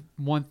thinking you're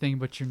one thing,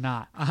 but you're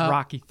not.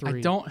 Rocky 3.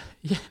 I don't.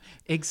 Yeah,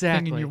 Thinking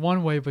exactly. you're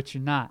one way, but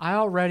you're not.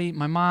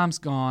 My mom's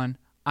gone.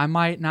 I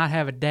might not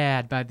have a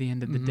dad by the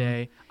end of the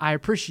day. I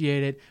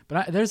appreciate it,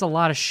 but there's a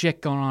lot of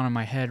shit going on in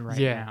my head right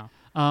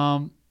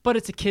now. But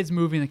it's a kids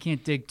movie, and they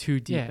can't dig too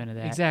deep into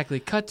that.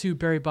 exactly. Cut to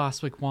Barry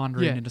Bostwick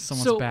wandering into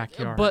someone's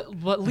backyard.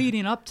 But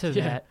leading up to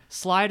Yeah. that,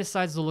 Sly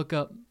decides to look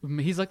up.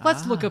 He's like,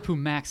 let's look up who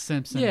Max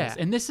Simpson Yeah. is.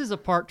 And this is a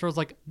part where I was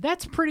like,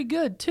 that's pretty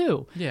good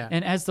too. Yeah.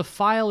 And as the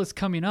file is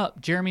coming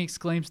up, Jeremy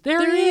exclaims, "There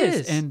There he he is!"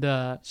 is.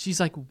 And she's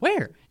like,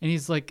 "Where?"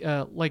 he's like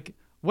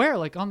where?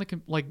 Like on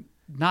the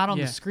not on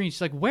Yeah. the screen.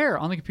 She's like, "Where?"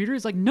 On the computer.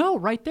 He's like, "No,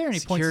 right there." And he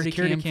points to the Security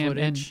security cam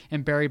cam, and, footage.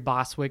 and Barry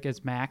Bostwick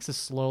as Max is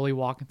slowly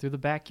walking through the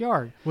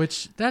backyard.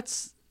 Which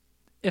that's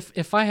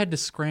if I had to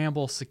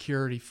scramble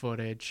security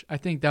footage, I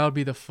think that would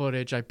be the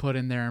footage I put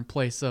in there in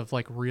place of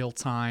like real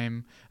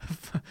time,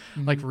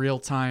 like real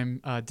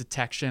time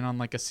detection on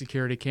like a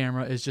security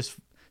camera is just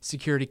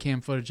security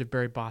cam footage of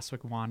Barry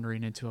Bostwick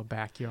wandering into a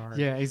backyard.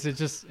 Yeah,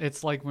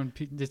 it's like when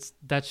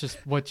that's just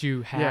what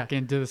you hack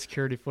into the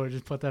security footage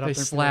and put that up They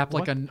there. slap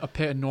like what?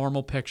 a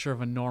normal picture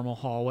of a normal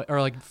hallway,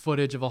 or like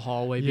footage of a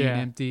hallway being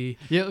empty.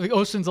 Yeah, like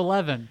Ocean's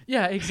 11.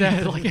 Yeah,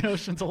 exactly. Like in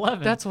Ocean's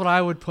 11. That's what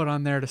I would put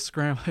on there to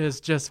scramble is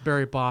just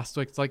Barry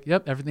Bostwick. It's like,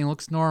 yep, everything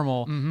looks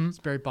normal. It's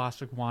Barry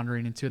Bostwick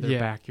wandering into their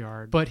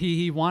backyard. But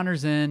he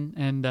wanders in,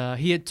 and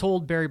he had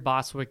told Barry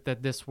Bostwick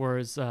that this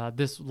was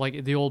this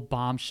like the old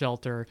bomb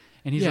shelter,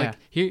 and he's like,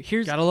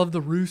 here's gotta love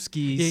the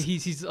Rooskies.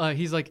 Yeah,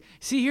 he's like,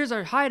 see, here's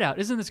our hideout.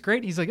 Isn't this great?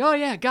 And he's like, oh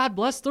yeah, God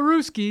bless the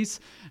Rooskies.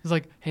 He's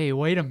like, hey,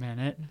 wait a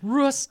minute,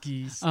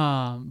 Rooskies.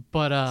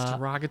 but It's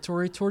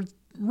derogatory towards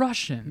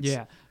Russians.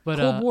 yeah, but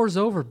Cold War's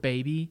over,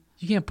 baby.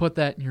 You can't put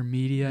that in your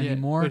media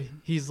anymore. But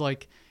he's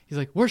like,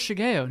 where's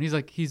Shigeo? And he's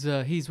like, he's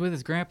with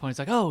his grandpa. And he's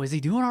like, oh, is he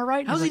doing all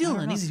right? How's he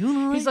doing? Is he doing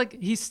all right? He's like,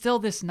 he's still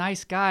this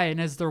nice guy.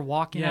 And as they're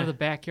walking out of the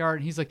backyard,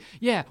 and he's like,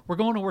 yeah, we're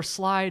going to where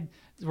Sly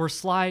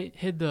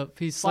hid the.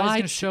 Sly's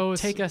gonna show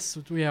us. Take us,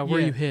 where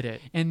you hid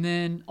it. And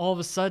then all of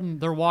a sudden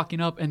they're walking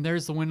up, and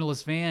there's the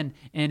windowless van,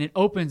 and it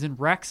opens, and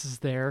Rex is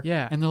there.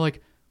 Yeah. And they're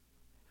like,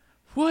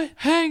 what?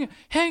 Hang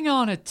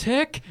on a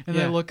tick. And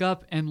they Yeah. look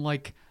up, and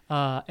like,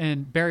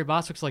 and Barry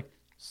Bostwick's like,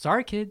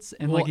 sorry, kids.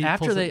 And Well, like, he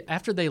after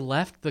pulls they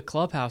left the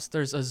clubhouse,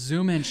 there's a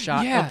zoom in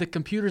shot Yeah. of the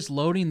computers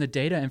loading the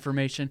data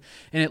information,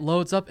 and it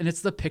loads up, and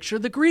it's the picture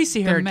of the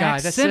greasy haired guy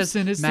Max that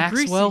Simpson says is the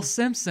Maxwell greasy-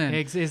 Simpson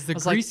is the I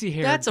was like,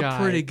 greasy-haired That's guy.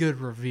 a pretty good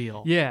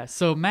reveal. Yeah,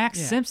 so Max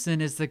Yeah. Simpson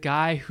is the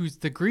guy who's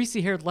the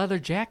greasy-haired leather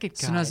jacket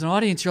guy. So now as an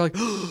audience, you're like,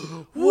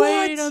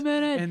 Wait a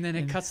minute. And then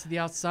it cuts to the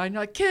outside, and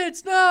you're like,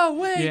 kids, no,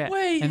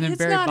 wait, and then it's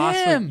Barry not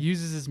Bostwick him.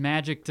 uses his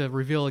magic to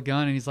reveal a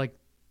gun, and he's like,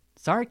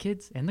 sorry,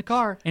 kids, in the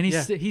car. And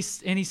he's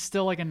he's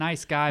still like a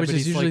nice guy, Which but is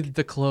he's usually like,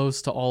 the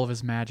close to all of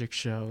his magic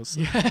shows.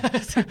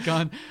 it's a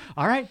gun.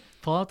 All right,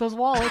 pull out those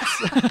wallets.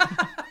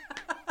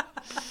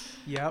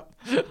 Yep.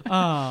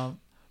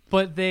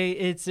 But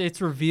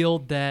it's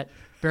revealed that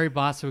Barry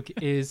Bostwick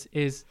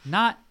is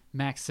not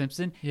Max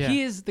Simpson. Yeah.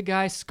 He is the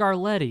guy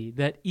Scarletti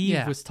that Eve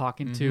Yeah. was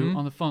talking to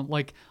on the phone.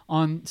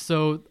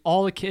 So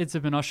all the kids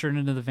have been ushered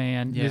into the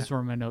van. Yeah. This is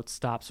where my notes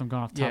stop, so I'm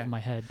going off the top Yeah. of my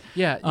head.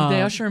 Yeah,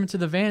 they usher him into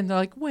the van. And they're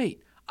like,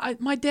 "Wait,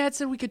 my dad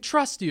said we could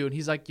trust you." And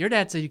he's like, "Your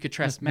dad said you could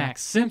trust Max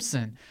Max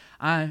Simpson."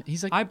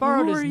 He's like, I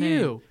borrowed "Who his are name.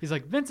 you?" He's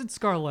like, Vincent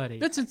Scarletti.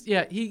 Vincent,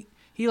 yeah, he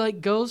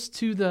like goes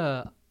to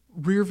the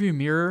rearview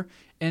mirror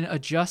and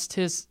adjusts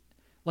his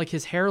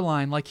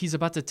hairline like he's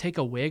about to take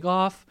a wig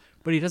off,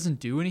 but he doesn't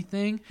do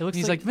anything. It looks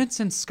he's like- like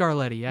Vincent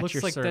Scarletti at Looks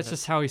your like service. that's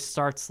just how he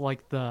starts,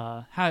 like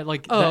the at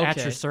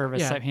okay. your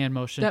service, Yeah. that hand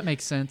motion. That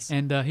makes sense.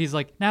 And he's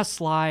like, now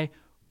Sly,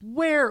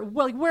 where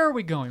are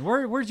we going?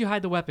 Where'd you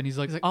hide the weapon? He's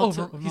like, He's like,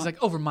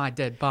 "I'll over my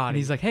dead body. And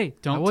he's like, hey,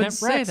 don't I wouldn't tempt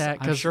say Rex. that,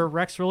 I'm 'cause sure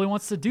Rex really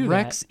wants to do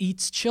Rex that.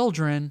 eats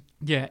children.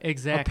 Yeah,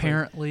 exactly.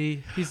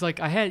 Apparently, He's like,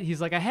 I had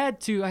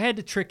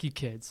to trick you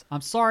kids. I'm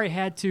sorry, I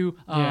had to.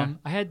 Yeah.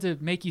 I had to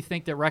make you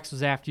think that Rex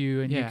was after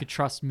you and you Yeah. could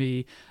trust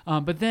me.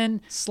 But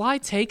then, Sly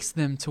takes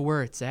them to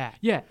where it's at.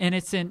 yeah, and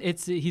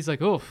he's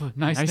like, oh,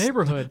 nice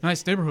neighborhood.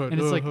 Nice neighborhood.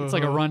 And it's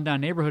like a rundown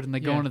neighborhood, and they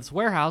go Yeah. into this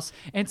warehouse,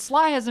 and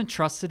Sly hasn't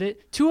trusted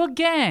it to a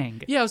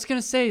gang. Yeah, I was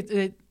gonna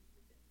say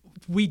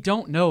we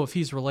don't know if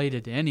he's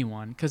related to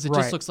anyone because it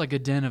Right. just looks like a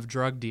den of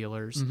drug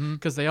dealers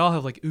because they all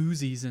have like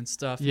Uzis and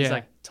stuff. Yeah. He's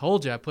like,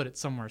 told you I put it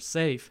somewhere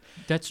safe.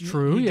 That's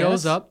true. He yes.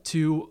 goes up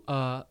to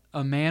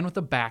a man with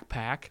a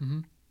backpack,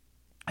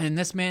 and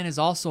this man is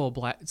also a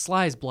black.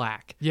 Sly is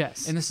black.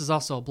 Yes. and this is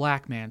also a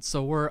black man.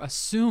 So we're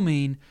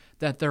assuming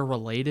that they're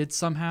related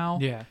somehow.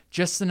 Yeah.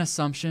 just an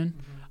assumption.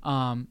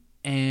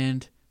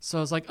 And so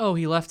I was like, oh,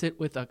 he left it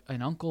with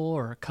an uncle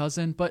or a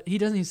cousin, but he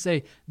doesn't even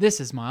say, this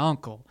is my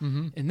uncle,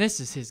 and this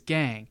is his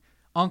gang.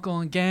 Uncle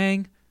and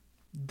gang,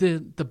 the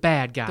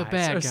bad guys.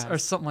 bad or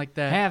guys. something like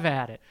that. Have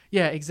at it.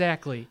 Yeah,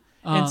 exactly.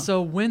 And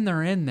so when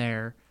they're in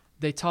there,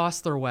 they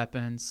toss their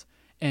weapons,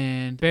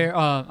 and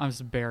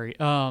Barry.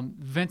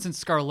 Vincent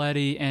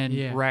Scarletti and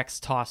Yeah.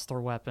 Rex toss their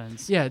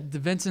weapons. yeah,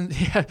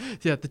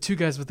 the two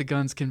guys with the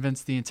guns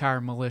convince the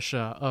entire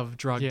militia of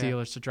drug Yeah.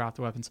 dealers to drop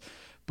the weapons.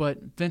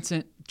 But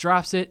Vincent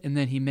drops it, and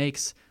then he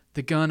makes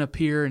the gun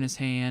appear in his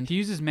hand. He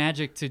uses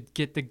magic to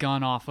get the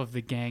gun off of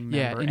the gang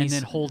Yeah, member, and and he's-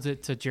 then holds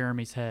it to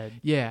Jeremy's head.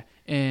 Yeah,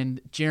 and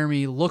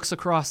Jeremy looks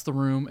across the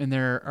room, and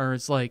there are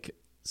like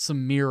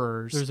some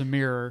mirrors. There's a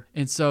mirror.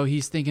 And so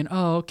he's thinking,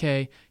 oh,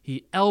 okay.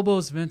 He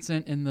elbows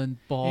Vincent in the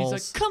balls.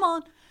 He's like, come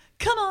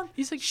on.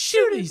 He's like,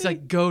 shoot it. He's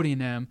like goading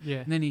him. Yeah.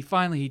 And then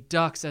he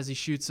ducks as he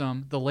shoots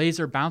him. The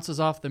laser bounces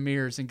off the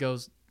mirrors and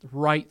goes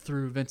right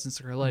through Vincent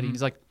Scarletti. And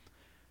he's like,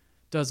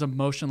 does a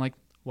motion like,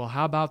 well,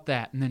 how about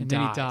that? And then And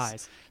then he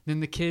dies. Then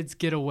the kids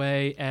get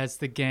away as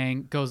the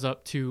gang goes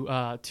up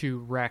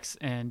to Rex,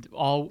 and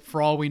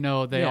for all we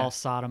know, they Yeah. all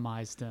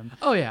sodomized him.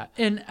 Oh, yeah.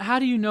 And how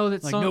do you know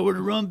that Nowhere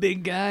to run,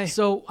 big guy.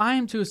 So I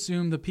am to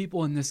assume the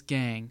people in this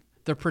gang,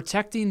 they're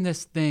protecting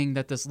this thing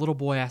that this little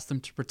boy asked them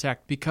to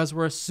protect because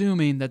we're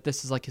assuming that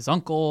this is like his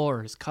uncle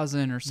or his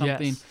cousin or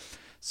something. Yes.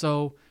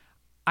 So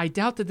I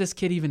doubt that this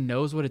kid even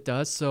knows what it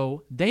does,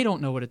 so they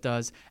don't know what it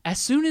does. As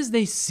soon as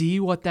they see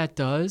what that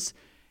does,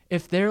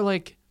 if they're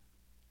like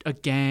a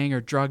gang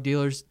or drug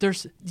dealers,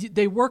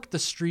 they work the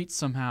streets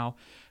somehow.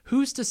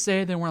 Who's to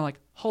say they weren't like,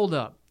 hold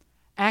up,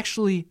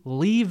 actually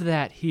leave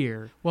that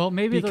here? Well,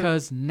 maybe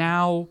because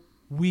now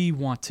we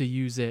want to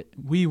use it,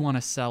 we want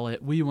to sell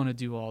it, we want to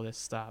do all this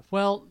stuff.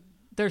 Well,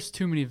 there's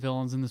too many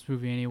villains in this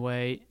movie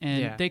anyway,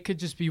 and they could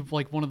just be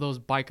like one of those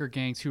biker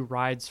gangs who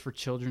rides for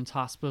children's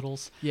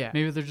hospitals. Yeah.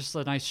 Maybe they're just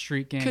a nice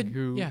street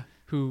gang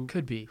who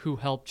could be, who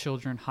help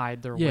children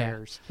hide their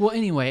wares. Well,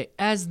 anyway,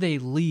 as they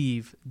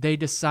leave, they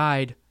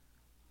decide,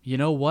 you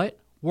know what?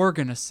 We're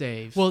gonna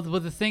save. Well,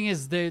 but the thing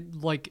is, they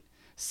like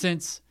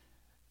since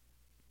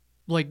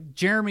like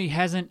Jeremy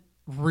hasn't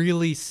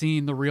really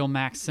seen the real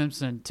Max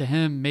Simpson. To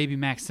him, maybe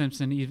Max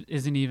Simpson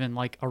isn't even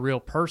like a real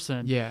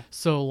person. Yeah.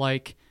 So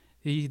like.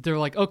 They're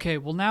like, okay,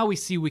 well now we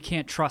see we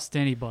can't trust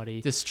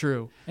anybody. That's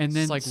true. And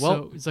then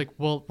it's like,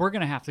 well, we're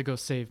gonna have to go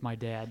save my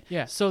dad.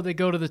 Yeah. So they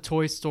go to the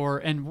toy store,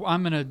 and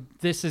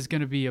this is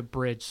gonna be a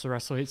bridge the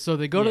rest of it. So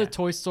they go to the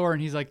toy store,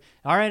 and he's like,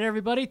 all right,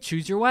 everybody,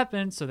 choose your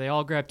weapon. So they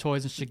all grab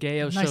toys, and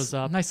Shigeo shows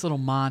up. Nice little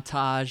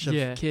montage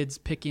of kids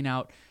picking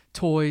out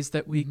toys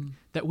that we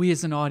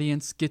as an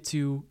audience get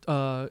to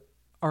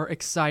are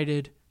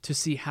excited to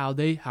see how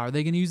are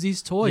they going to use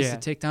these toys to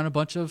take down a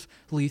bunch of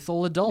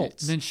lethal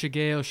adults. And then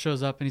Shigeo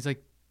shows up and he's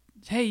like,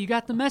 "Hey, you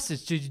got the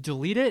message? Did you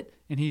delete it?"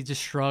 And he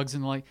just shrugs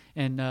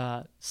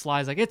and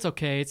Sly's like, "It's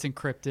okay, it's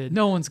encrypted.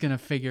 No one's gonna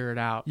figure it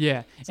out."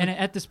 Yeah, and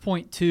at this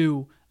point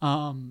too,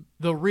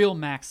 the real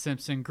Max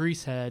Simpson,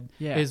 Greasehead,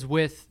 is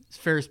with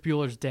Ferris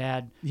Bueller's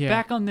dad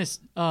back on this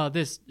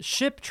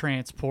ship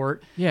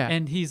transport. Yeah,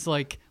 and he's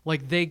like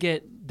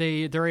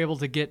they're able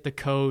to get the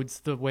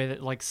codes the way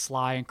that like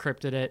Sly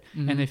encrypted it,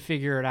 and they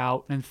figure it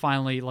out, and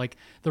finally like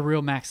the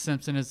real Max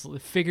Simpson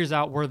figures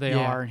out where they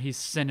are, and he's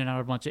sending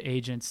out a bunch of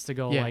agents to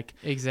go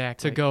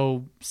to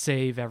go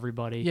save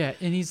everybody. Yeah,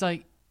 and he's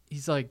like,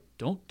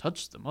 don't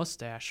touch the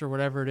mustache or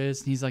whatever it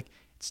is, and he's like,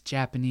 it's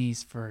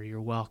Japanese for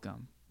you're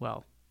welcome.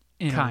 Well,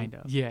 kind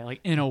of. Yeah, like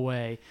in a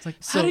way. It's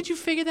like, how did you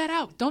figure that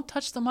out? Don't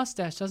touch the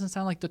mustache. Doesn't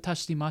sound like the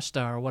touch the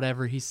musta or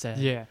whatever he said.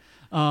 Yeah.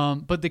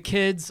 But the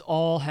kids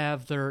all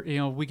have their,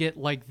 we get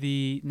like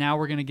now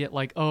we're going to get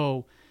like,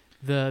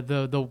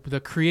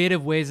 the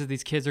creative ways that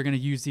these kids are going to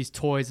use these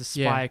toys as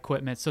spy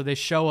equipment. So they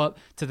show up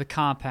to the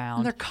compound.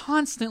 And they're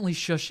constantly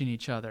shushing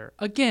each other.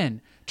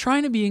 Again,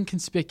 trying to be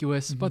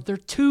inconspicuous, but they're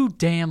too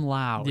damn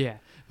loud. Yeah.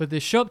 But they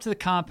show up to the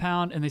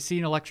compound and they see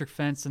an electric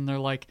fence and they're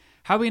like,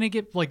 how are we going to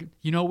get, like,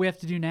 what we have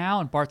to do now?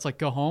 And Bart's like,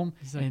 go home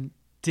and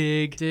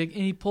dig. And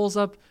he pulls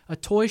up a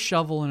toy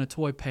shovel and a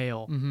toy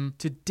pail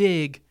to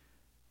dig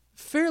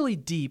fairly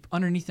deep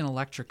underneath an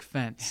electric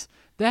fence.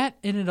 That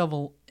in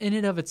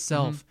and of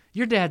itself,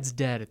 your dad's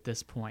dead at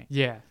this point.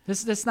 Yeah.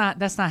 That's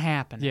not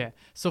happening. Yeah.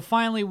 So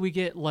finally we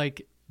get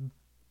like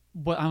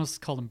what I almost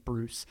called him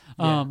Bruce.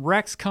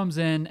 Rex comes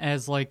in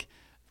as like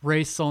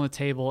Ray's still on the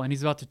table and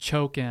he's about to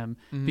choke him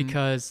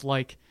because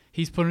like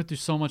he's putting him through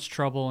so much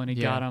trouble and he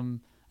got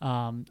him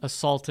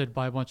assaulted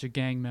by a bunch of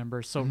gang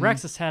members. So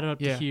Rex has had it up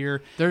to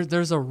here.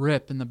 There's a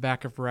rip in the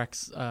back of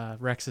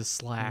Rex's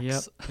slacks.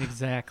 Yep,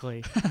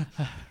 exactly.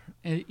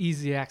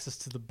 Easy access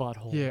to the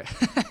butthole. Yeah.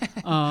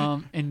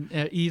 And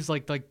Eve's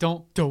like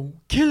don't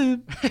kill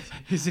him.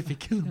 Because if you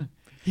kill him,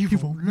 he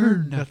won't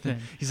learn nothing.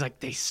 He's like,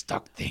 they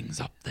stuck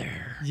things up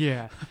there.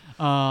 Yeah.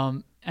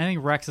 I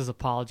think Rex has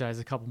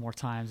apologized a couple more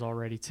times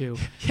already too.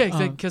 Yeah,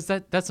 exactly. Because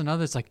that's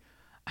another. It's like,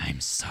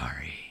 I'm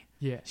sorry.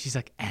 Yeah. She's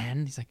like,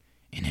 and he's like,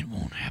 and it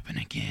won't happen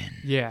again.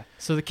 Yeah.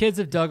 So the kids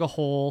have dug a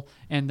hole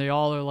and they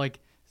all are like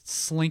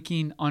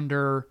slinking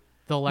under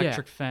the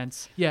electric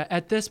fence. Yeah.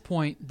 At this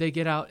point, they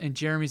get out and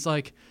Jeremy's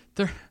like,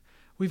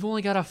 we've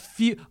got a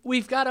few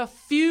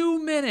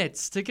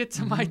minutes to get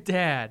to my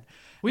dad.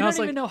 We don't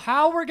even know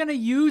how we're gonna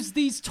use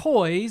these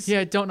toys.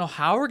 Yeah, don't know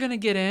how we're gonna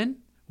get in.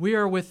 We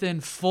are within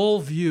full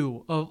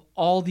view of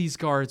all these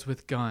guards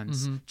with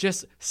guns,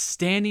 just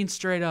standing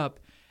straight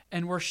up,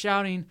 and we're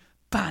shouting,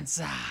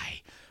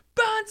 "Banzai!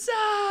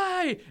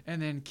 Banzai!"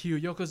 And then cue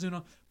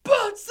Yokozuna,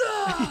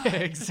 "Banzai!" Yeah,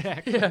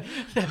 exactly. Yeah.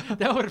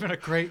 That would have been a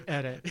great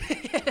edit.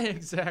 Yeah,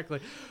 exactly.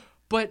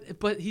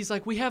 But he's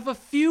like, we have a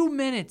few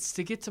minutes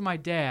to get to my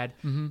dad,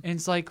 and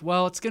it's like,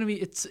 well,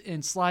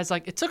 and Sly's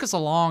like, it took us a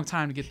long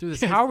time to get through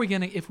this. How are we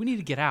gonna, if we need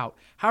to get out?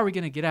 How are we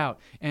gonna get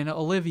out? And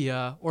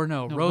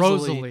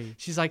Rosalie,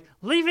 she's like,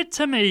 leave it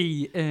to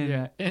me.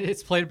 And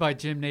it's played by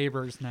Jim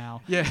Nabors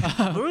now.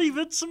 Yeah, leave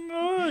it to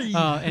me.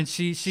 And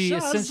she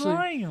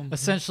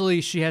essentially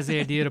she has the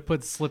idea to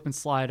put the slip and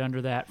slide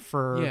under that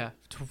for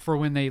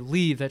when they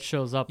leave. That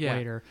shows up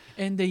later,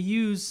 and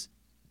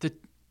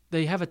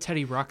they have a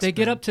Teddy Ruxpin. They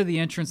get up to the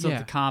entrance of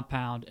the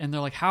compound, and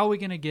they're like, how are we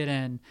going to get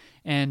in?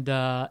 And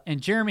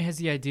Jeremy has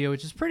the idea,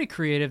 which is pretty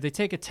creative. They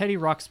take a Teddy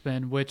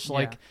Ruxpin, which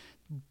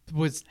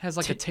has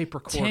a tape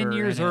recorder. 10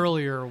 years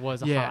earlier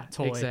was a hot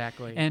toy.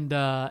 Exactly. And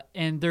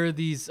there are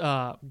these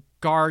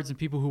guards and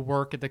people who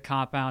work at the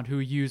compound who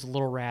use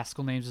Little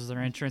Rascal names as their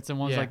entrance. And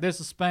one's like, this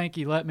is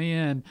Spanky, let me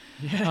in.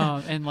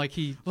 Yeah. And like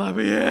let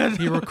me in.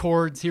 He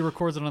records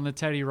it on the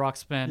Teddy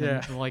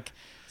Ruxpin. And like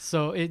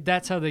So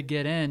that's how they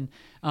get in.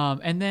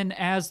 And then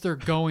as they're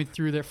going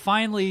through there,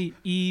 finally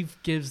Eve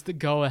gives the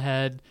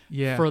go-ahead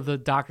for the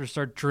doctor to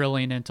start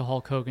drilling into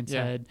Hulk Hogan's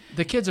head.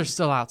 The kids are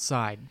still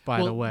outside,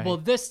 by the way. Well,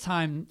 this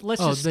time,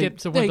 let's just skip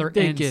to when they're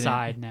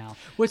inside now.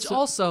 Which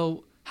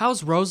also,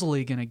 how's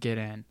Rosalie going to get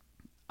in?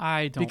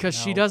 I don't Because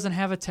know. she doesn't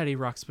have a Teddy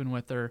Ruxpin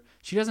with her.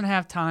 She doesn't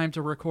have time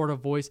to record a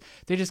voice.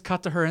 They just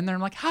cut to her in there. I'm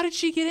like, how did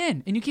she get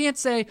in? And you can't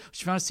say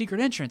she found a secret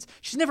entrance.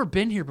 She's never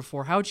been here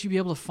before. How would she be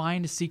able to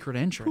find a secret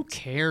entrance? Who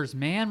cares,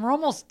 man? We're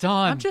almost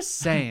done. I'm just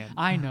saying.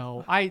 I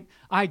know.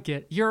 I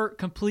get. You're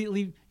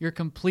completely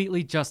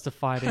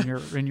justified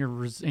in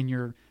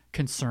your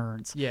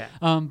concerns. Yeah.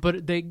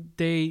 But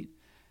they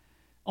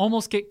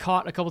almost get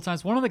caught a couple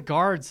times. One of the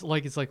guards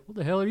it's like, what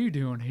the hell are you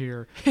doing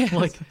here?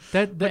 Like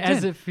that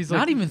as if he's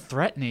not like, even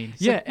threatening.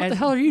 He's yeah, like, what the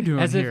hell are you doing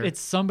as here? if it's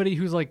somebody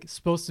who's like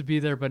supposed to be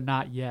there but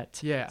not yet.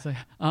 Yeah. It's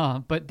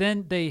like, but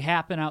then they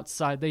happen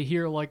outside. They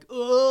hear like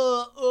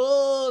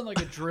like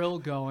a drill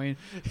going,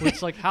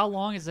 which like how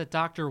long is that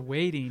doctor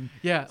waiting?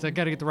 Yeah. So I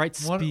got to get the right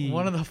speed.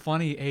 One of the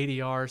funny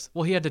ADRs.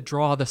 Well, he had to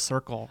draw the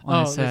circle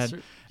on his that's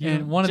head, right.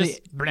 and one of the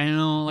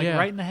Yeah.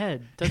 right in the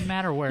head. Doesn't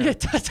matter where. Yeah, it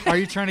does. Are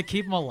you trying to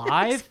keep him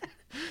alive?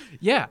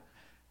 yeah.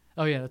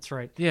 Oh yeah, that's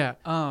right. Yeah.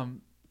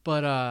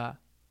 But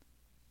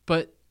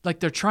like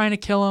they're trying to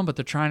kill him, but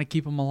they're trying to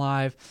keep him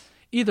alive.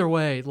 Either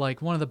way,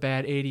 like one of the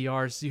bad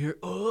ADRs, you hear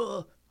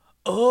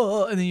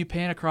and then you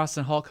pan across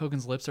and Hulk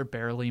Hogan's lips are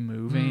barely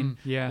moving.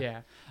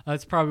 Yeah.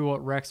 That's probably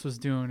what Rex was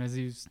doing as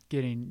he was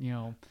getting,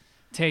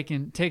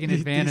 taken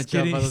advantage He's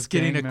getting, of by those he's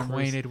getting gang members.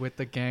 acquainted with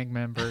the gang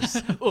members.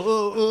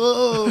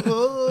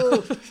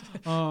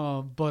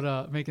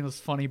 But making those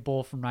funny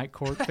Bull from Night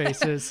Court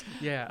faces.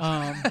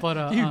 Yeah.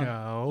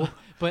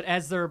 But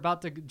as they're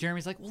about to,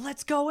 Jeremy's like, well,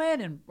 let's go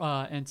in,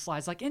 and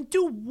Sly's like, and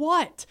do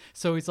what?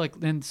 So he's like,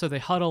 and so they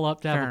huddle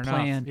up to have Fair a enough,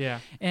 plan. yeah.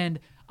 And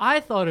I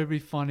thought it'd be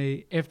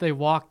funny if they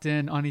walked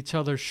in on each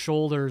other's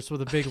shoulders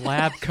with a big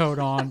lab coat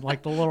on,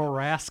 like the little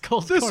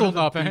rascals. This going will to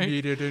the not be bank.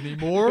 needed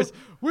anymore.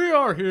 We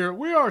are here.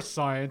 We are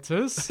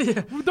scientists.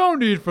 We don't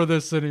need for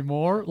this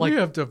anymore. Like, we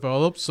have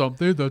developed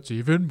something that's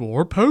even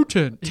more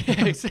potent.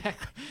 yeah,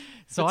 exactly.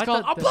 So It's I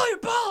called, thought I'll blow your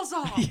balls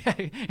off.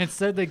 Yeah,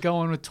 instead they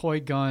go in with toy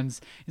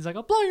guns. He's like,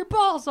 I'll blow your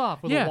balls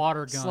off with a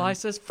water gun. Sly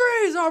says,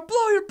 freeze, I'll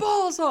blow your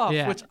balls off,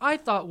 Yeah. which I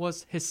thought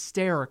was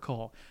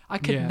hysterical. I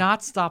could Yeah.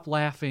 not stop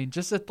laughing.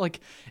 Just at, like,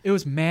 it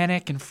was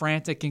manic and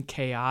frantic and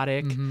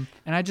chaotic. Mm-hmm.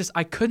 And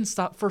I couldn't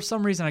stop. For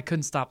some reason, I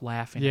couldn't stop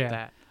laughing at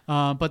that.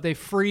 But they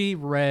free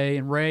Ray,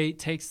 and Ray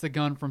takes the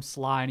gun from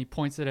Sly, and he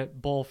points it at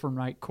Bull from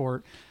Night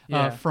Court,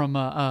 from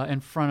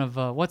in front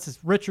of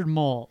Richard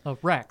Mole,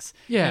 Rex.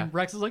 Yeah. And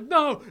Rex is like,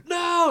 no,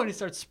 and he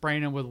starts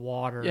spraying him with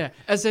water. Yeah,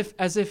 as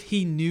if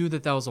he knew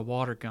that was a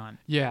water gun.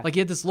 Yeah. Like he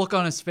had this look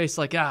on his face,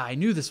 like, I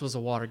knew this was a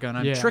water gun.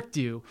 I Yeah. tricked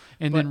you.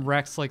 And But- then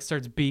Rex like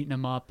starts beating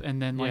him up,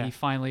 and then Yeah. he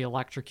finally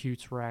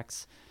electrocutes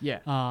Rex. Yeah,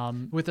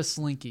 with a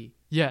slinky.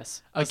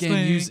 Yes, Again,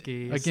 slinky,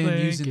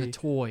 using the slinky.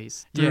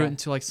 toys. Threw Yeah. it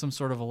into like some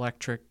sort of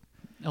electric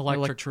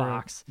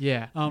box.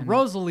 Yeah. And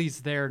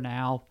Rosalie's there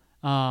now.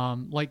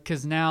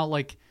 Because now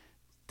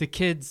the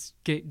kids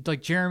get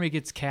Jeremy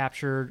gets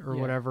captured or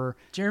whatever.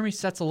 Jeremy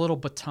sets a little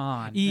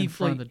baton Eve in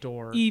front of the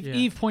door.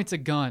 Eve points a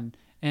gun,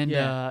 and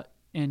Yeah.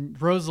 and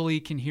Rosalie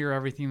can hear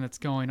everything that's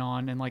going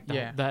on, and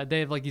they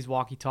have like these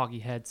walkie-talkie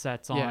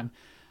headsets on.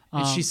 Yeah.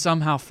 And she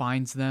somehow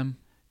finds them.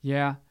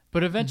 Yeah,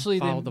 but eventually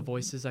Follow the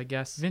voices, I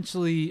guess.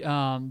 Eventually,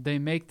 they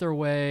make their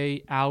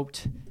way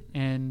out,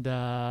 and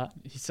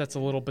He sets a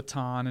little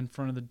baton in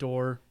front of the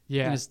door.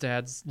 Yeah. And his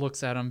dad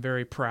looks at him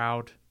very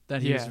proud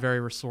that he was Yeah. very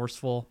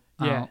resourceful.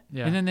 yeah.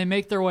 Yeah. And then they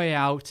make their way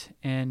out,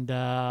 and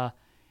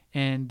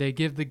they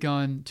give the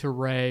gun to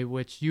Ray,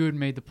 which you had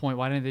made the point.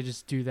 Why didn't they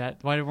just do that?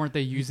 Why weren't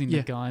they using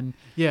the gun?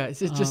 Yeah, it's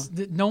just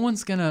no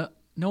one's gonna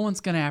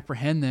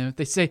apprehend them if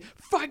they say,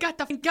 I got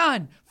the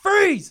gun,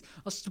 freeze!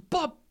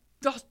 I'll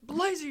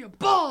laser your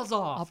balls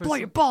off. I'll blow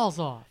your balls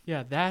off.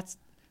 Yeah,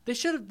 they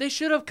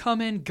should have come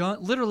in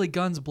literally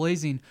guns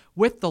blazing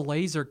with the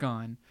laser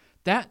gun.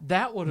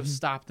 That would have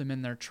stopped them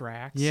in their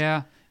tracks.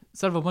 Yeah,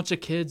 Instead of a bunch of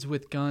kids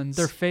with guns.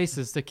 their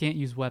faces. They can't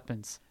use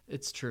weapons.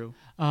 It's true.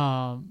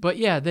 Um, But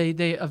yeah, they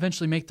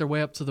eventually make their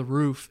way up to the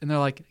roof and they're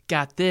like,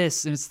 got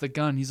this, and it's the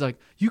gun. He's like,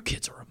 you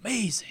kids are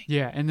amazing.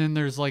 yeah, and then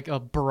there's like a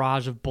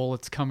barrage of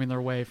bullets coming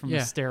their way from the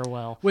Yeah.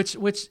 stairwell. Which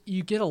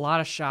you get a lot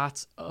of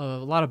shots, a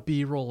lot of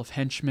B-roll of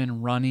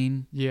henchmen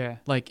running. Yeah,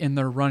 And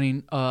they're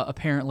running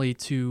apparently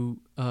to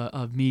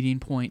a meeting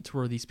point to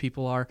where these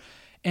people are.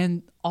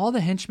 And all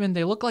the henchmen,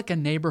 they look like a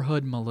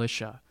neighborhood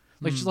militia.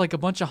 Just like a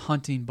bunch of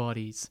hunting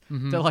buddies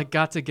that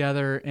got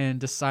together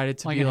and decided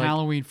to like be in like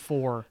Halloween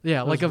 4. Yeah,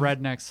 those like a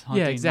rednecks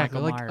hunting. yeah, exactly,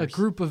 Michael like a Myers.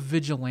 group of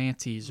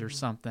vigilantes or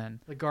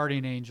something. The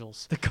Guardian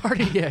Angels. The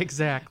Guardian, yeah, A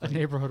exactly.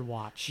 neighborhood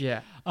watch.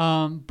 Yeah,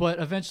 But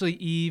eventually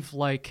Eve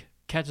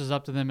catches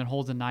up to them and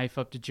holds a knife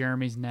up to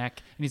Jeremy's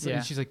neck, and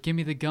and she's like, "Give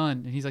me the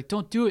gun," and he's like,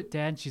 "Don't do it,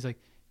 Dad." And she's like,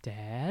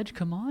 Dad,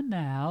 come on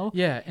now.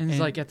 Yeah, and he's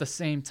And- like at the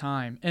same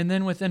time. And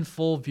then within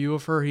full view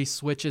of her, he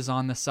switches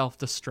on the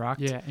self-destruct.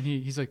 Yeah, and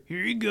he's like,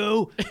 here you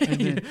go.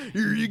 And then,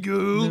 Here you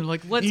go. and they're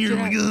like, let's Here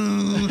get we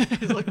out. go.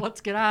 He's like, let's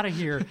get out of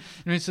here. And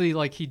eventually,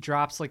 like, he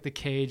drops like the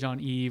cage on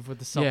Eve with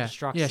the Yeah,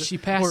 self-destruct. yeah, she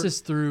passes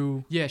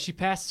through. Yeah,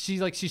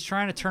 she's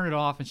trying to turn it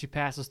off, and she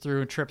passes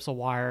through and trips a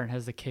wire and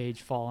has the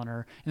cage fall on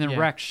her. And then Yeah.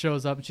 Rex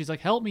shows up, and she's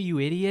like, help me, you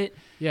idiot.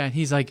 Yeah, and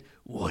he's like,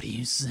 what do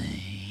you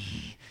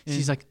say?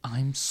 She's like,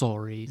 I'm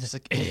sorry. She's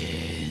like,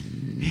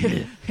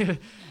 it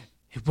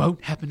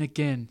won't happen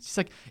again. She's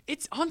like,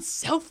 it's on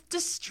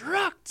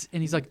self-destruct.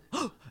 And he's like,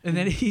 oh. And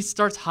then he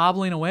starts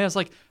hobbling away. I was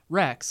like,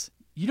 Rex,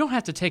 you don't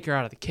have to take her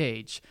out of the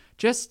cage.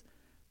 Just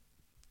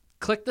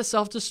click the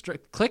self-destruct,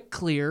 click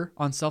clear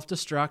on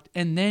self-destruct,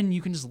 and then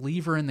you can just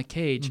leave her in the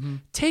cage.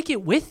 Take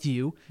it with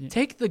you.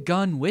 Take the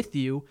gun with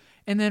you.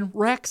 And then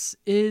Rex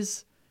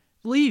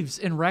leaves,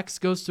 and Rex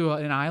goes to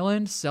an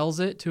island, sells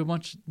it to a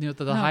bunch, to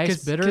the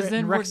highest bidder, and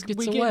then Rex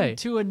gets away.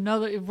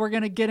 We're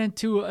gonna get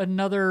into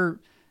another.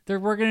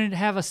 We're gonna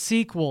have a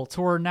sequel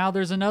to where now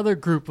there's another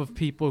group of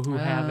people who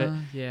have it.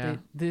 Yeah.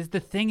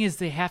 The thing is,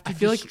 they have to I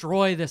feel like-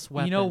 destroy this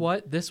weapon. You know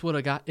what? This would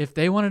have got, if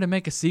they wanted to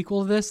make a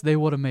sequel to this, they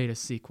would have made a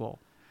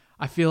sequel.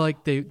 I feel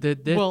like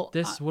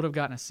this would have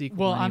gotten a sequel.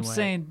 Well, anyway. I'm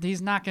saying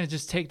he's not going to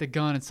just take the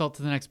gun and sell it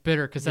to the next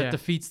bidder because that Yeah.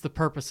 defeats the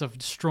purpose of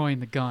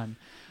destroying the gun.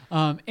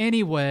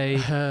 Anyway,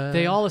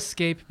 they all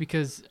escape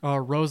because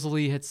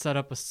Rosalie had set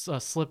up a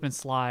slip and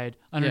slide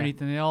underneath,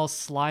 and they all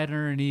slide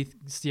underneath,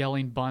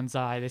 yelling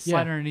 "Banzai!" They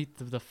slide Yeah. underneath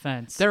the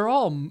fence.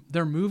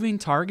 they're moving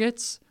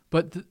targets,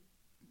 but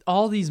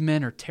all these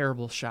men are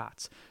terrible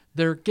shots.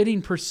 They're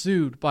getting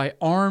pursued by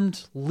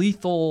armed,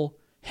 lethal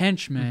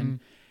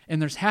henchmen,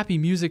 and there's happy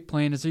music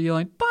playing as they're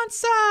yelling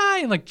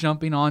 "Bonsai!" and like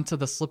jumping onto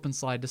the slip and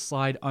slide to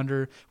slide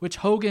under, which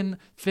Hogan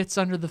fits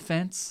under the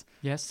fence.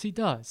 Yes, he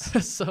does.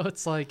 So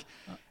it's like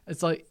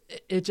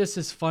it just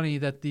is funny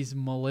that these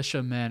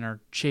militia men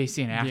are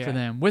chasing after Yeah.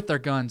 them with their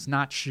guns,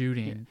 not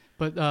shooting.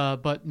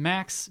 But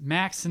Max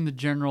and the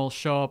general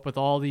show up with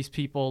all these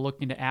people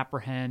looking to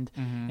apprehend,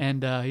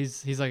 and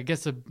he's like, I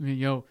guess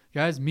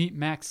guys, meet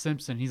Max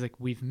Simpson. He's like,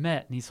 we've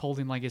met, and he's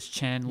holding like his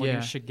chin, looking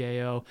at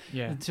Shigeo.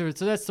 Yeah. And so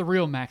that's the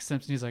real Max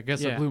Simpson. He's like, I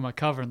guess I Yeah. blew my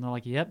cover, and they're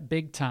like, yep,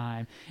 big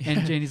time. And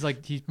he's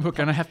like, We're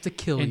gonna have to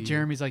kill you. and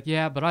Jeremy's like,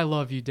 yeah, but I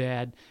love you,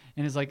 Dad.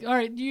 And he's like, all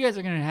right, you guys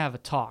are gonna have a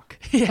talk.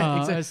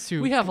 Yeah, as exactly.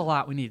 to- We have a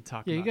lot we need to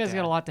talk yeah, about. you guys Dad.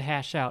 got a lot to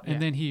hash out. Yeah.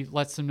 And then he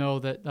lets them know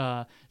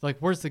that, like,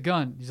 where's the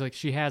gun? He's like,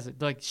 she has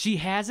it. Like, she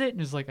has it? And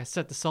he's like, I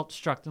set the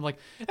self-destruct. And like,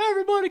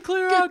 everybody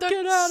clear out,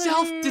 get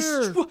out of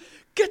here.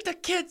 Get the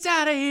kids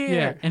out of here.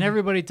 Yeah, and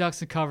everybody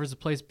ducks and covers. The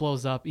place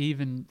blows up.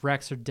 Eve and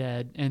Rex are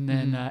dead. And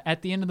then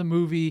at the end of the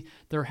movie,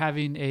 they're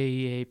having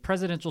a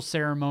presidential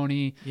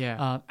ceremony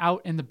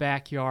out in the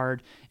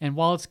backyard. And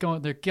while it's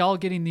going, they're all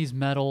getting these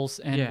medals.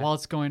 And while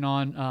it's going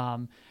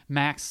on,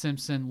 Max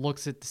Simpson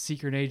looks at the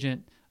secret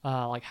agent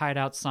like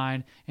hideout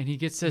sign, and he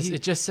gets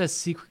it just says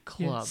secret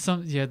club.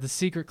 the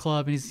secret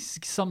club, and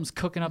something's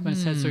cooking up in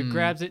his head, so he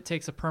grabs it,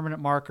 takes a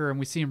permanent marker, and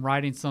we see him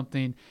writing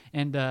something,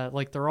 and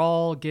like they're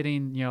all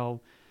getting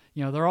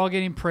they're all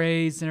getting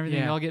praise and everything.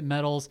 Yeah. They all get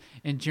medals,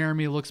 and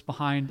Jeremy looks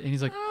behind, and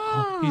he's like,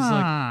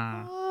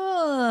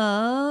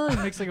 he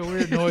makes like a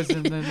weird noise,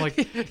 and then like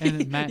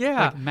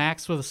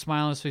Max with a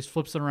smile on his face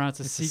flips it around. It's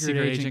a secret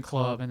agent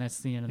club, and that's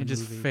the end of It the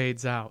just movie.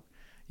 fades out.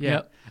 Yeah.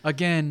 Yep.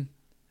 Again,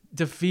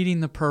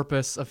 defeating the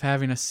purpose of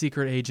having a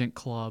secret agent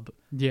club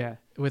Yeah.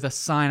 with a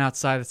sign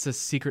outside that says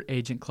secret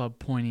agent club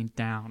pointing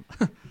down.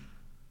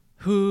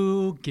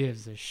 Who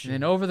gives a shit?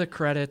 And over the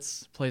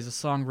credits plays a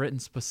song written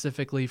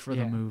specifically for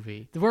the Yeah.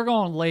 movie. We're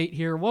going late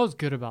here. What was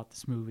good about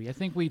this movie? I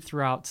think we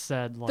throughout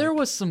said like There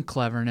was some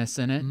cleverness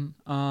in it.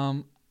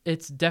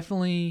 It's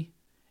definitely,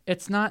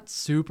 it's not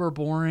super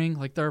boring.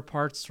 Like there are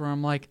parts where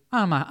I'm like,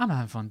 I'm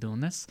having fun doing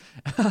this,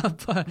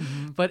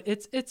 but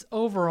it's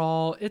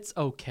overall it's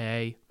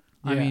okay.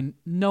 I Yeah. mean,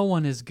 no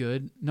one is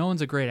good. No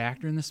one's a great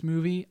actor in this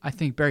movie. I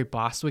think Barry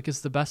Bostwick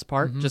is the best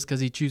part just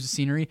because he chooses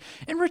scenery,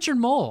 and Richard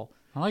Mole.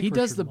 I like he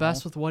does Richard the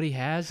best Mole. with what he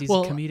has. He's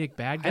Well, a comedic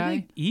bad guy. I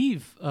think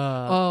Eve.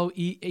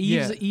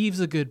 Eve's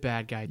a good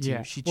bad guy too.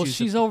 Yeah. She Well, chooses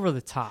she's over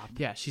the top.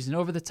 yeah, she's an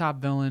over the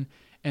top villain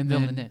and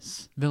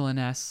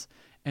villainess.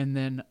 And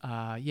then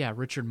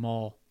Richard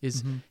Mole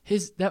is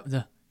his like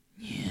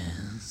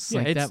it's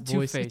that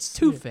voice. Two-Face. It's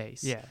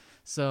Two-Face. Yeah.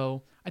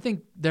 So I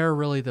think they're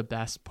really the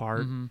best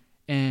part.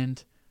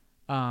 And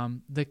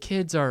the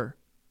kids are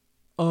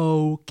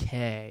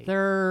okay.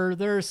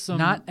 There's some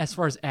Not as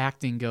far as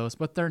acting goes,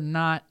 but they're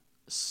not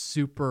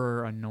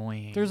super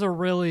annoying. they're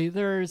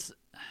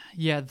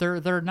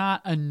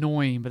not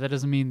annoying, but that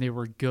doesn't mean they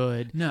were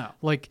good. No.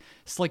 Like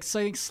it's like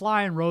saying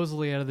Sly and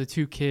Rosalie out of the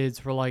two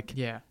kids were like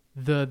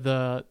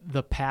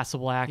the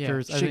passable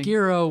actors. I think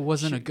Shigeru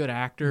wasn't a good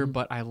actor,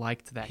 but I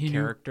liked that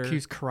character. He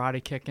was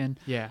karate kicking.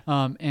 Yeah.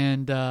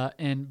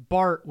 And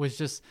Bart was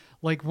just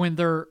like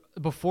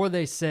before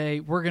they say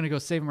we're gonna go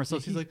save him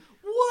ourselves. He's like,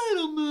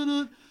 wait a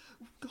minute,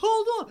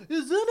 hold on,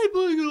 is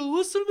anybody gonna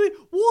listen to me?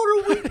 What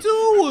are we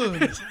doing?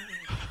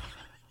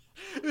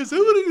 Is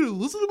anybody gonna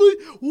listen to me?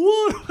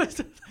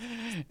 What?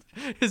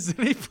 Is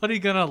anybody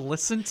gonna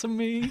listen to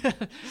me?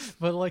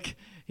 But like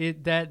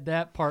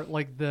that part,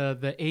 like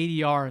the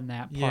ADR in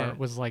that part Yeah.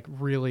 was like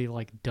really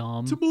like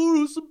dumb.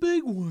 Tomorrow's the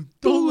big one.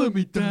 Don't let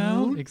me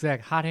down.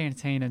 Exact. Hot Hand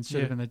Tannen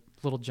should have Yeah. been the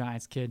Little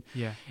Giants kid.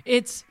 Yeah.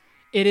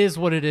 It is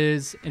what it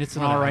is, and it's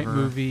an all right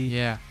Whatever. movie.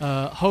 Yeah.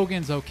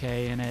 Hogan's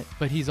okay in it,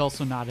 but he's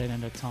also not in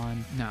it a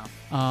ton. No.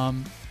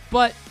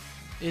 But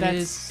It that's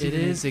is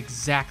Secret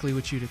exactly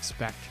what you'd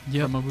expect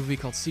Yep. from a movie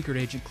called Secret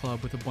Agent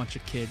Club with a bunch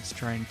of kids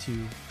trying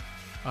to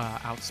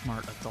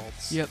outsmart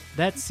adults. Yep,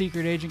 that's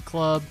Secret Agent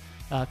Club.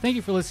 Thank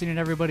you for listening,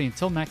 everybody.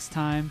 Until next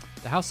time.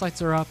 The house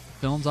lights are up, the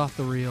film's off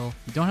the reel.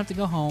 You don't have to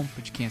go home,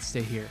 but you can't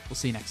stay here. We'll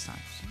see you next time.